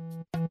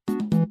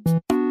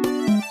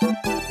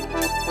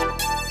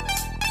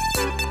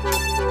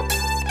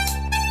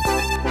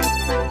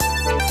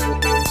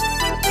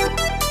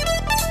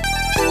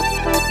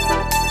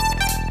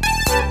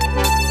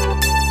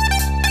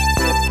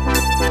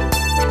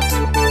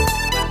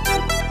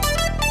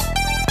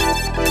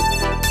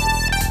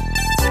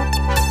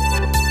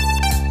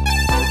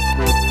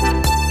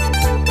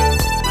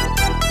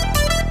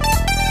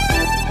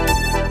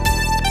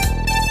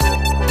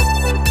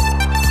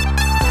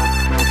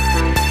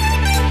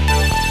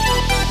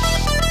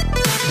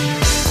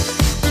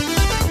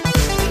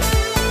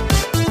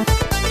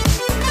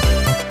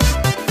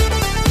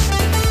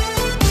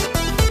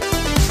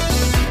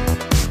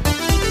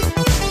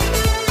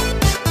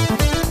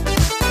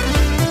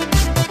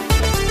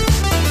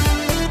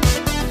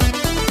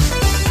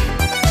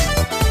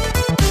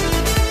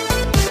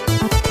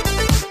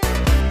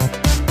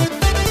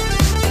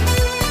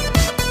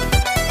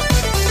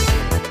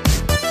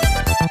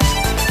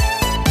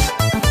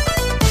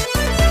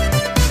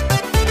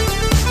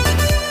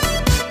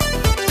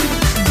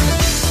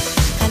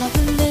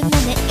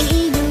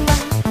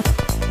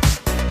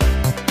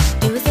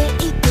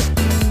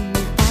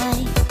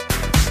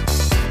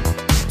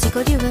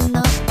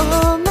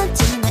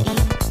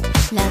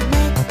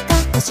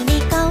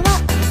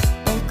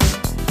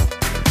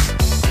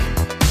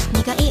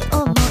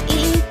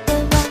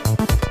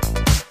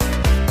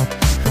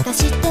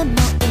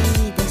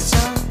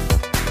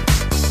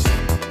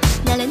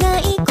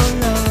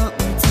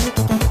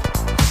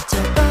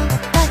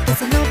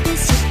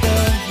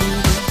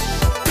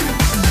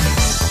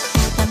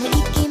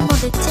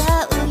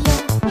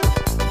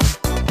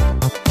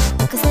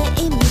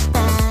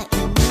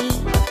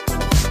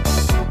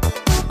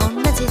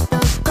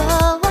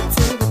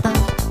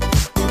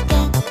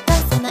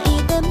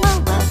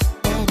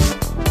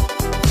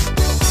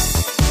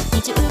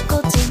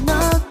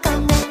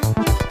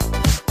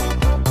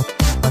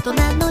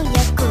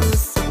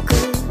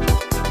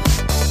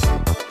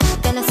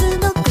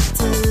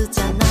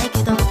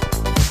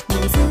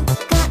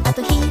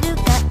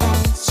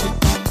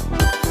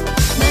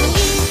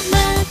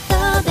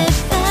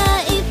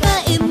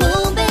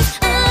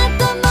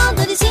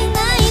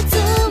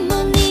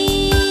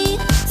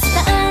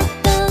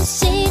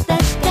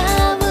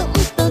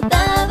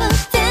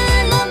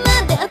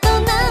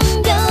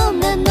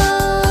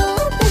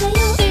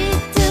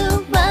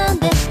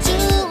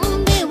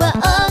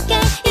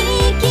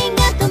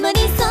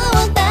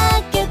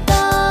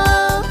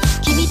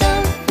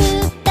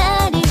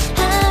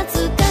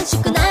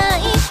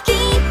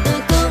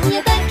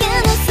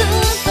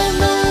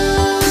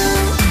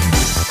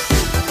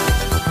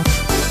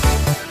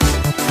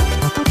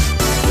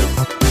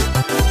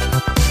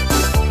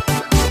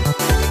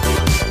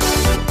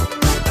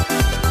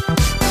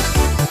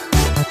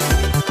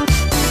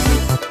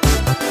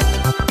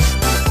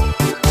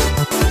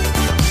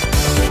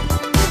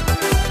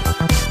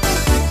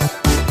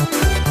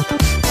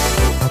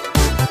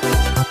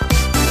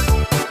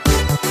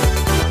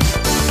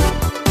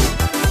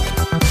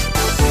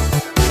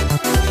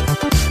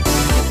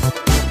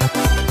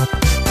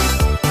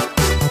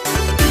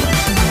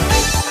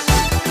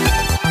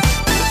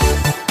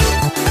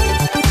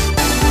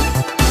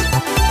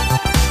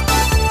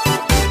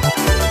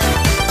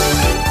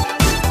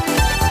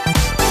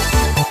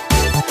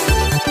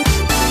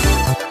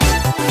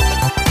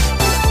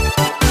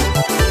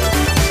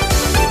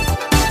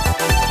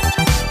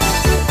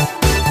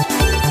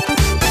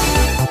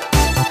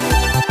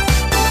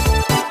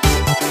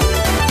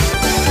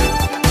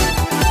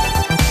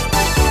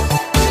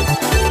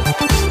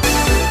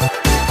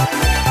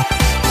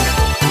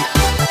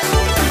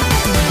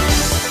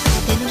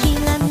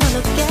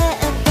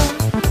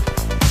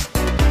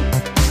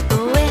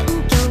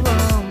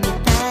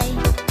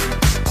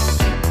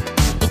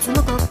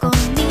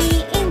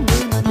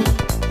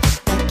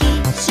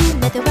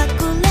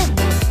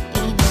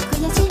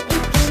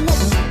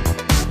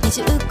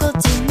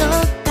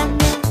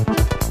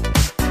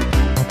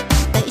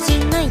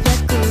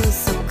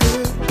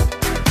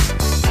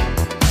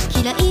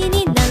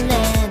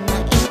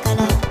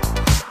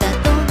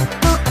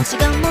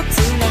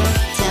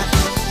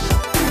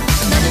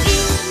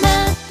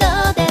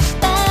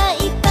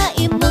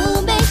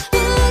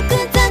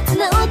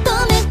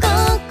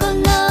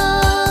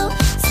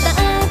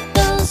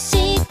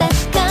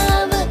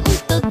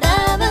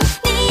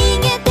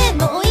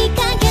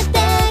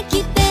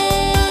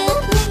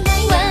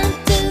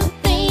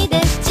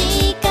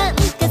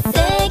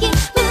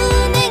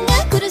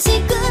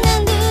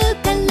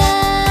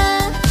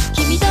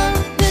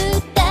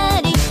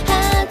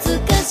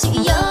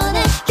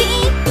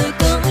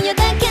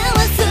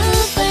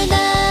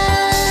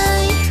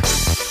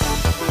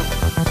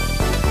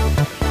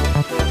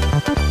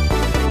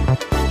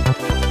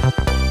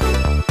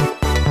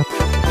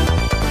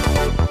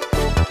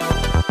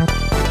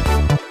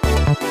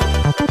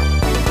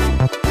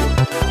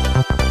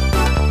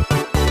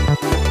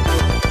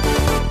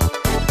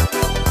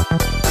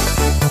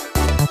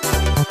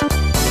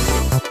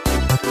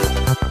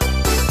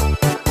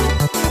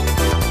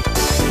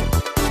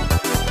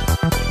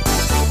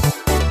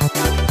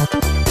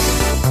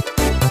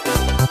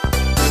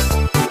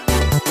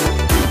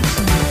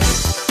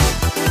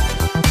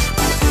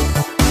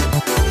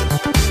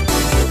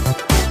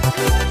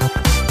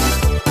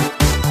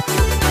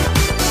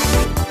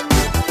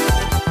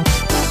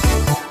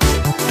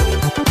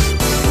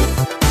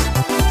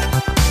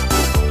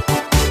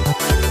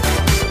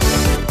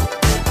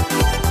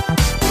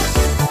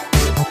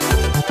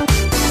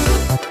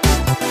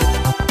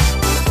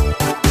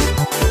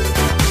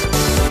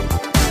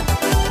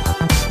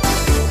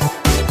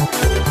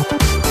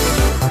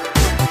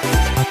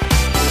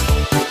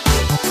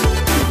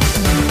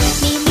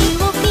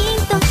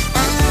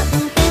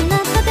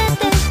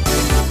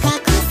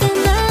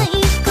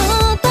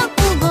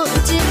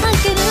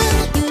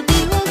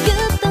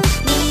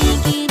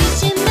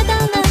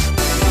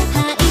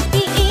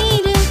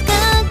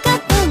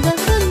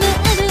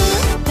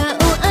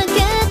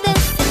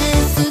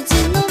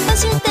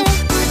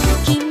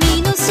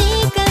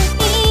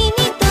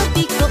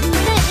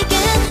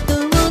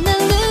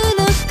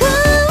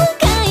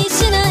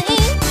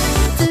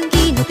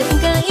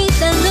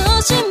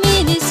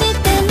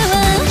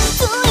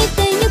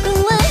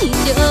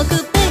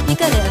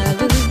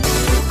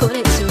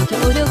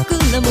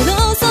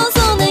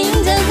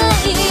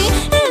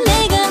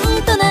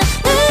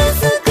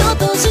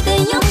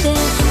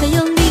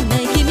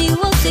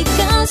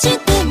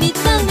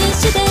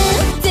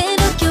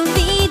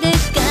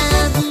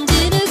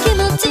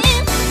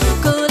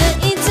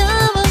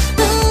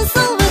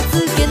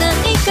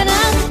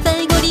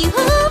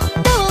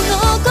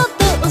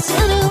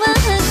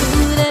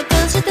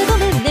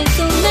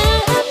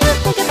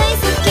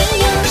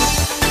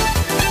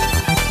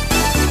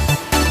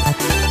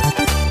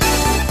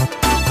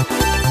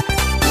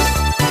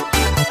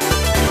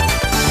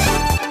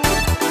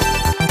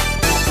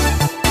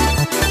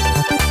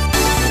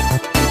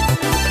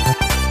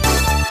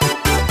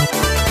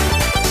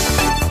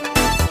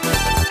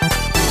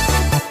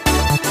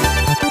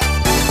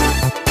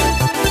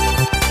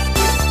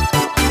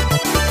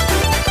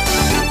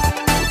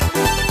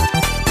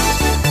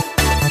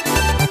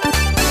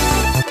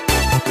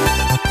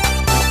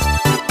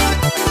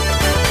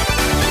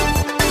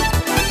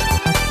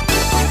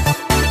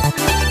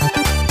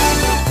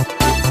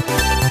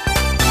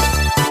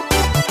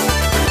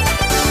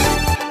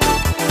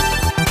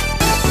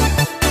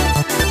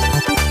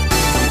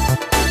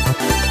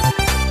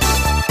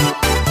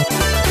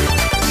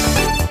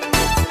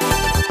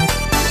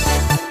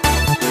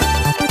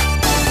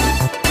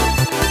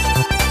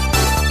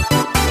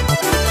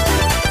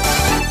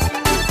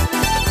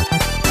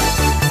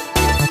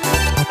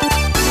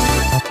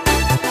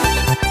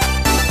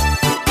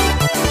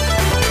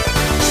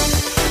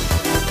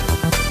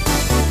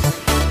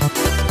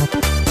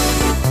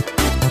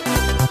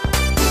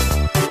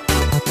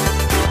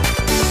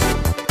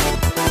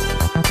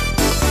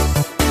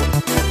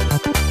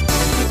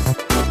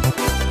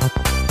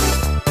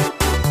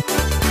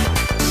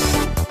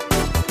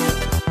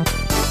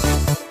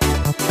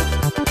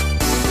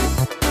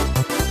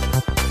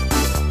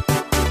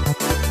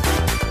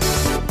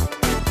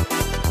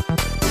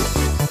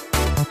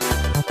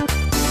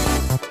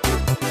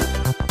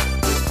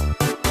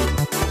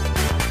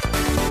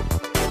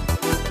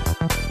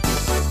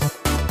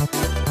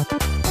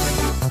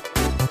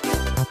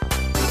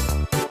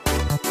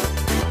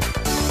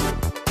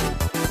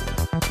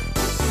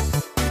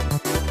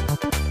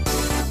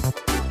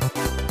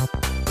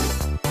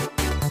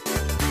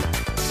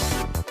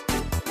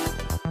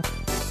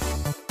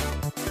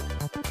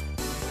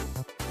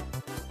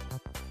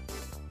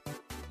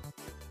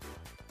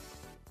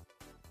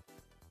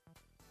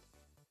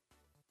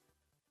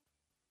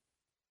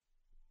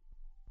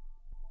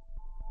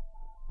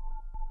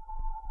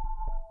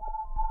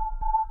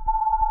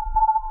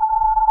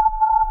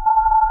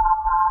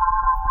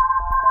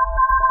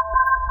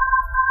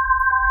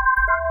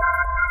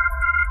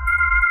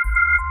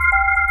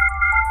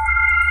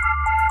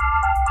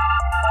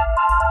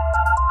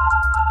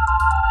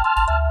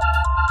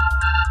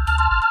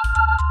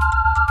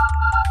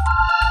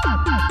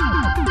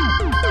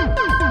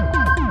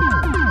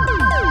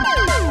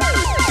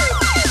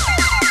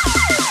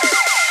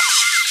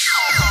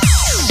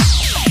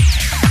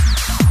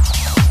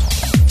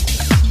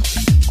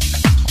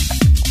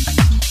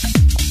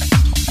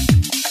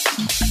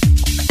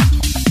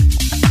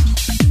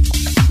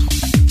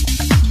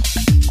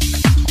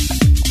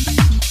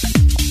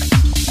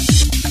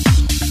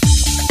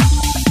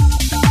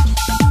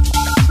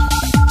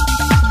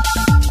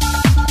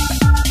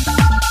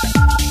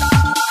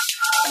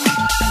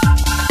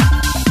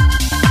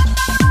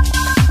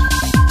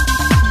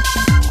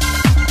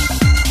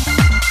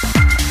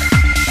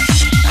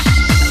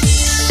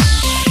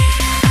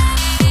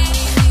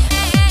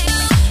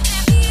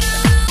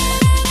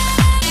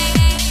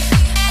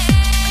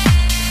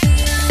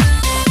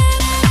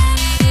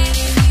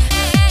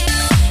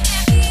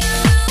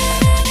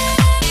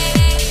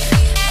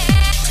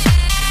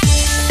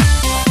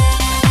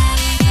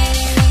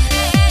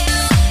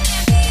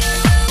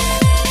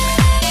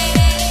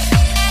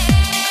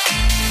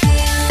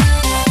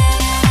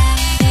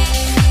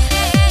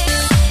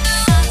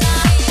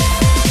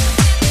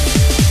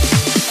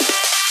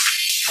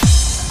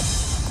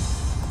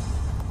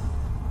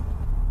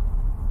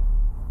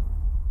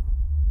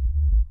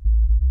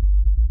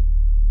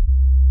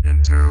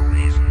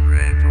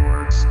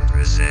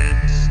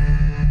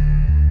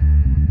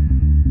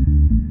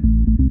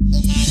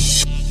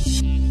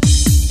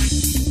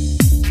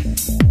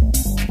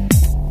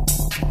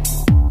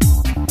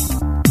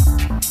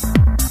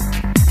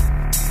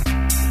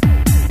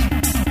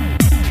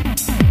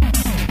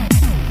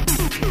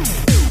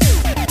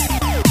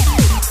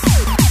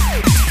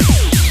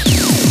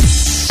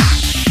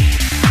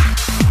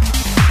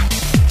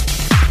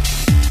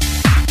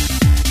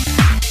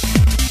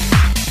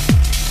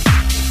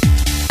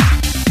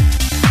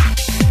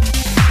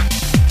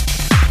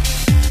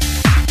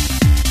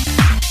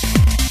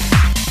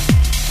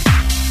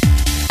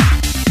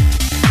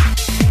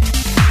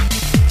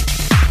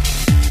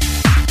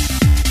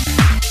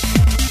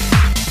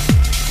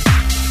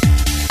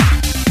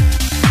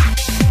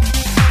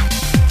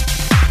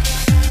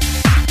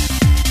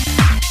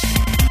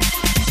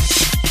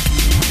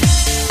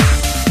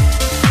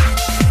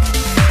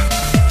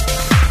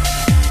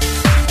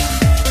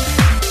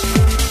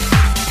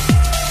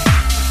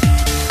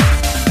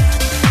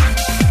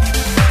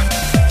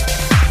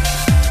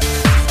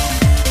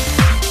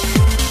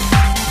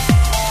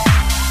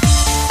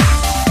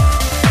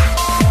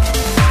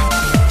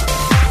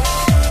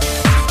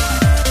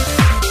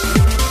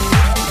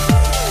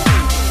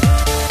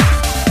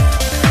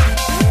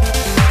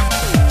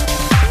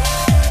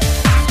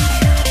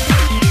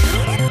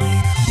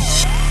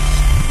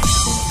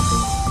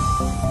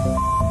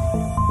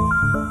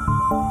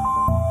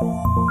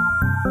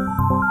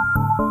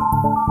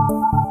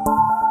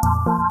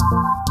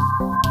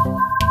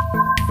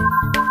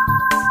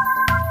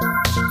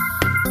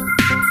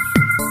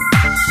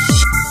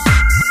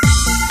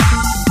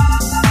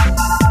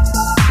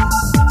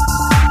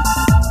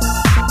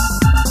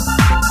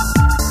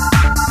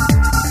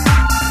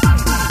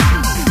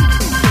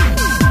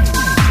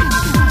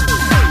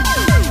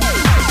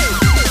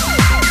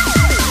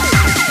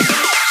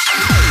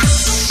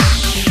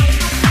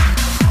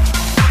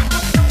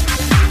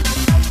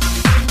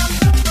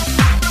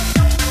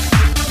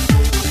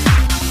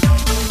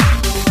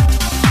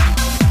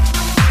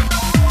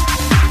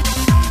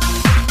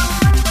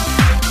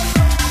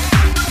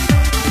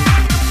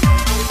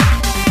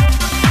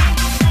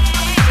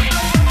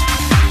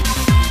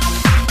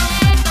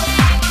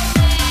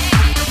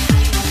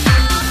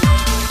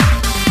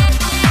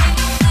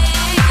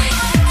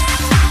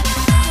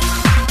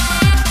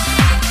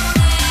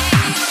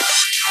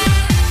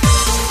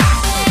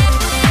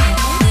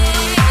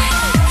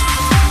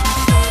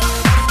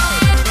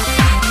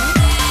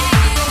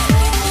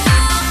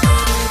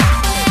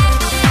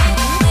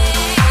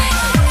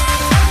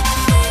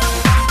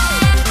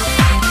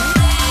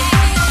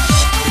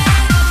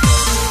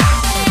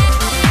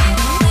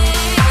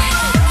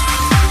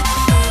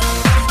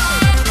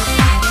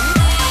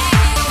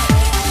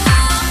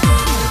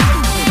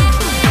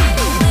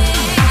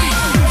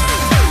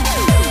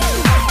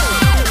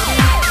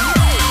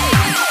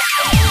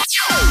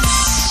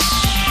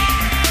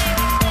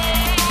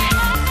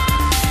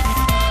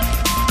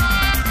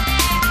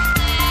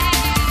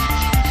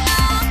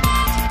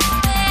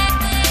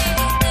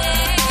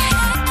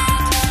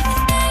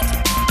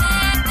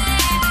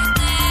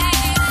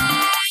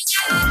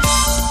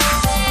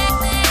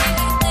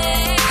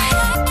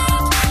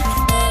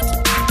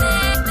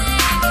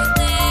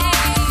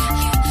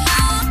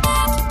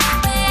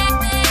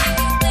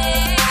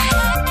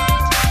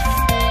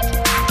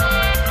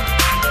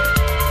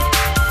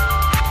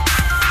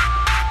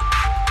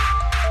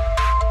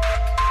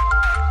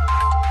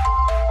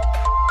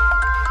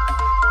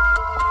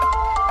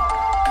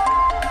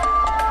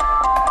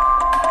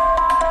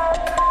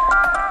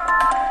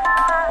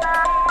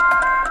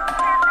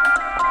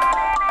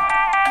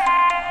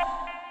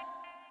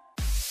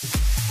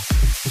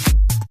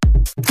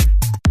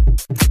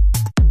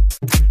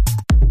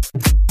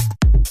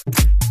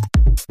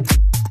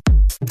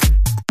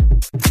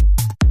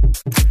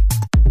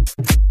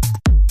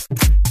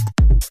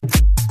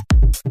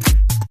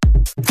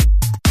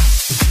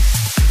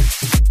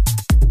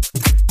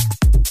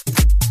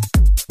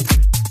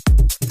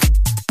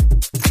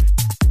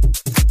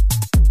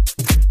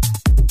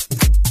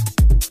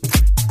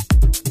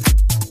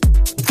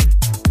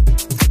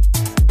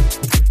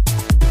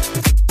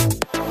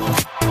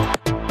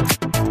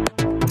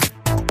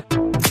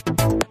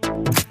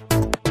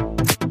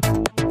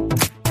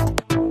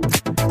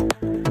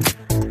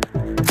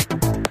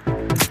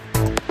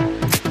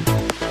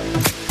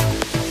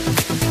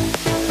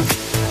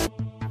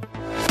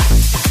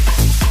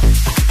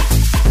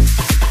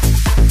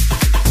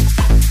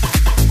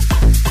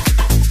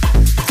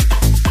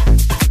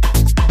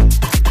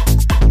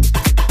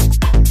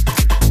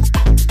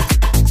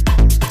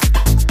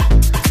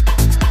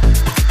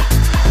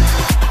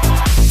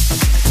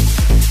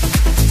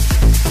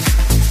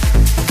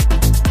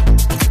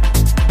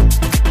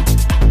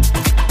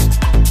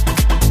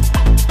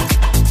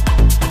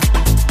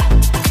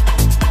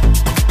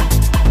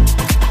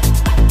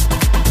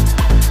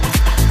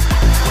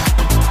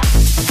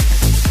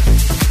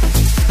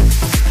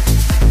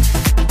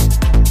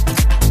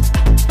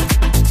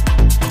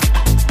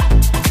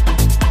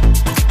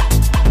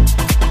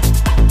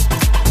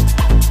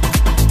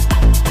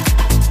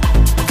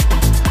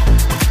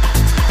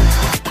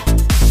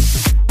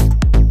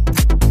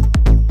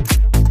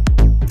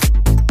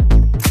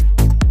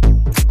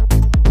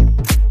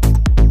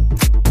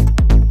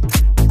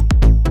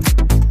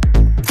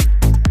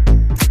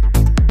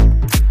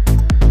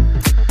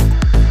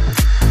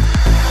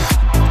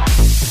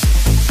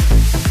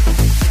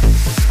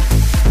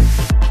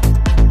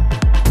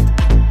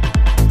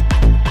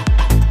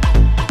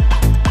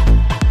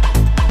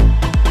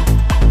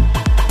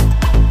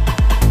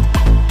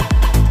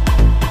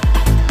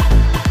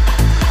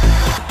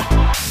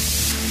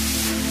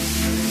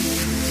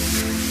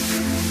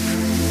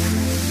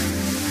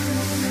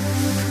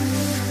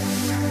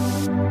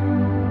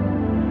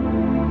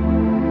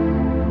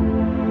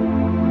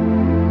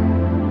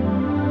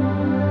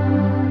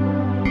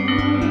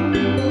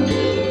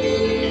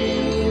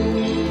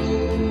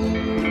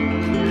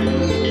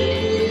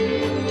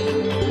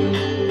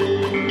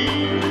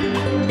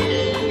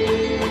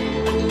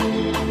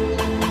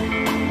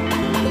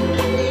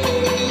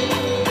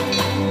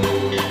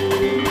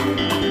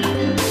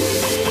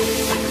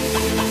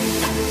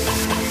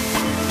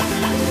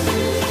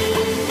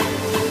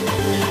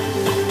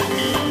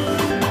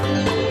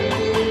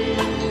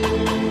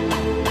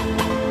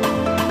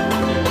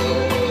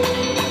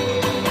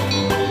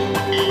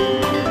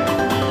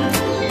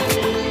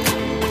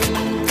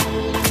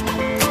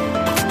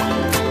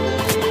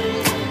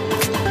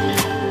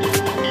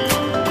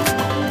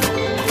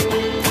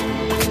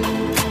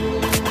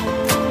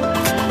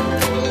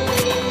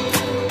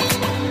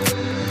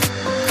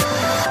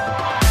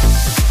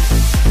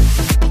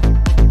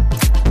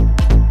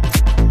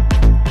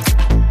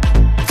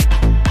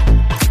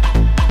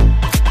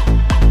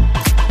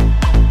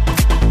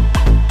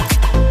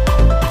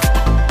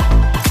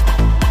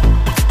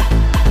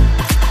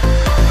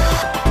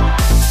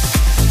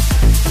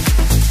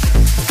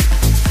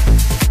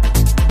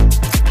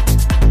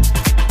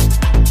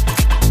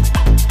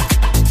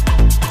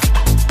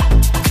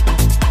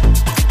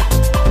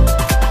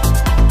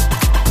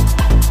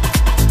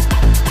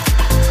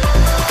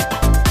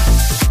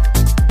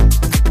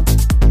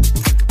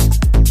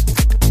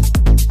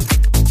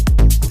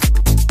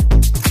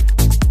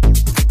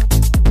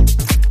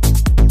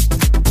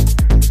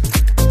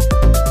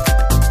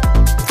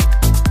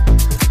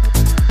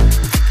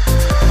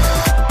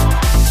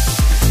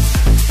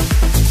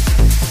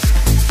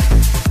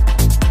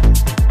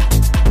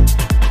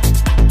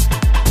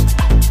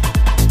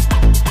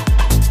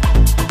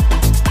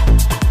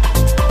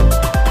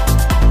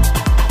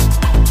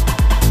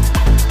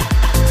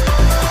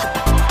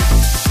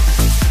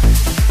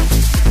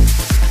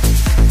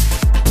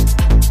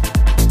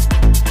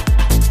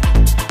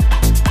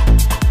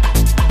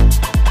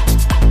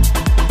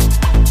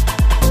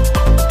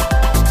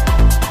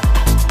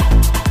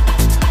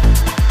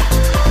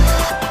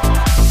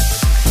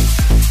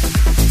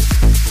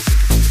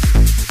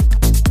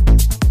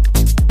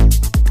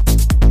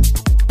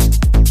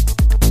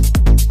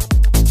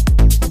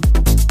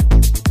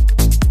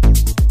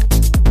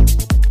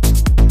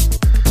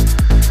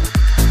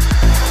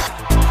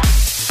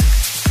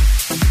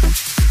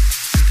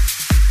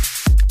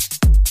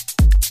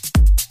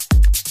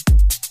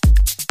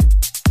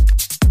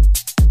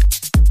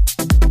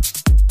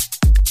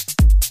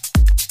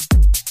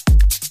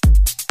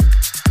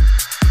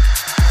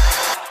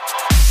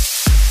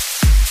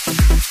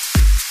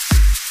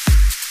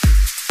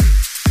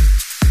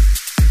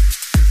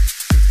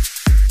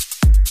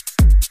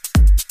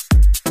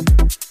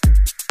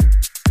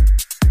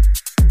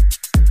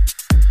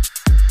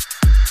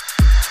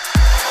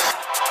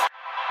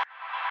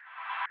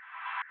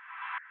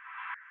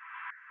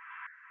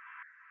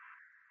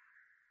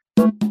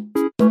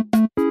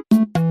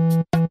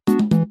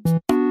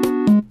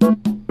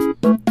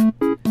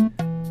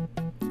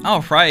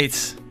 All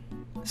right.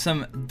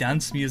 Some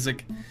dance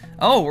music.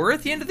 Oh, we're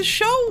at the end of the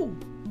show.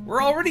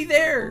 We're already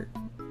there.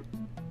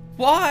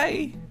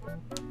 Why?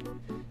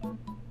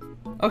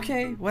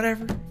 Okay,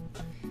 whatever.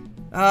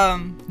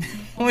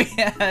 We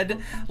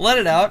had Let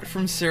It Out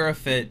from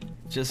Seraphic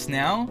just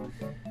now.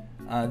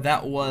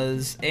 That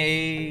was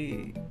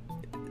a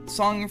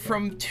song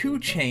from 2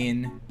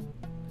 Chainz.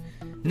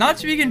 Not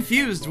to be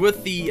confused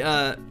with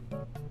the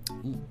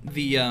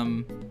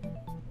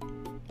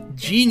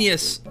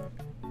genius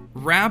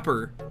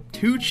rapper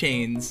 2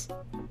 Chainz.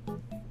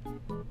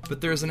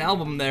 But there's an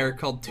album there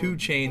called 2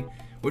 Chainz,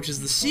 which is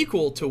the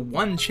sequel to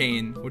 1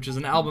 Chainz, which is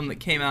an album that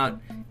came out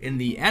in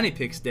the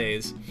Anipix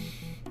days.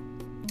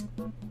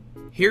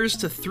 Here's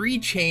to 3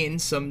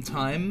 Chainz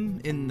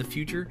sometime in the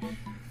future.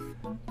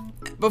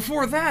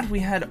 Before that, we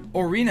had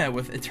Orina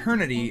with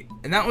Eternity,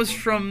 and that was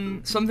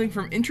from something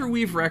from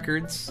Interweave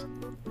Records.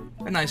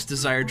 A nice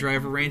Desire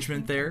Drive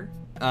arrangement there.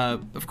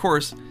 Of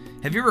course,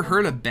 have you ever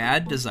heard a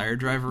bad Desire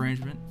Drive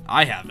arrangement?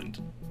 I haven't.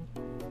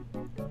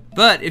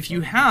 But if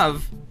you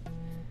have,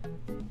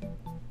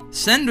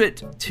 send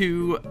it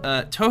to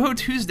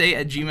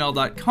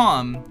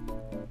touhoutuesday@gmail.com,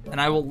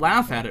 and I will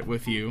laugh at it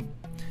with you.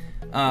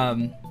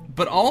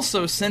 But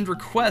also send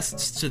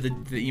requests to the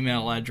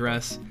email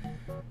address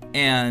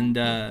and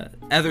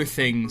other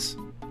things.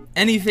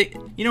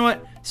 Anything, you know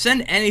what?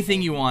 Send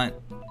anything you want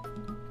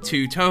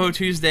to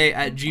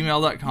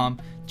touhoutuesday@gmail.com.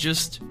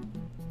 Just,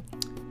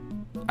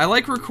 I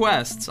like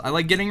requests. I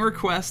like getting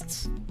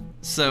requests.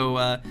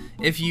 So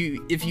if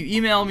you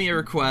email me a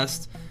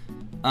request,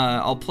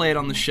 I'll play it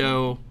on the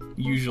show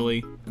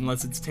usually,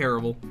 unless it's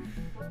terrible.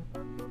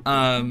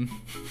 I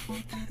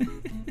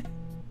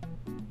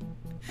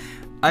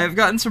have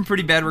gotten some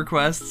pretty bad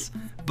requests,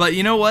 but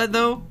you know what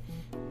though?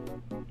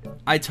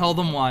 I tell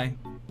them why.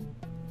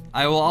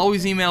 I will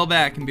always email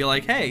back and be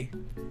like, hey,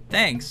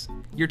 thanks.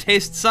 Your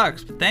taste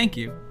sucks, but thank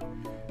you.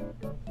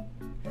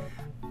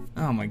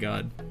 Oh my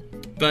god.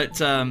 But,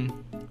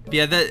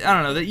 yeah, I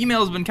don't know, the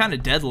email's been kind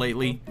of dead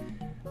lately.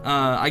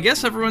 I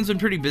guess everyone's been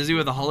pretty busy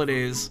with the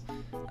holidays.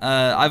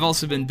 I've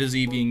also been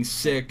busy being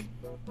sick.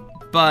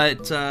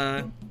 But,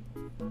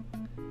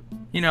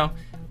 you know,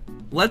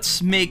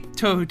 let's make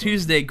Touhou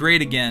Tuesday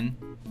great again.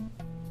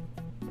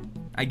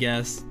 I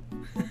guess.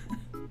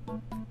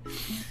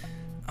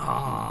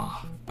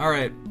 Ah,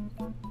 alright.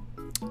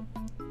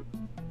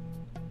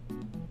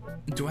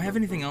 Do I have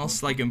anything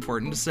else, like,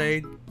 important to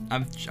say?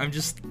 I'm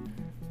just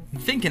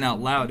thinking out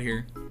loud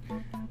here.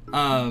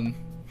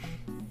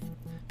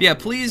 Yeah,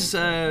 please,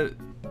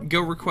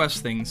 go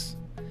request things.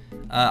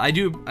 I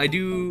do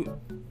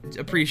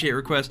appreciate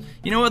requests.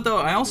 You know what, though?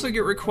 I also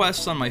get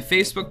requests on my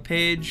Facebook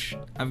page.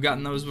 I've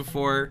gotten those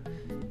before.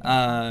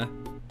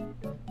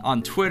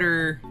 On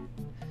Twitter.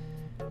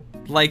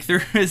 Like,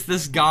 there is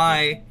this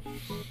guy,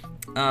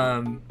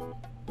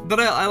 but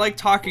I like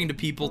talking to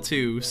people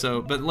too,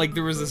 so, but like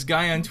there was this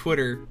guy on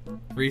Twitter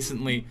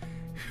recently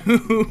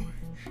who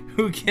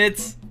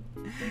gets,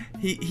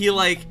 he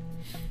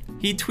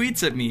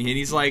tweets at me and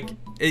he's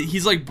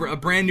like a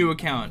brand new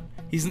account.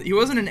 He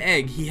wasn't an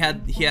egg, he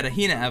had a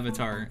Hina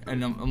avatar,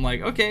 and I'm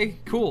like, okay,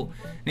 cool.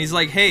 And he's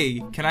like,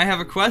 hey, can I have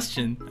a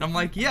question? And I'm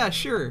like, yeah,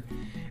 sure.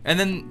 And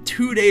then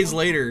 2 days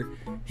later,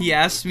 he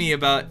asked me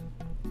about,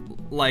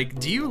 like,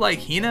 do you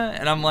like Hina?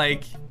 And I'm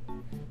like,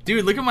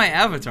 dude, look at my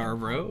avatar,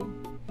 bro.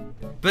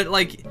 But,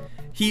 like,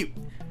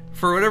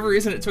 for whatever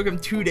reason, it took him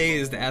 2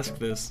 days to ask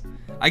this.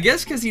 I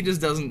guess because he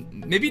just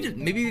doesn't,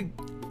 maybe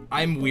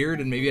I'm weird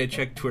and maybe I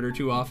check Twitter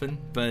too often,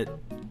 but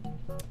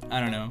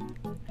I don't know.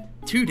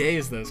 2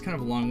 days, though, it's kind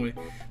of a long way.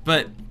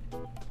 But,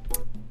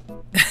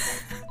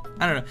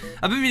 I don't know.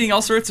 I've been meeting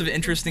all sorts of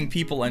interesting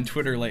people on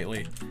Twitter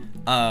lately.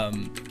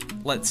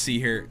 Let's see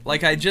here.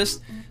 Like,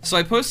 so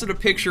I posted a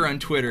picture on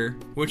Twitter,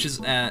 which is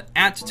at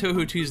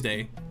Touhou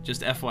Tuesday,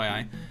 just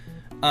FYI.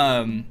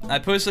 I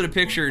posted a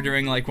picture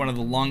during like one of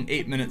the long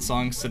 8-minute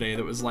songs today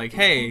that was like,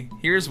 hey,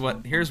 here's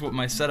what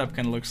my setup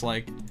kind of looks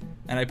like.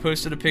 And I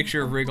posted a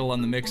picture of Wriggle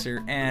on the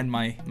mixer and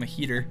my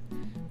heater,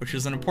 which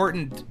is an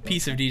important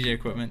piece of DJ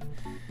equipment.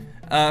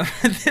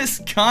 This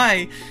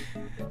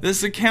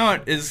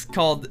account is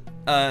called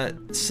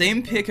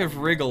Same Pic of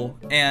Wriggle,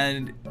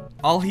 and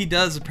all he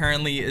does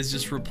apparently is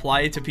just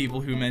reply to people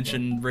who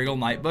mention Wriggle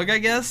Nightbug, I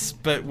guess,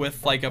 but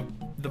with like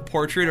the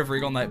portrait of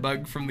Wriggle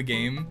Nightbug from the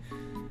game.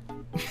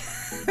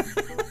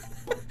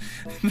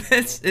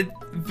 That's it.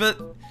 But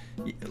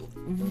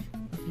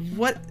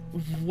what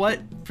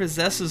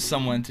possesses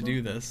someone to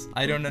do this?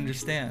 I don't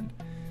understand.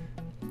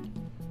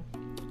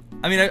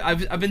 I mean,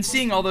 I've been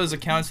seeing all those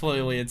accounts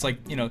lately. It's like,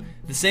 you know,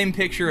 the same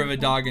picture of a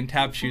dog in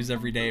tap shoes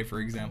every day,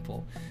 for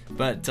example.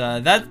 But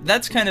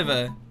that's kind of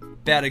a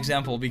bad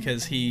example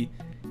because he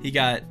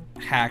got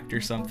hacked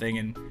or something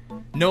and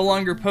no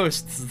longer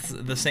posts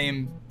the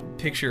same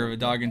picture of a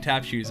dog in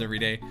tap shoes every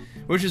day,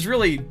 which is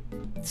really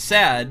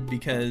sad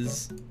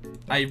because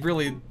I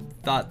really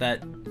thought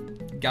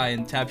that guy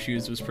in tap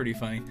shoes was pretty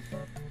funny.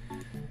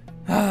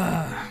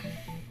 Have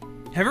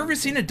you ever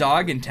seen a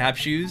dog in tap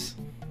shoes,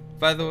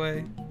 by the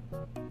way?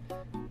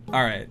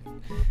 Alright.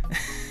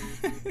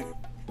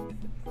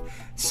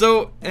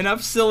 So,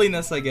 enough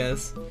silliness, I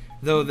guess.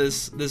 Though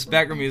this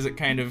background music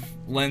kind of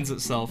lends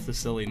itself to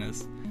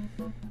silliness.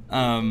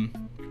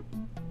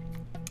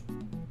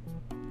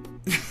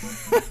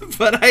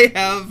 But I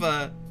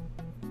have,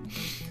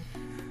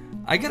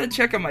 I gotta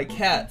check on my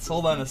cats.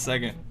 Hold on a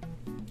second.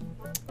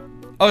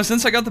 Oh,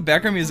 since I got the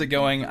background music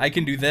going, I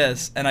can do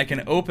this, and I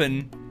can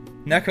open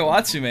Neko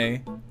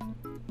Atsume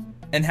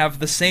and have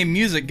the same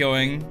music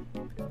going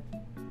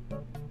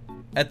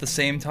at the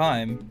same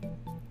time.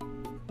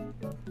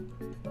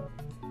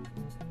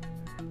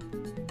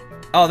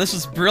 Oh, this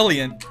is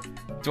brilliant.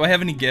 Do I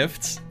have any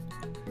gifts?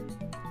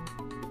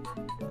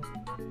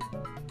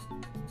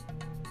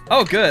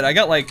 Oh, good. I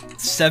got like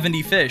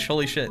 70 fish.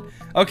 Holy shit.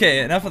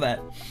 Okay, enough of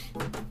that.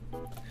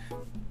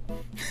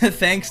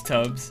 Thanks,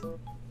 Tubbs.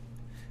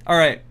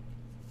 Alright.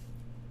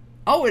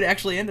 Oh, it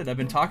actually ended. I've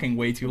been talking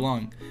way too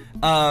long.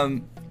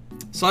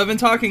 So I've been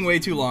talking way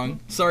too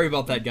long. Sorry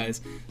about that,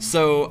 guys.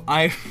 So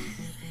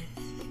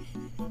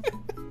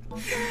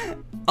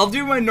I'll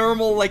do my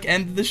normal, like,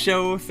 end the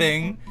show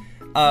thing.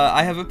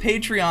 I have a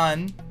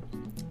Patreon,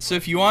 so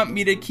if you want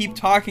me to keep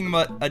talking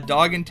about a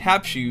dog in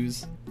tap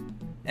shoes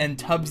and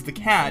Tubbs the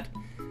cat,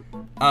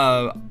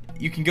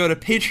 you can go to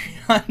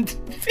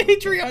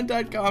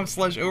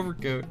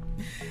patreon.com/overcoat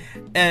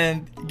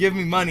and give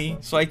me money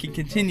so I can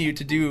continue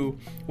to do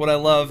what I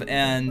love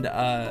and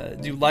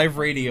do live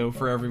radio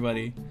for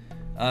everybody,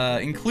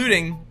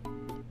 including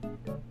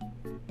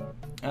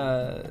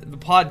the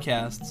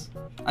podcasts.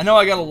 I know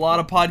I got a lot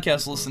of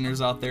podcast listeners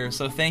out there,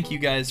 so thank you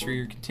guys for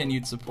your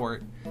continued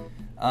support.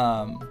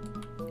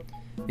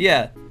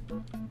 Yeah,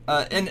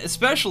 and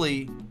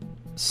especially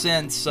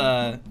since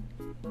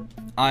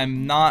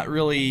I'm not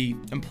really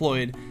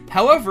employed.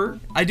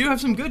 However, I do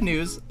have some good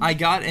news. I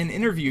got an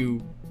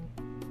interview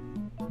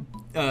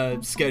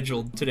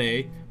scheduled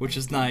today, which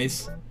is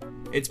nice.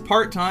 It's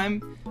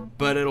part-time,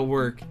 but it'll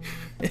work.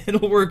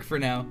 It'll work for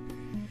now.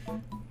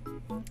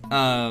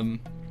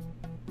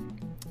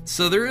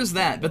 So there is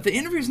that, but the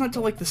interview's not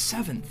till like the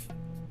 7th,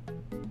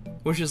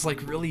 which is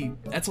like really,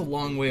 that's a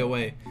long way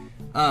away.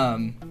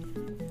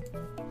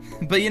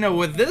 But you know,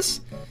 with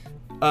this,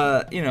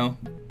 you know,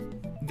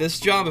 this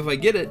job, if I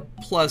get it,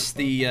 plus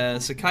the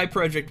Sakai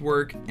project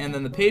work, and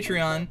then the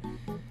Patreon,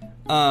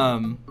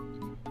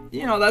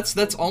 you know,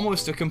 that's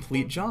almost a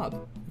complete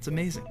job. It's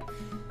amazing.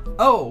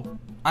 Oh,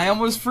 I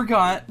almost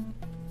forgot.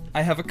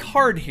 I have a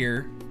card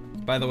here,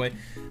 by the way.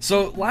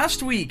 So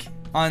last week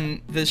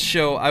on this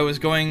show, I was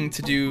going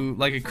to do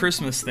like a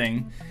Christmas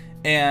thing,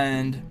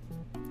 and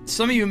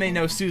some of you may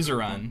know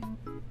Suzerain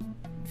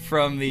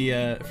from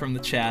the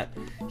chat.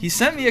 He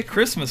sent me a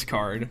Christmas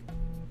card,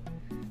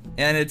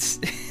 and it's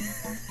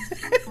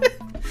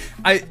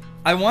I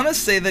want to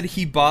say that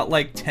he bought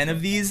like 10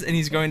 of these, and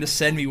he's going to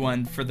send me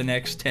one for the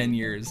next 10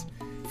 years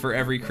for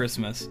every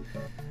Christmas.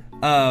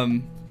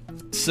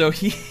 So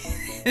he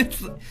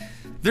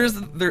there's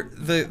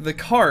the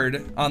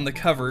card on the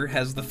cover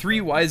has the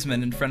 3 wise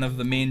men in front of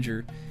the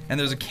manger, and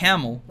there's a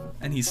camel,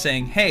 and he's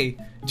saying, "Hey,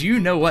 do you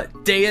know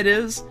what day it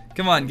is?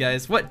 Come on,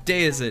 guys, what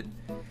day is it?"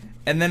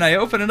 And then I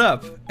open it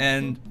up,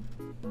 and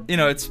you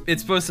know, it's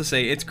supposed to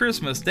say it's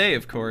Christmas Day,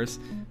 of course,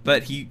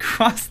 but he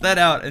crossed that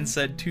out and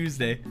said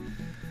Tuesday.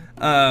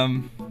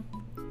 And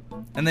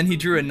then he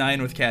drew a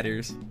 9 with cat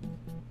ears.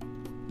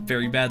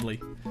 Very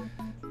badly.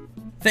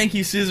 Thank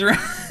you,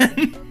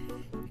 Suzerain.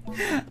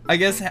 I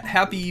guess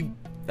happy,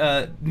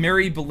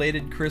 merry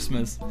belated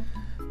Christmas.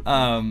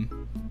 Thank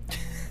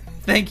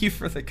you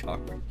for the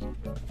card.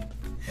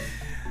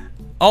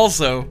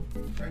 Also,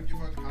 Thank you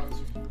for the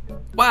cards.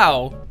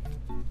 wow.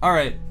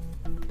 Alright.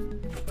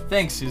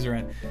 Thanks,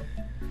 Suzerain.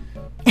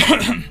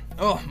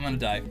 Oh, I'm gonna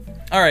die.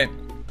 Alright.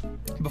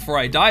 Before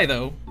I die,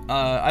 though,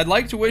 I'd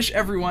like to wish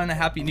everyone a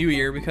Happy New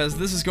Year, because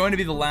this is going to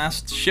be the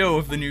last show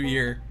of the new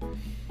year.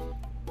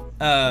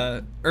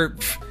 Wow!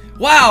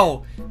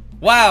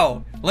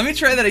 Wow! Let me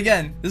try that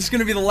again. This is going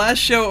to be the last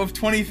show of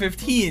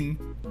 2015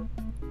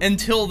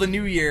 until the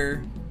new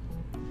year,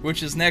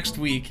 which is next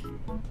week.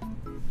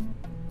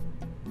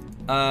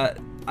 I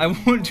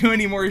won't do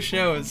any more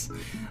shows.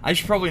 I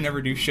should probably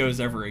never do shows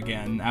ever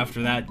again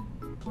after that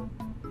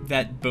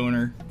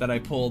boner that I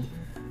pulled.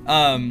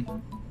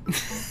 I'm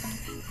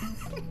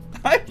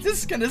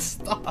just gonna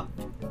stop.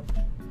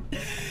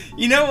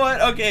 You know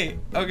what? Okay.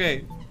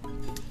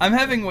 I'm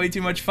having way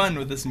too much fun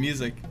with this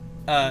music.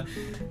 Okay.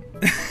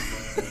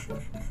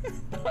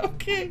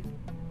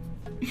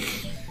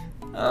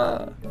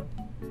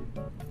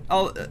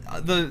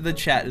 The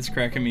chat is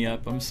cracking me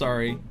up. I'm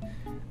sorry.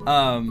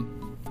 But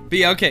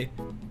yeah, okay.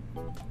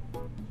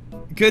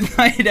 Good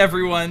night,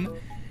 everyone.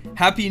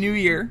 Happy New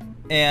Year,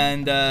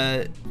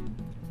 and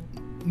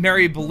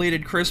merry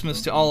belated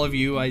Christmas to all of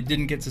you. I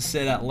didn't get to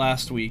say that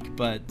last week,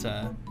 but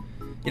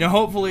you know,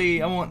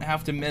 hopefully I won't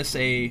have to miss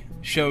a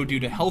show due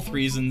to health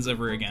reasons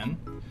ever again,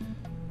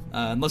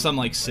 unless I'm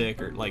like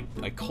sick or like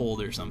a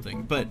cold or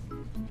something. But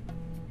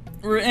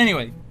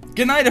anyway,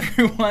 good night,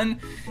 everyone.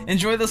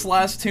 Enjoy this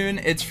last tune.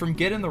 It's from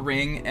Get in the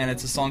Ring, and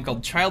it's a song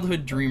called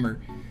Childhood Dreamer.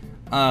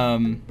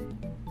 And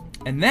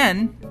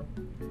then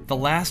the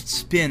last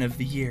spin of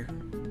the year.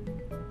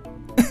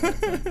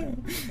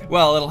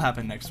 Well, it'll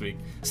happen next week.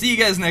 See you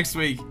guys next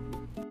week.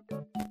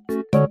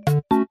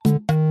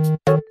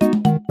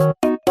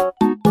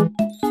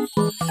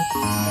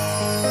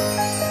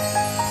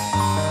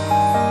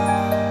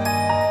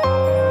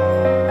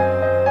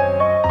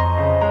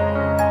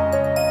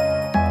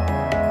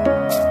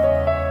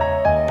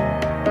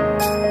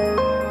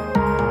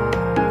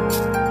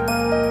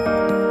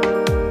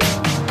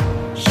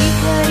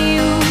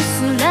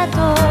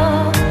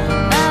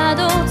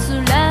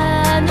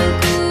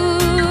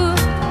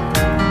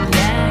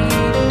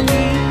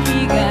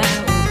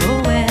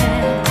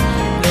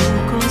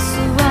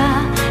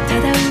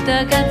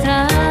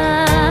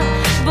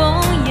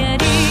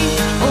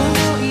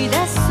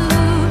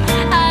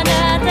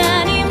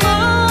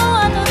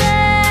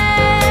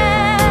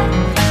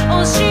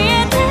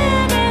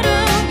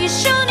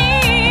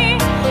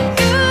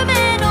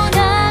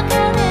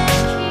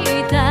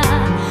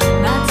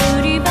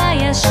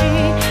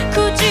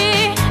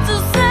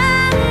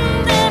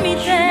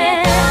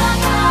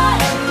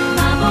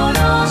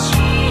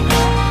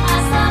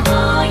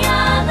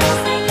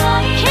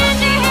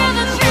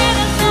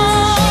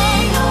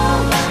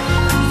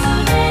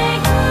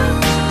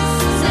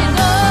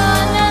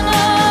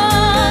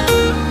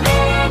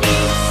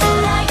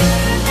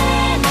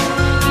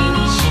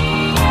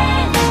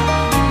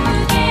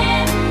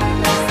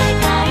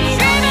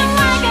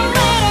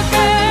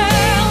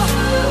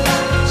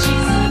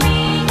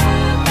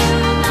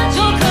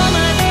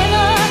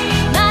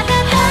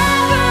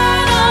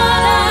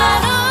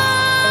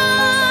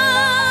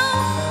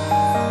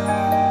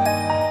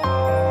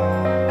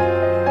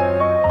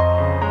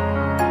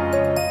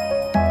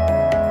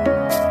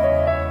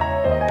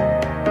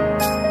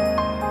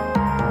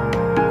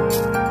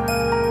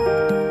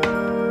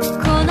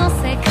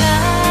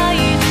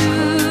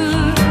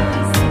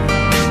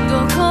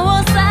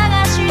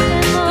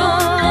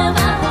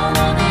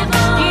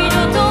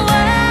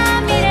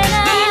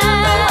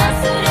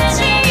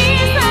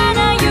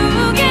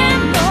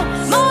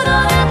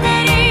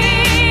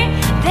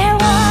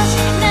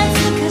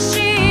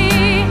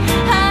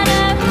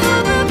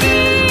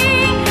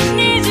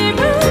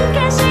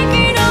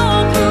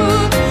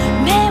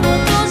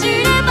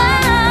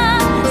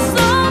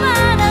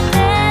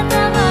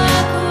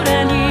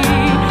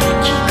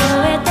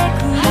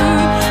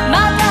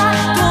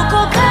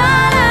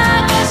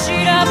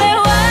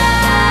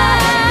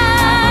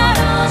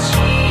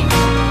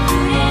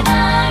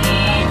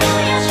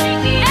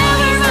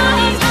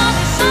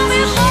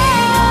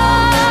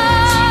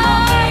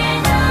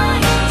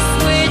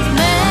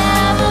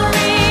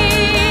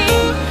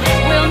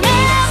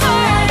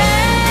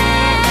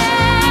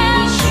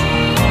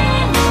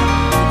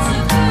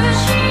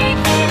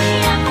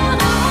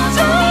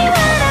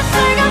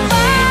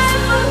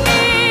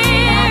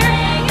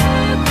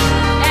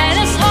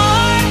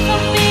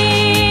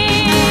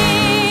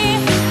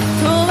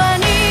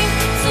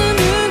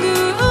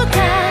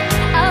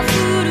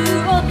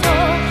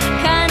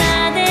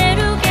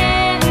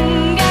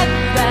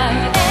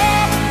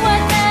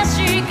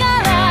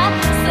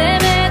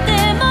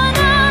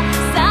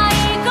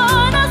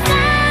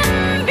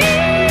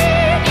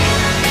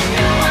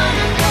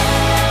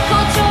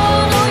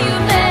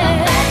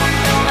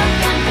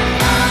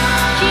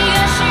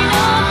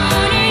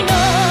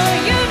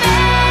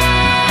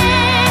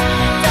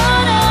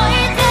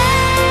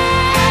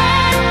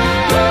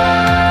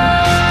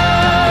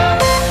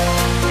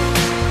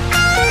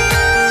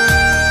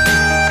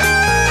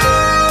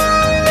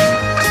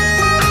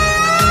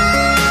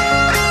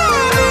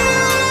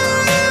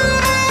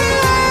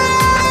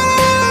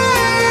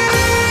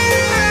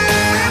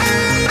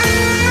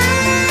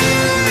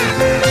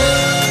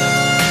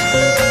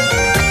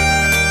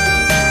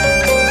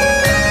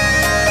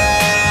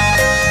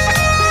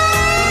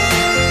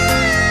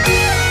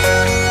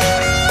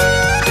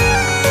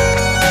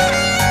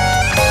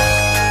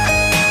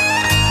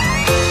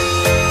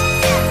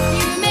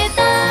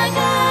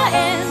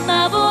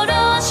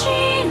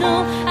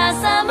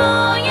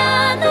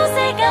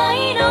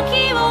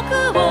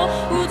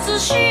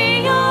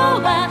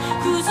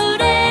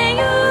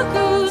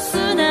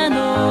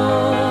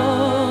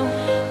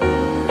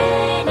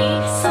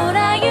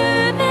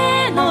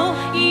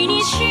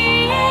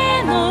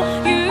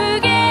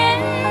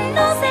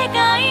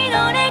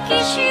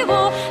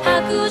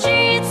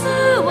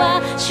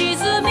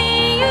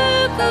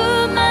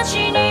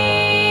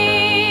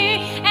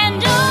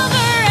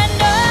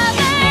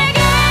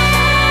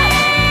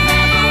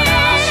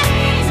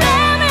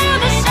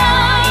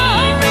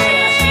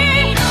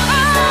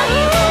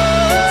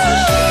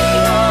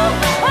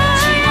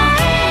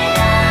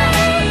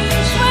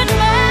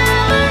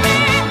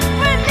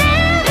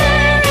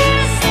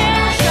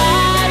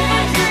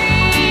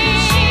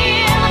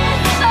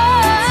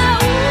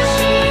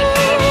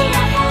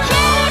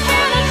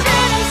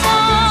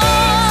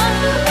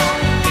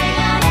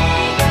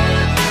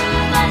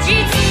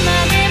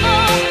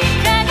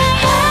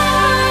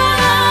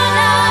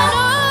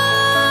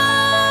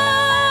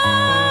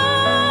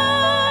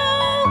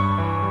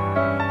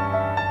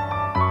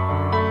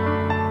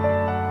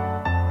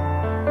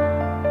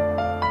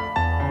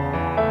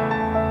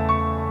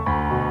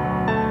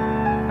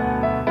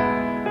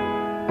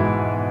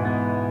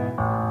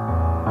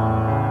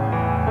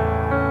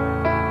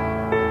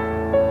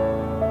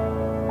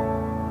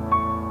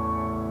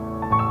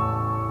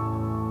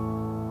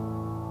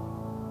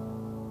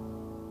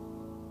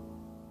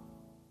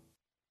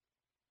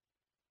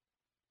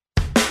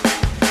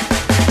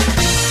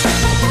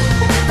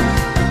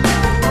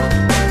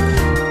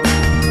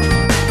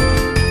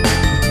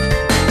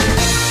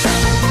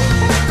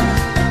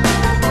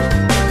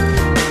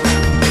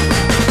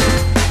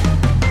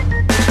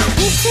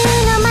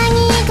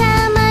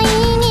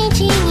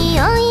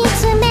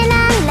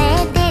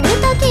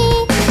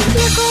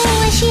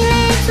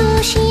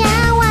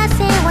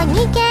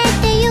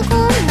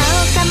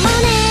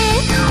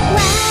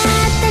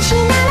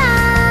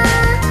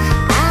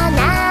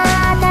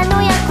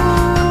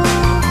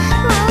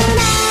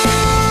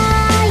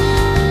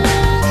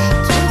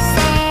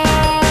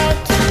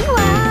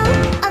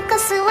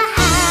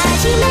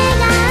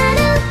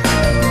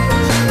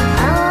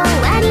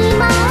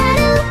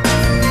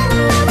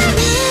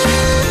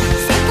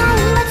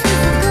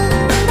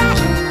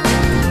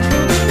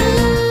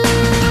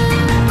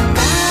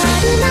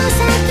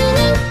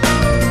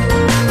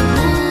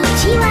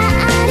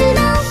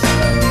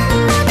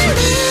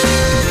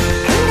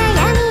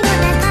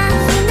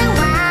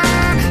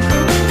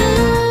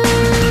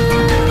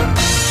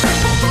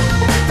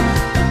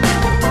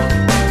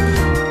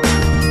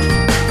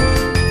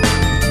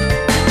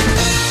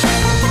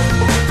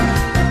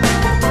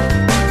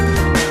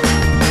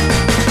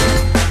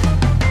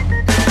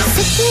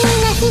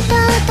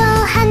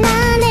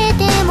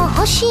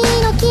 しい